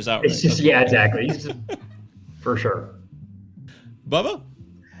minors outright. It's just, yeah, exactly. He's just, for sure. Bubba?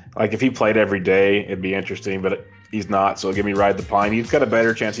 Like if he played every day, it'd be interesting, but he's not. So give me ride the pine. He's got a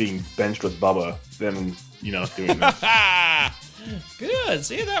better chance of getting benched with Bubba than, doing this. Good.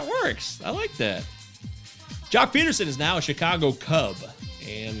 See, that works. I like that. Jock Peterson is now a Chicago Cub,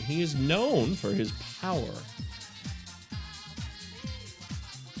 and he is known for his power.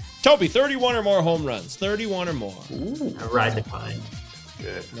 Toby, 31 or more home runs. 31 or more. Ooh, I ride the pine.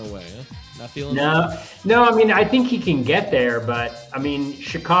 Good. No way, huh? Not feeling No, I mean, I think he can get there, but, I mean,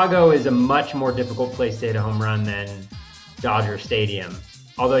 Chicago is a much more difficult place to hit a home run than Dodger Stadium,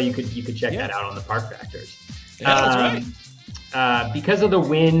 although you could check that out on the Park Factors. Yeah, that's right. Because of the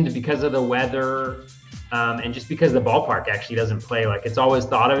wind, because of the weather, and just because the ballpark actually doesn't play like it's always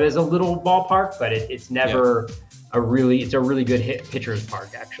thought of as a little ballpark, but it's never it's a really good pitcher's park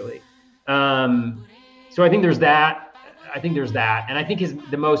actually. So I think there's that. And I think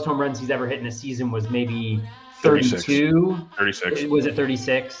the most home runs he's ever hit in a season was maybe 32. 36. Was it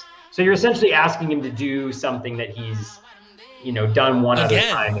 36? So you're essentially asking him to do something that he's, done one other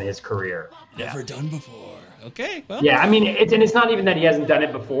time in his career. Never done before. Okay. Well. Yeah, I mean, it's not even that he hasn't done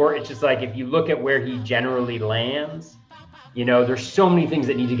it before. It's just like if you look at where he generally lands, there's so many things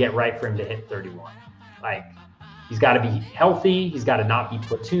that need to get right for him to hit 31. Like he's got to be healthy. He's got to not be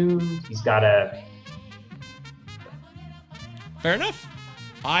platooned. He's got to. Fair enough.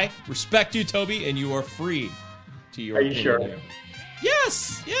 I respect you, Toby, and you are free to your. Are you sure? There.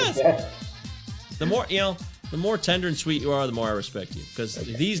 Yes. Okay. The more tender and sweet you are, the more I respect you. Because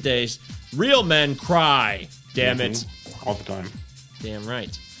these days, real men cry. Damn it. All the time. Damn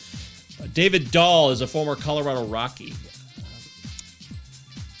right. David Dahl is a former Colorado Rocky.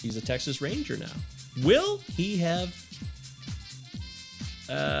 He's a Texas Ranger now. Will he have...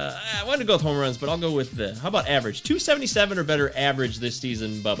 I wanted to go with home runs, but I'll go with how about average? 277 or better average this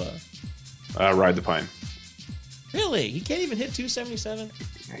season, Bubba? Ride the pine. Really? He can't even hit 277?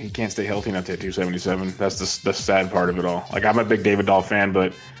 He can't stay healthy enough to hit 277. That's the sad part of it all. Like, I'm a big David Dahl fan,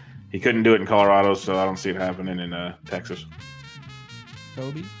 but he couldn't do it in Colorado, so I don't see it happening in Texas.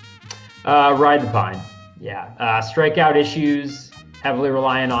 Kobe? Ride the pine. Yeah. Strikeout issues, heavily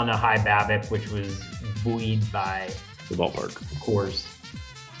reliant on a high BABIP, which was buoyed by the ballpark. Coors.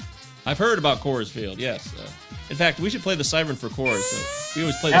 I've heard about Coors Field, yes. In fact, we should play the siren for Coors. So we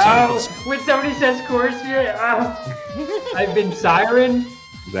always play the siren for... When somebody says Coors Field, I've been siren.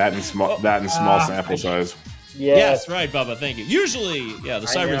 That and small sample size. Yes, right, Bubba. Thank you. Usually, the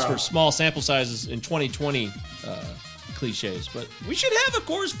sirens for small sample sizes in 2020 cliches, but we should have a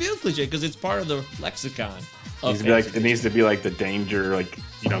Coors Field cliche because it's part of the lexicon. It needs to be like the danger,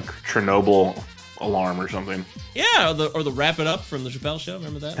 Chernobyl alarm or something. Yeah, or the wrap it up from the Chappelle Show.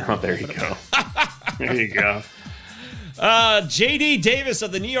 Remember that? Oh, there you go. There you go. J.D. Davis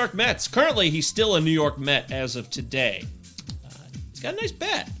of the New York Mets. Currently, he's still a New York Met as of today. He's got a nice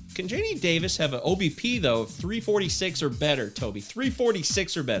bat. Can J.D. Davis have an OBP, though, of 346 or better, Toby?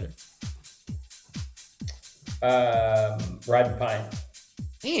 346 or better. Ride the pine.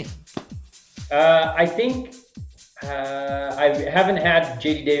 Man. I think I haven't had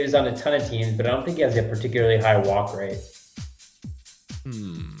J.D. Davis on a ton of teams, but I don't think he has a particularly high walk rate.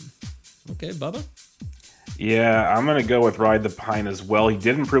 Okay, Bubba? Yeah, I'm going to go with Ride the Pine as well. He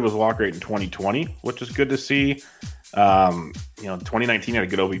did improve his walk rate in 2020, which is good to see. 2019 had a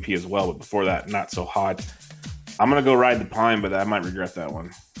good OBP as well, but before that, not so hot. I'm going to go Ride the Pine, but I might regret that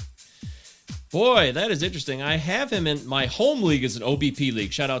one. Boy, that is interesting. I have him in my home league as an OBP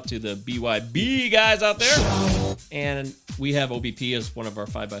league. Shout out to the BYB guys out there. And we have OBP as one of our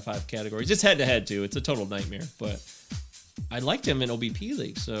 5x5 categories. It's head-to-head, too. It's a total nightmare, but I liked him in OBP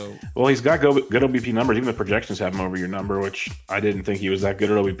league, so... Well, he's got good OBP numbers. Even the projections have him over your number, which I didn't think he was that good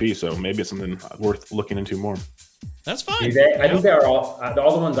at OBP, so maybe it's something worth looking into more. That's fine. I think they're all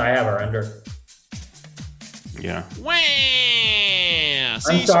the ones I have are under. Yeah. Wah!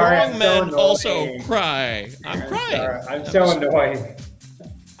 See, strong men also cry. I'm crying. I'm so annoying.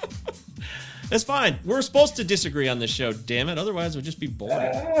 That's fine. We're supposed to disagree on this show, damn it. Otherwise, it would just be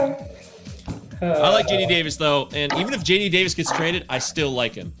boring. I like J.D. Davis, though, and even if J.D. Davis gets traded, I still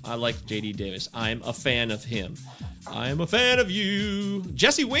like him. I like J.D. Davis. I'm a fan of him. I am a fan of you.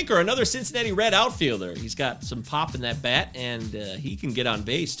 Jesse Winker, another Cincinnati Red outfielder. He's got some pop in that bat, and he can get on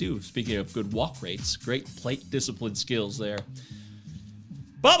base, too. Speaking of good walk rates, great plate discipline skills there.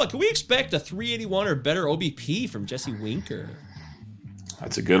 Bubba, can we expect a 381 or better OBP from Jesse Winker?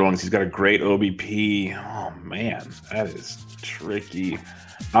 That's a good one. He's got a great OBP. Oh, man, that is tricky.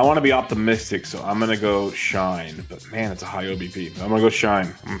 I want to be optimistic, so I'm going to go Shine. But, man, it's a high OBP. I'm going to go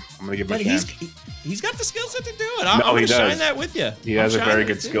Shine. I'm going to give him a chance. He's got the skill set to do it. I'm going to shine that with you. He has a very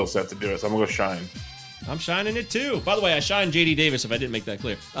good skill set to do it, so I'm going to go Shine. I'm shining it, too. By the way, I shined J.D. Davis, if I didn't make that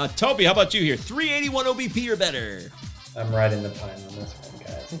clear. Toby, how about you here? 381 OBP or better? I'm riding the pine on this one,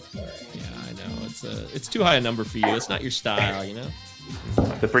 guys. I'm sorry. Yeah, I know. It's too high a number for you. It's not your style, you know?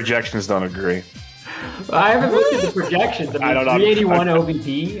 The projections don't agree. I haven't looked at the projections. I mean, I don't know. 381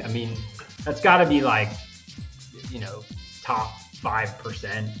 OBP. I mean, that's got to be like, top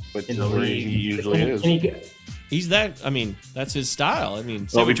 5% in the league. He usually is. He's that. I mean, that's his style. I mean,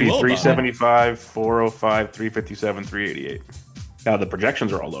 OBP 375, 405, 357, 388. Now the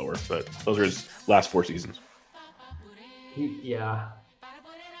projections are all lower, but those are his last 4 seasons. Yeah.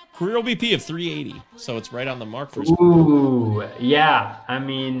 Career OBP of 380, so it's right on the mark for his Ooh, yeah. I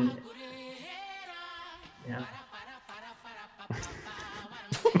mean, yeah.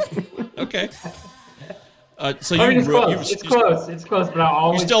 Okay. So it's close. It's close, but I'll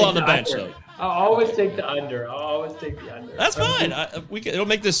always. You're still on the bench, under. though. I'll always take the under. That's fine. It'll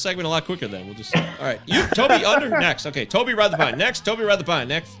make this segment a lot quicker then. We'll just. All right. Toby under next. Okay. Toby Ride the Pine next. Toby Ride the Pine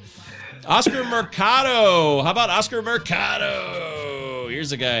next. Oscar Mercado. How about Oscar Mercado?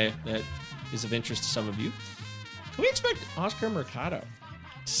 Here's a guy that is of interest to some of you. Can we expect Oscar Mercado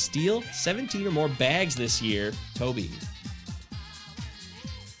to steal 17 or more bags this year? Toby.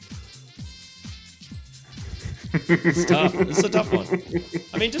 It's tough. This is a tough one.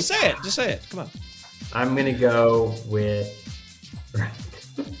 I mean, just say it. Just say it. Come on. I'm going to go with Ride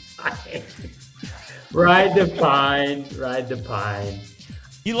the Pine. Ride the Pine.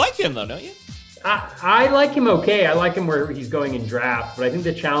 You like him, though, don't you? I like him okay. I like him where he's going in draft, but I think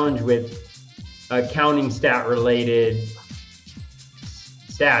the challenge with a counting stat-related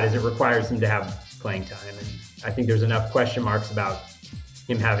stat is it requires him to have playing time. And I think there's enough question marks about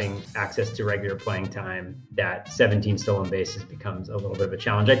him having access to regular playing time that 17 stolen bases becomes a little bit of a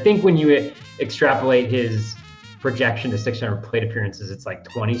challenge. I think when you extrapolate his projection to 600 plate appearances, it's like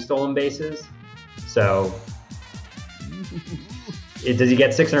 20 stolen bases. So does he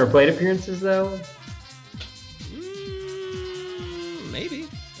get 600 plate appearances, though? Maybe.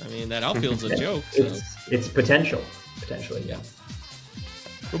 I mean, that outfield's a joke. So. It's potentially, yeah.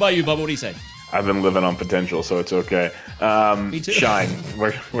 What about you, Bubba? What do you say? I've been living on potential, so it's okay. Me too. Shine.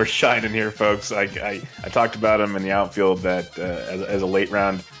 We're shining here, folks. I talked about him in the outfield that as a late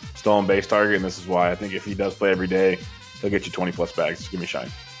round stolen base target, and this is why I think if he does play every day, he'll get you 20+ bags. Just give me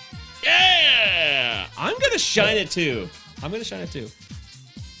Shine. Yeah! I'm going to shine it, too.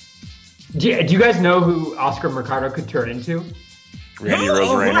 Do you guys know who Oscar Mercado could turn into? Randy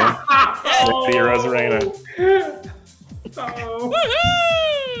Rosarena. Randy Rosarena.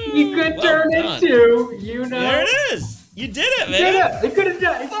 He could turn into, There it is. You did it, man. He could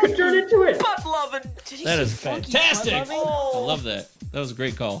turn into it. Butt love loving. That is fantastic. I love that. That was a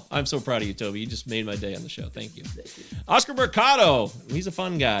great call. I'm so proud of you, Toby. You just made my day on the show. Thank you. Oscar Mercado. He's a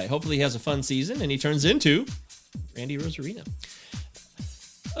fun guy. Hopefully he has a fun season and he turns into Randy Rosarino.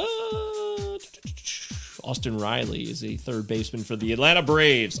 Austin Riley is a third baseman for the Atlanta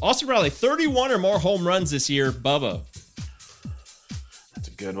Braves. Austin Riley, 31 or more home runs this year. Bubba. That's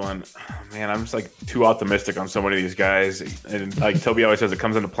a good one. Man, I'm just like too optimistic on so many of these guys. And like Toby always says, it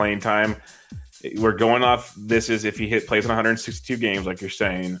comes into playing time. We're going off. This is if he plays in 162 games, like you're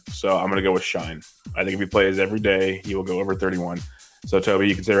saying. So I'm going to go with Shine. I think if he plays every day, he will go over 31. So Toby,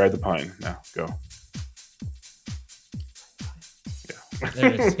 you can say Ride the Pine. Now go. Yeah.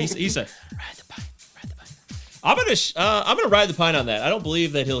 There it is. He said, Ride the Pine. Ride the Pine. I'm gonna ride the pine on that. I don't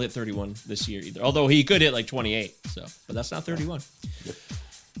believe that he'll hit 31 this year either. Although he could hit like 28. So, but that's not 31. Yep.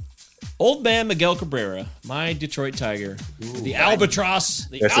 Old man Miguel Cabrera, my Detroit Tiger, the albatross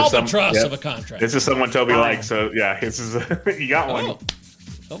of a contract. This is someone Toby likes, so yeah, this is you got one.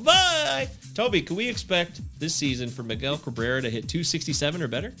 Oh, bye, Toby. Can we expect this season for Miguel Cabrera to hit 267 or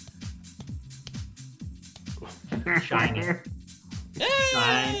better? Shining,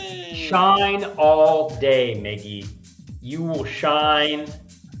 shine all day, Miggy. You will shine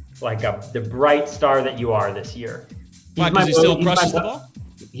like the bright star that you are this year. Why? Because he still crushes the ball.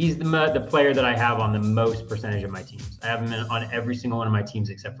 He's the player that I have on the most percentage of my teams. I have him on every single one of my teams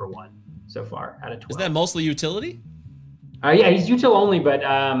except for one so far out of 12. Is that mostly utility? Yeah, he's util only, but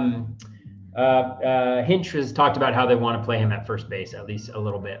Hinch has talked about how they want to play him at first base at least a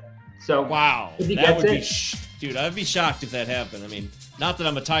little bit. So wow, dude, I'd be shocked if that happened. I mean, not that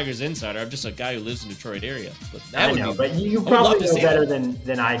I'm a Tigers insider. I'm just a guy who lives in the Detroit area. But that but you probably know better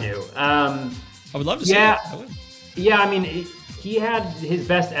than I do. I would love to see it. Yeah, I mean. He had his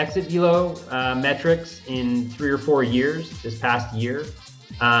best exit velo metrics in 3 or 4 years this past year.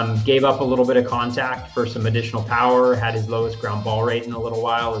 Gave up a little bit of contact for some additional power, had his lowest ground ball rate in a little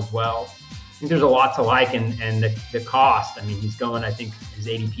while as well. I think there's a lot to like, and the cost. I mean, he's going, I think his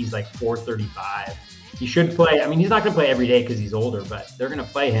ADP is like 435. He should play. I mean, he's not going to play every day because he's older, but they're going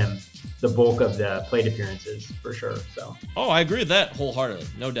to play him the bulk of the plate appearances for sure. So. Oh, I agree with that wholeheartedly,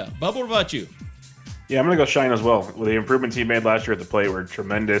 no doubt. Bubba, what about you? Yeah, I'm going to go Shine as well. The improvements he made last year at the plate were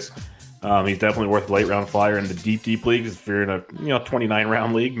tremendous. He's definitely worth a late round flyer in the deep leagues. If you're in a 29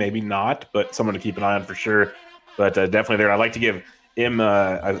 round league, maybe not, but someone to keep an eye on for sure. But definitely there. I'd like to give him,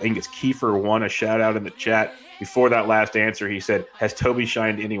 I think it's Kiefer1, a shout out in the chat. Before that last answer, he said, "Has Toby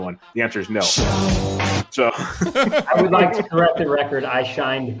shined anyone?" The answer is no. So I would like to correct the record. I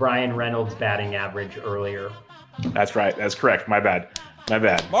shined Brian Reynolds' batting average earlier. That's right. That's correct. My bad.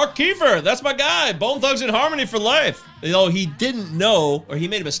 Mark Kiefer, that's my guy. Bone Thugs in Harmony for life. He didn't know, or he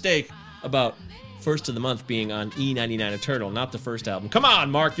made a mistake about first of the month being on E99 Eternal, not the first album. Come on,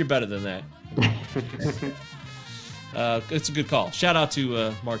 Mark, you're better than that. It's a good call. Shout out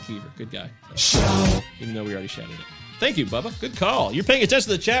to Mark Kiefer, good guy. Even though we already shouted it. Thank you, Bubba. Good call. You're paying attention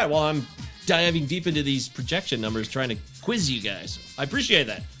to the chat while I'm diving deep into these projection numbers, trying to quiz you guys. I appreciate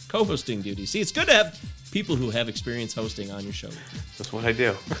that. Co-hosting duty. See, it's good to have people who have experience hosting on your show. That's what I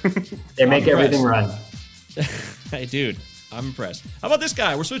do. They make everything run. Hey, dude, I'm impressed. How about this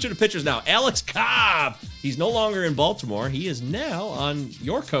guy? We're switching to pitchers now. Alex Cobb. He's no longer in Baltimore. He is now on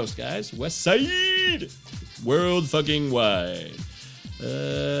your coast, guys. West Side. World fucking wide.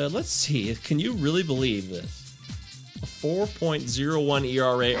 Let's see. Can you really believe this? A 4.01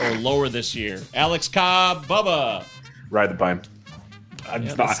 ERA or lower this year. Alex Cobb. Bubba. Ride the pine.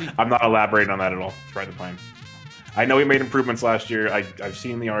 I'm not elaborating on that at all. Ride the pine. I know he made improvements last year. I've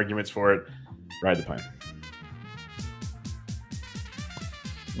seen the arguments for it. Ride the pine.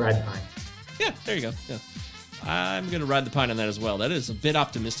 Ride the pine. Yeah, there you go. Yeah. I'm going to ride the pine on that as well. That is a bit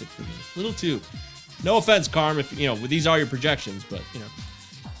optimistic for me. A little too. No offense, Carm, if these are your projections, but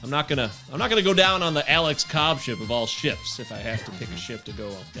I'm not gonna go down on the Alex Cobb ship of all ships if I have to pick a ship to go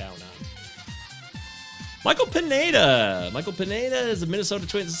down on. Michael Pineda. Michael Pineda is a Minnesota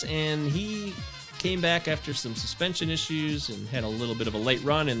Twins, and he came back after some suspension issues and had a little bit of a late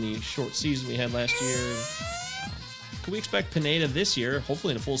run in the short season we had last year. Can we expect Pineda this year,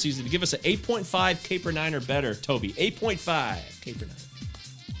 hopefully in a full season, to give us an 8.5 K per 9 or better, Toby? 8.5 K per 9.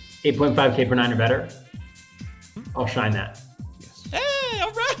 8.5 K per 9 or better? I'll shine that. Yes. Hey,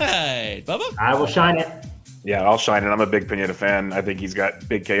 all right, Bubba. I will shine it. Yeah, I'll shine it. I'm a big Pineda fan. I think he's got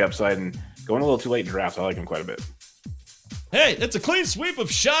big K upside and going a little too late in drafts. I like him quite a bit. Hey, that's a clean sweep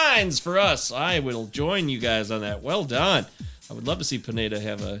of shines for us. I will join you guys on that. Well done. I would love to see Pineda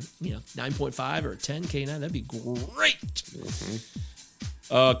have a 9.5 or a 10 K9. That'd be great. Mm-hmm.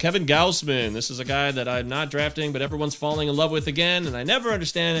 Kevin Gaussman. This is a guy that I'm not drafting, but everyone's falling in love with again, and I never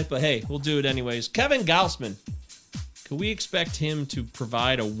understand it, but hey, we'll do it anyways. Kevin Gaussman. Can we expect him to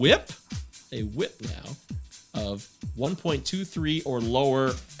provide a whip now, of 1.23 or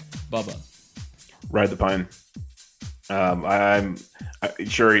lower, Bubba? Ride the pine. I'm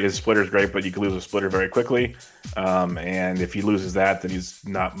sure his splitter's great, but you can lose a splitter very quickly. And if he loses that, then he's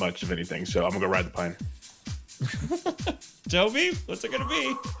not much of anything. So I'm going to go ride the pine. Toby, what's it going to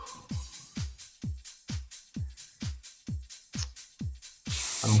be?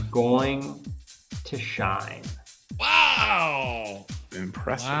 I'm going to shine. Wow.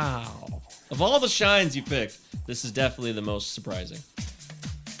 Impressive. Wow. Of all the shines you picked, this is definitely the most surprising.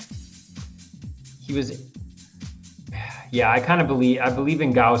 He was... Yeah, I believe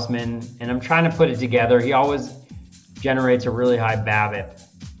in Gaussman, and I'm trying to put it together. He always generates a really high BABIP,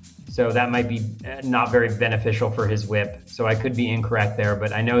 so that might be not very beneficial for his whip. So I could be incorrect there,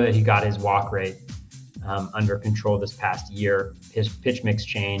 but I know that he got his walk rate under control this past year. His pitch mix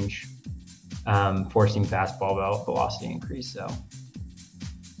change, forcing fastball velocity increase. So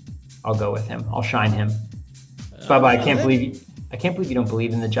I'll go with him. I'll shine him. Bubba, I can't believe you don't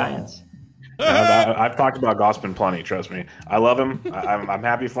believe in the Giants. I've talked about Gaussman plenty. Trust me, I love him. I'm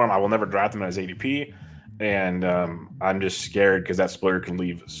happy for him. I will never draft him as ADP, and I'm just scared because that splitter can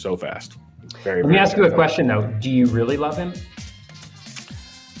leave so fast. Let me ask you a question though. Do you really love him?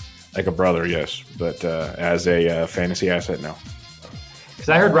 Like a brother, yes, but as a fantasy asset, no. Because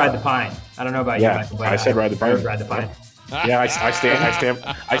I heard ride the pine. I don't know about you. Michael, but I said ride the pine. I heard ride the pine. Yeah,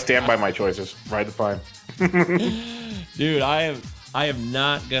 I stand by my choices. Ride the pine. Dude, I am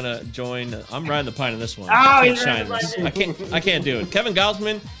not gonna join. I'm riding the pine on this one. Oh, I can't shine this. I can't do it. Kevin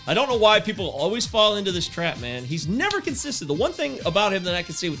Gaussman. I don't know why people always fall into this trap, man. He's never consistent. The one thing about him that I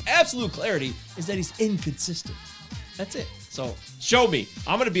can say with absolute clarity is that he's inconsistent. That's it. So show me.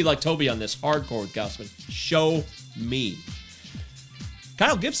 I'm gonna be like Toby on this, hardcore with Gaussman. Show me.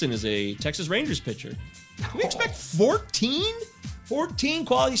 Kyle Gibson is a Texas Rangers pitcher. Can we expect 14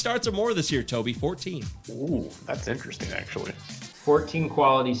 quality starts or more this year, Toby? 14. Ooh, that's interesting, actually. 14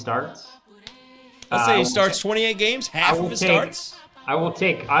 quality starts. Let's say he starts 28 games, half of his starts. I will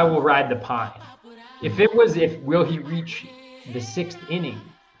ride the pine. Will he reach the 6th inning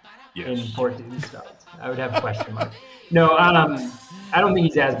in 14 starts? I would have a question mark. No, I don't think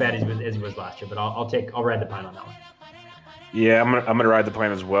he's as bad as he was last year, but I'll ride the pine on that one. Yeah, I'm gonna ride the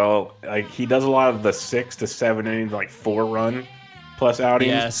pine as well. Like he does a lot of the 6 to 7 innings, like 4-run plus outings.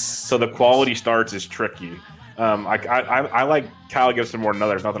 Yes. So the quality starts is tricky. I like Kyle Gibson more than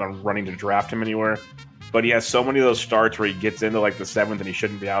others. Not that I'm running to draft him anywhere, but he has so many of those starts where he gets into like the 7th and he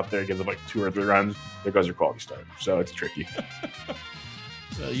shouldn't be out there. He gives up like 2 or 3 runs. There goes your quality start. So it's tricky.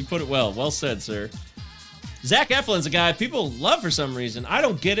 You put it well. Well said, sir. Zach Eflin's a guy people love for some reason. I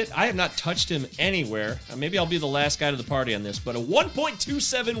don't get it. I have not touched him anywhere. Maybe I'll be the last guy to the party on this, but a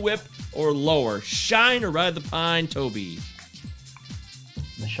 1.27 whip or lower. Shine or ride the pine, Toby? I'm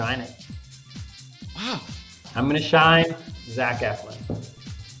going to shine it. Wow. I'm going to shine Zach Eflin.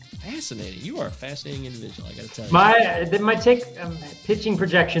 Fascinating. You are a fascinating individual, I got to tell you. My take, pitching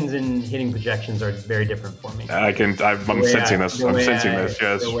projections and hitting projections are very different for me. I'm sensing this.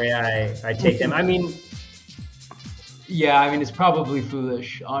 Yes. The way I take them. It's probably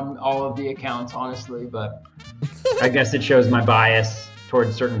foolish on all of the accounts, honestly, but I guess it shows my bias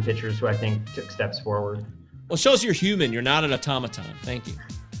towards certain pitchers who I think took steps forward. Well, it shows you're human. You're not an automaton. Thank you.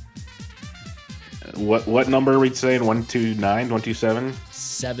 What number are we saying? 129, 127?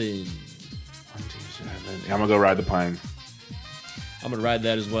 7. 127. I'm gonna go ride the pine. I'm gonna ride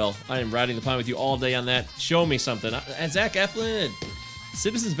that as well. I am riding the pine with you all day on that. Show me something. And Zach Eflin at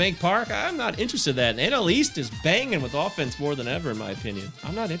Citizens Bank Park, I'm not interested in that. And NL East is banging with offense more than ever, in my opinion.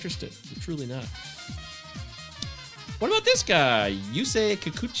 I'm not interested. I'm truly not. What about this guy? Yusei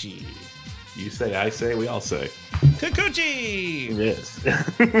Kikuchi. You say, I say, we all say. Kikuchi! Yes.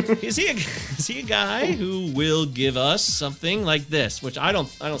 Is he a guy who will give us something like this? Which I don't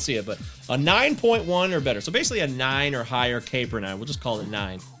see it, but a 9.1 or better. So basically a 9 or higher K per 9. We'll just call it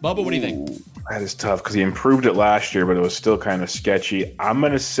 9. Bubba, what do you think? That is tough because he improved it last year, but it was still kind of sketchy. I'm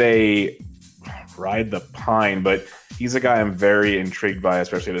going to say ride the pine, but he's a guy I'm very intrigued by,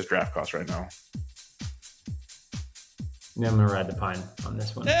 especially at his draft cost right now. Yeah, I'm going to ride the pine on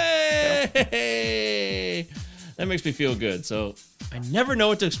this one. Hey! That makes me feel good. So I never know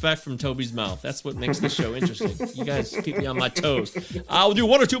what to expect from Toby's mouth. That's what makes this show interesting. You guys keep me on my toes. I'll do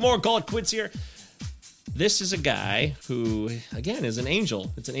 1 or 2 more and call it quits here. This is a guy who, again, is an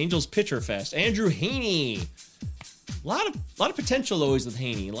Angel. It's an Angels pitcher fest. Andrew Heaney. A lot of potential always with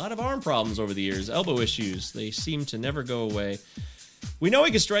Heaney. A lot of arm problems over the years. Elbow issues. They seem to never go away. We know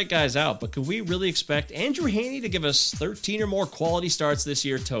he can strike guys out, but could we really expect Andrew Haney to give us 13 or more quality starts this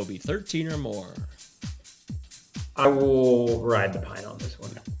year, Toby? 13 or more. I will ride the pine on this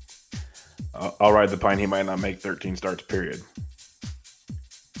one. I'll ride the pine. He might not make 13 starts, period.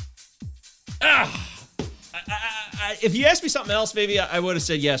 If you asked me something else, maybe I would have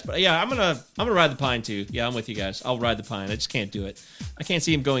said yes. But yeah, I'm gonna ride the pine too. Yeah, I'm with you guys. I'll ride the pine. I just can't do it. I can't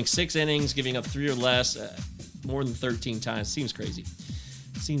see him going 6 innings, giving up 3 or less, more than 13 times. Seems crazy.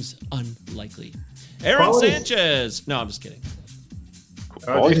 Seems unlikely. Aaron Sanchez. No, I'm just kidding.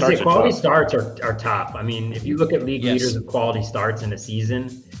 Quality starts are top. I mean, if you look at league leaders of quality starts in a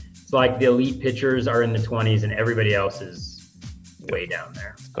season, it's like the elite pitchers are in the 20s and everybody else is way down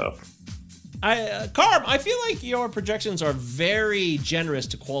there. Tough. Carb, I feel like your projections are very generous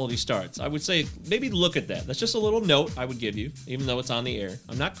to quality starts. I would say maybe look at that. That's just a little note I would give you, even though it's on the air.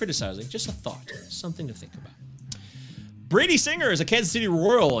 I'm not criticizing, just a thought, something to think about. Brady Singer is a Kansas City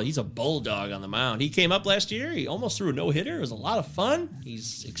Royal. He's a bulldog on the mound. He came up last year. He almost threw a no-hitter. It was a lot of fun.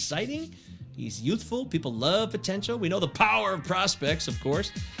 He's exciting. He's youthful. People love potential. We know the power of prospects, of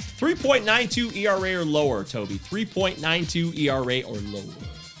course. 3.92 ERA or lower, Toby. 3.92 ERA or lower.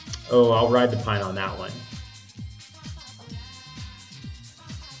 Oh, I'll ride the pine on that one.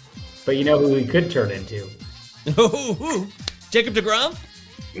 But you know who he could turn into? Jacob deGrom?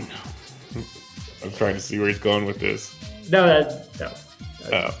 I'm trying to see where he's going with this. No.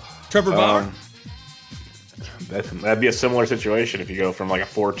 Trevor Bauer? That'd be a similar situation if you go from like a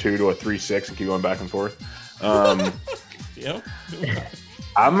 4.2 to a 3.6 and keep going back and forth. Yep.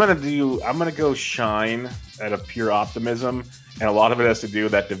 I'm gonna go Shine out of pure optimism, and a lot of it has to do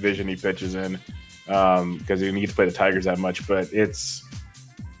with that division he pitches in, because he needs to play the Tigers that much. But it's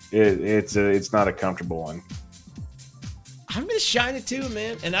not a comfortable one. I'm going to Shine it too,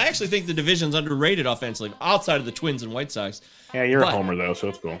 man. And I actually think the division's underrated offensively, outside of the Twins and White Sox. Yeah, you're a homer though, so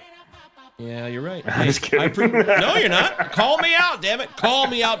it's cool. Yeah, you're right. I'm just kidding. No, you're not. Call me out, damn it. Call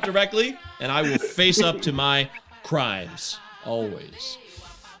me out directly, and I will face up to my crimes always.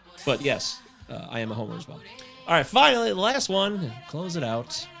 But yes, I am a homer as well. All right, finally, the last one. Close it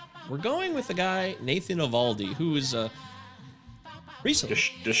out. We're going with the guy, Nathan Eovaldi, who is recently.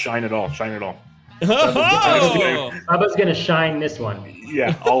 Just shine it all. Shine it all. Bubba's going to shine this one.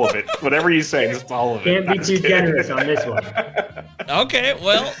 Yeah, all of it. Whatever you say, just all of it. Can't be too generous on this one. Okay,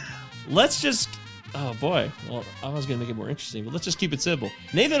 well, let's just... Oh, boy. Well, I was going to make it more interesting, but let's just keep it simple.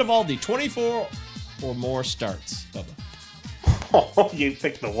 Nathan Eovaldi, 24 or more starts. Bubba. Oh, you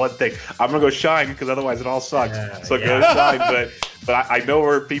picked the one thing. I'm gonna go Shine because otherwise it all sucks. Go Shine. But I know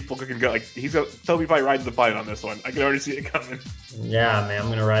where people can go. Like Toby probably rides the pine on this one. I can already see it coming. Yeah, man, I'm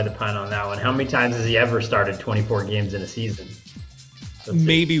gonna ride the pine on that one. How many times has he ever started 24 games in a season?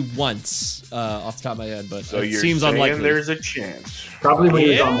 Maybe once, off the top of my head, but so it seems unlikely. There's a chance. Probably when he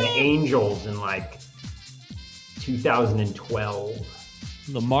was on the Angels in like 2012.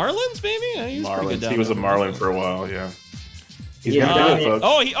 The Marlins, maybe? He was a Marlin for a while. Yeah. He's done it,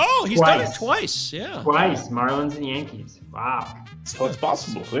 folks. He's done it twice. Yeah, twice. Marlins and Yankees. Wow. So it's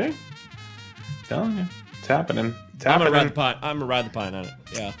possible. See, telling you, it's happening. I'm gonna ride the pine on it.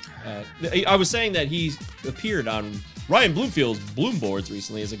 Yeah. I was saying that he appeared on Ryan Bloomfield's Bloom boards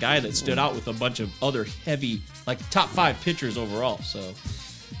recently as a guy that stood out with a bunch of other heavy, like top 5 pitchers overall. So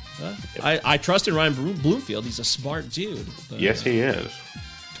I trust in Ryan Bloomfield. He's a smart dude. But, yes, he is.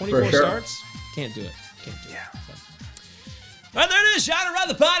 24 starts. Can't do it. Yeah. All right, there it is. Shine Around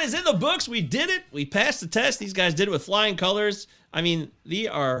the Pond is in the books. We did it. We passed the test. These guys did it with flying colors. I mean, they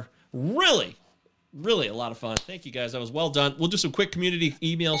are really, really a lot of fun. Thank you, guys. That was well done. We'll do some quick community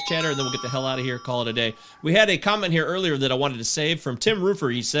emails, chatter, and then we'll get the hell out of here. Call it a day. We had a comment here earlier that I wanted to save from Tim Roofer.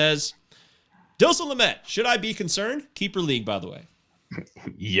 He says, Dilson Lamet, should I be concerned? Keeper league, by the way.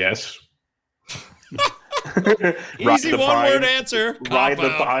 Yes. Easy one-word answer. Ride the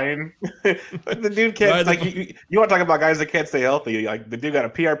pine. The dude can't. You want to talk about guys that can't stay healthy? Like the dude got a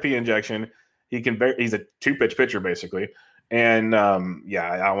PRP injection. He's a 2-pitch pitcher basically, and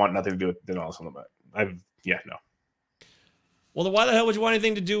I want nothing to do with Dilson Lamet. No. Well, then why the hell would you want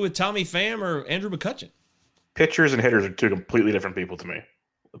anything to do with Tommy Pham or Andrew McCutchen? Pitchers and hitters are two completely different people to me.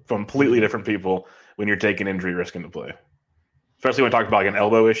 Completely different people when you're taking injury risk into play. Especially when talking about like an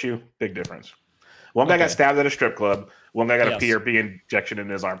elbow issue, big difference. One guy got stabbed at a strip club. One guy got a PRP injection in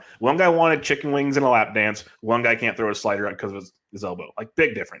his arm. One guy wanted chicken wings and a lap dance. One guy can't throw a slider out because of his elbow. Like,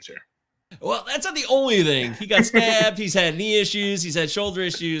 big difference here. Well, that's not the only thing. He got stabbed. He's had knee issues. He's had shoulder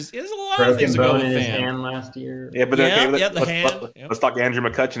issues. There's a lot of things to go with Broken bone in his Pham. hand last year. Yeah, but the hand. Let's talk Andrew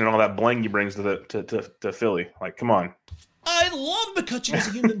McCutchen and all that bling he brings to Philly. Like, come on. I love McCutcheon as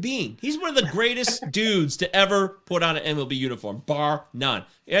a human being. He's one of the greatest dudes to ever put on an MLB uniform, bar none.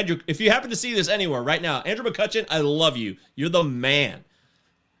 Andrew, if you happen to see this anywhere right now, Andrew McCutcheon, I love you. You're the man.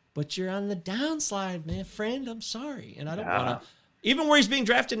 But you're on the downslide, man, friend. I'm sorry. And I don't want to, even where he's being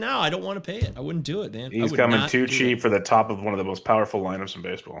drafted now, I don't want to pay it. I wouldn't do it, man. He's coming too cheap for the top of one of the most powerful lineups in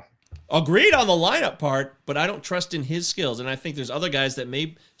baseball. Agreed on the lineup part, but I don't trust in his skills. And I think there's other guys that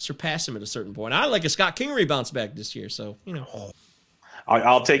may surpass him at a certain point. I like a Scott Kingery bounce back this year. So, you know.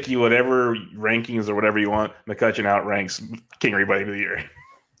 I'll take you whatever rankings or whatever you want. McCutcheon outranks Kingery by the end of the year.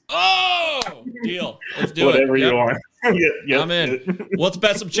 Oh, deal. Let's do whatever it. you want. Yep. I'm in. Let's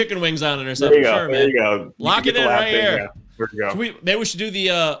bet some chicken wings on it or something. There you go. Sure, there man. you go. Lock it in right here. There you go. Maybe we should do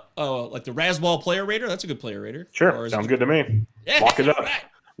the like the Razzball player rater. That's a good player rater. Sure. Sounds good to me. Yeah, Lock it up. right.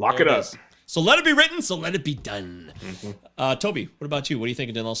 Lock it up. So let it be written, so let it be done. Toby, what about you? What do you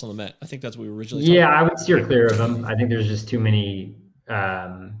think of Dinelson Lamet? I think that's what we were originally talking about. I would steer clear of him. I think there's just too many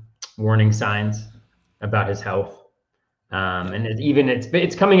warning signs about his health. And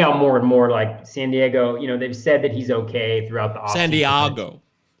it's coming out more and more. Like San Diego, they've said that he's okay throughout the offseason. San Diego.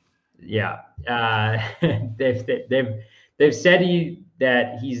 Yeah. They've said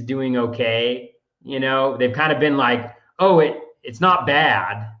that he's doing okay. They've kind of been like, oh, it's not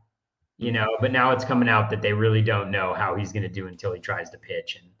bad. But now it's coming out that they really don't know how he's going to do until he tries to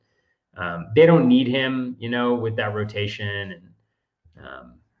pitch. And they don't need him, with that rotation.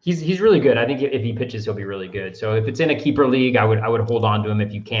 And he's really good. I think if he pitches, he'll be really good. So if it's in a keeper league, I would hold on to him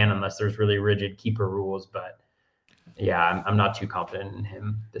if you can, unless there's really rigid keeper rules. But yeah, I'm not too confident in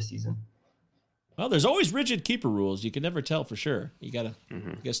him this season. Well, there's always rigid keeper rules. You can never tell for sure. You gotta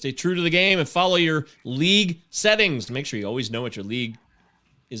stay true to the game and follow your league settings to make sure you always know what your league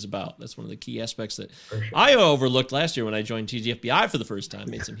is about. That's one of the key aspects that I overlooked last year when I joined TGFBI for the first time.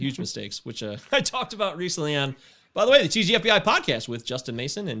 Made some huge mistakes, which I talked about recently on, by the way, the TGFBI podcast with Justin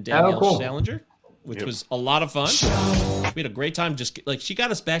Mason and Danielle Salinger, which was a lot of fun. We had a great time. Just like she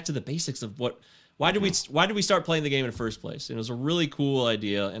got us back to the basics of why did we start playing the game in the first place? And it was a really cool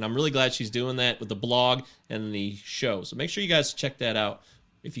idea, and I'm really glad she's doing that with the blog and the show. So make sure you guys check that out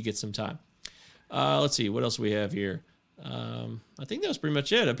if you get some time. Let's see what else we have here. I think that was pretty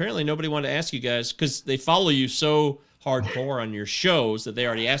much it. Apparently nobody wanted to ask you guys because they follow you so hardcore on your shows that they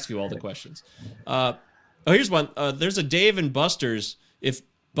already asked you all the questions. Here's one. There's a Dave and Buster's. If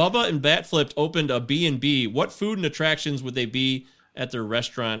Bubba and Batflipped opened a B&B, what food and attractions would they be at their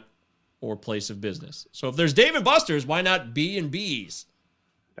restaurant or place of business? So if there's Dave and Buster's, why not B&Bs?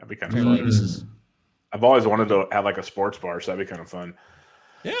 That'd be kind of fun. I've always wanted to have like a sports bar, so that'd be kind of fun.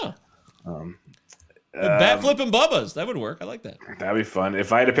 Yeah. Batflip and Bubba's. That would work. I like that. That'd be fun.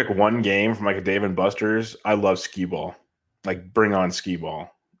 If I had to pick one game from like a Dave and Buster's, I love skee ball. Like bring on skee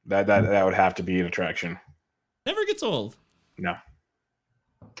ball. That would have to be an attraction. Never gets old. No.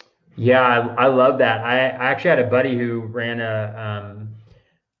 Yeah, I love that. I actually had a buddy who ran a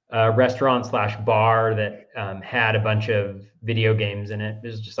restaurant/bar that had a bunch of video games in it. It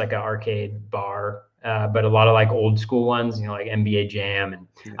was just like an arcade bar. But a lot of like old school ones, like NBA Jam, and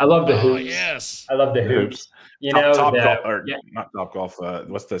I love the hoops. Yes, I love the hoops. Not Top Golf.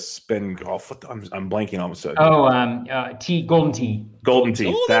 What's the spin golf? I'm blanking all of a sudden. Golden Tee. Golden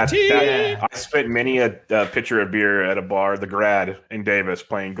Tee. I spent many a pitcher of beer at a bar, the Grad in Davis,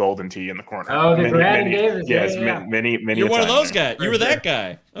 playing Golden Tee in the corner. Oh, the Grad in Davis. Yes, many. You're one of those guys. You were that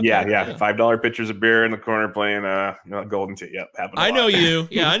guy. Okay. Yeah. $5 pitchers of beer in the corner playing Golden Tee. Yep. I know you.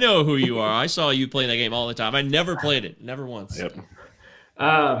 Yeah, I know who you are. I saw you playing that game all the time. I never played it. Never once. Yep.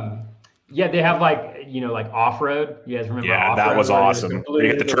 Yeah, they have like off-road. You guys remember? Yeah, off-road, that was awesome. You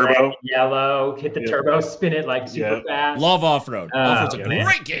get the turbo, red, yellow, hit the turbo, spin it like super fast. Love off-road. Off-road's a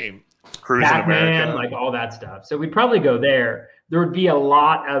great game. Cruising Batman, America, like all that stuff. So we'd probably go there. There would be a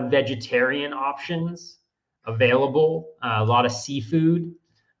lot of vegetarian options available. A lot of seafood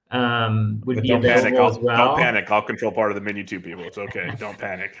would be available as well. Don't panic. I'll control part of the menu too, people. It's okay. Don't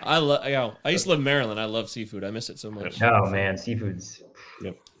panic. I used to live in Maryland. I love seafood. I miss it so much. Oh man, seafood's.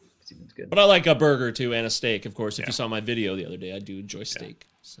 Yep. Seafood's good. But I like a burger too and a steak, of course. If you saw my video the other day, I do enjoy steak.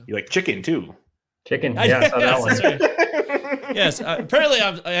 So. You like chicken too? Chicken. Yeah, I saw that one. Right. Yes. Apparently,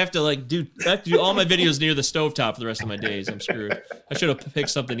 I have to do all my videos near the stovetop for the rest of my days. I'm screwed. I should have picked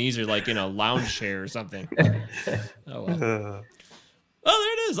something easier, like lounge chair or something. Oh well.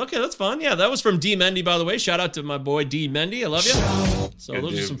 Oh, there it is. Okay, that's fun. Yeah, that was from D. Mendy, by the way. Shout out to my boy D. Mendy. I love you. So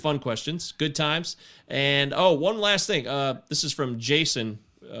those are some fun questions. Good times. And, one last thing. This is from Jason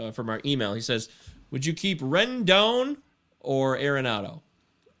from our email. He says, would you keep Rendon or Arenado?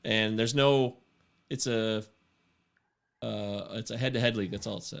 And there's no – it's a head-to-head league. That's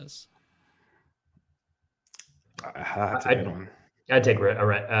all it says. That's a good one. I'd keep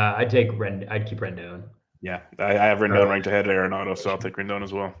Rendon. Yeah, I have Rendon ranked ahead of Arenado, so I'll take Rendon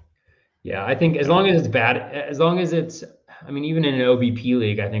as well. Yeah, I think as long as it's bad, even in an OBP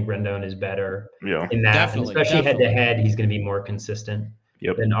league, I think Rendon is better. Yeah, in that, definitely, especially head to head, he's going to be more consistent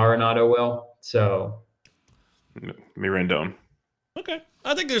than Arenado will. So, me Rendon. Okay,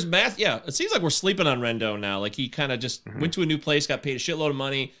 I think there's math. Yeah, it seems like we're sleeping on Rendon now. Like he kind of just went to a new place, got paid a shitload of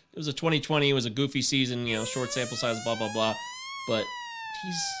money. It was a 2020, it was a goofy season, short sample size, blah blah blah. But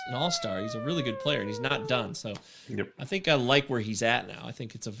he's an all-star. He's a really good player, and he's not done. So I think I like where he's at now. I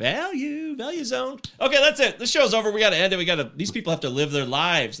think it's a value zone. Okay, that's it. The show's over. We got to end it. These people have to live their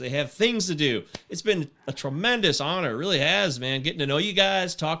lives. They have things to do. It's been a tremendous honor. It really has, man. Getting to know you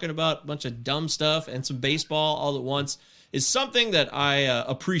guys, talking about a bunch of dumb stuff and some baseball all at once is something that I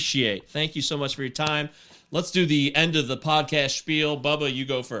appreciate. Thank you so much for your time. Let's do the end of the podcast spiel. Bubba, you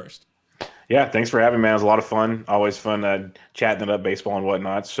go first. Yeah, thanks for having me, man. It was a lot of fun. Always fun chatting it up, baseball and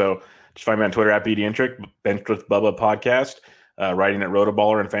whatnot. So just find me on Twitter @BDintric, Bench with Bubba podcast, writing at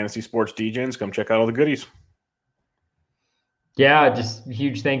Rotoballer and Fantasy Sports DJs. Come check out all the goodies. Yeah, just a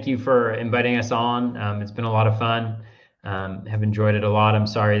huge thank you for inviting us on. It's been a lot of fun. Have enjoyed it a lot. I'm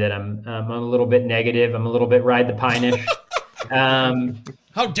sorry that I'm a little bit negative. I'm a little bit ride the pine-ish.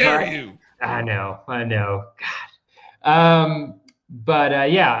 How dare you? I know. God. But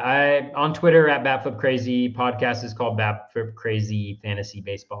I on Twitter @BatFlipCrazy. Podcast is called BatFlipCrazy Fantasy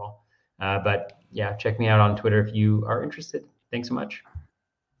Baseball. But yeah, check me out on Twitter if you are interested. Thanks so much.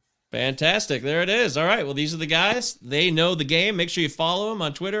 Fantastic. There it is. All right. Well, these are the guys. They know the game. Make sure you follow them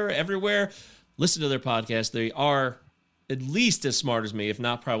on Twitter, everywhere. Listen to their podcast. They are at least as smart as me, if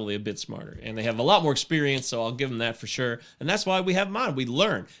not probably a bit smarter. And they have a lot more experience, so I'll give them that for sure. And that's why we have them on. We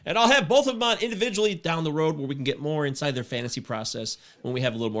learn. And I'll have both of them on individually down the road where we can get more inside their fantasy process when we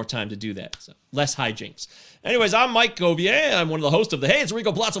have a little more time to do that. So less hijinks. Anyways, I'm Mike Govier. I'm one of the hosts of the Hey, it's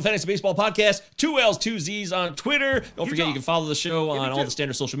Rico Palazzo Fantasy Baseball Podcast. 2 L's, 2 Z's on Twitter. Don't forget you can follow the show on all the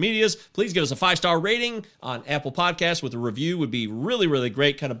standard social medias. Please give us a 5-star rating on Apple Podcasts with a review would be really, really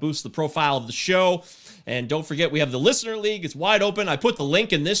great. Kind of boosts the profile of the show. And don't forget, we have the Listener League. It's wide open. I put the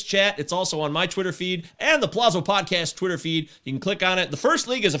link in this chat. It's also on my Twitter feed and the Palazzo Podcast Twitter feed. You can click on it. The first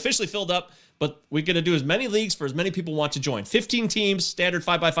league is officially filled up, but we're going to do as many leagues for as many people want to join. 15 teams, standard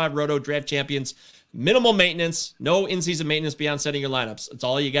 5x5 Roto, draft champions, minimal maintenance, no in-season maintenance beyond setting your lineups. It's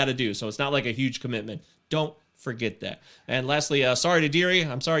all you got to do, so it's not like a huge commitment. Don't forget that. And lastly, sorry to Deary.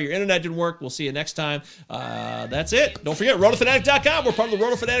 I'm sorry your internet didn't work. We'll see you next time. That's it. Don't forget, RotoFanatic.com. We're part of the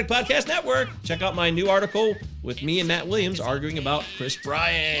RotoFanatic Podcast Network. Check out my new article with me and Matt Williams arguing about Chris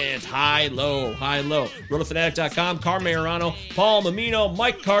Bryant. High, low, high, low. RotoFanatic.com. Carmen Arano, Paul Mamino,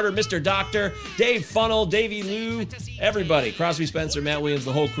 Mike Carter, Mr. Doctor, Dave Funnel, Davey Lou, everybody. Crosby, Spencer, Matt Williams,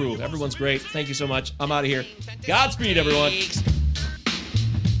 the whole crew. Everyone's great. Thank you so much. I'm out of here. Godspeed, everyone.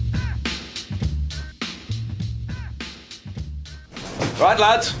 Right,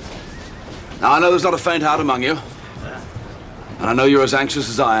 lads. Now, I know there's not a faint heart among you. And I know you're as anxious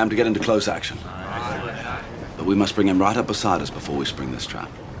as I am to get into close action. But we must bring him right up beside us before we spring this trap.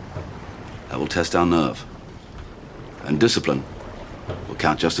 That will test our nerve. And discipline will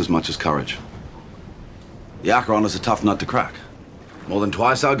count just as much as courage. The Acheron is a tough nut to crack. More than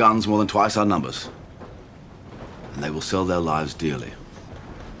twice our guns, more than twice our numbers. And they will sell their lives dearly.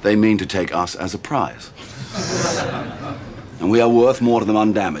 They mean to take us as a prize. And we are worth more to them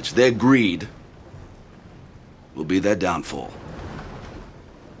undamaged. Their greed will be their downfall.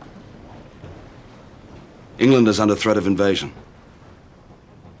 England is under threat of invasion.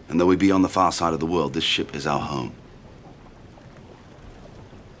 And though we be on the far side of the world, this ship is our home.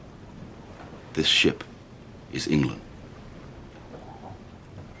 This ship is England.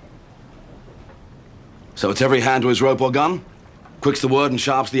 So it's every hand to his rope or gun, quick's the word and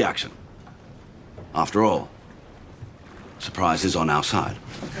sharp's the action. After all, surprise is on our side.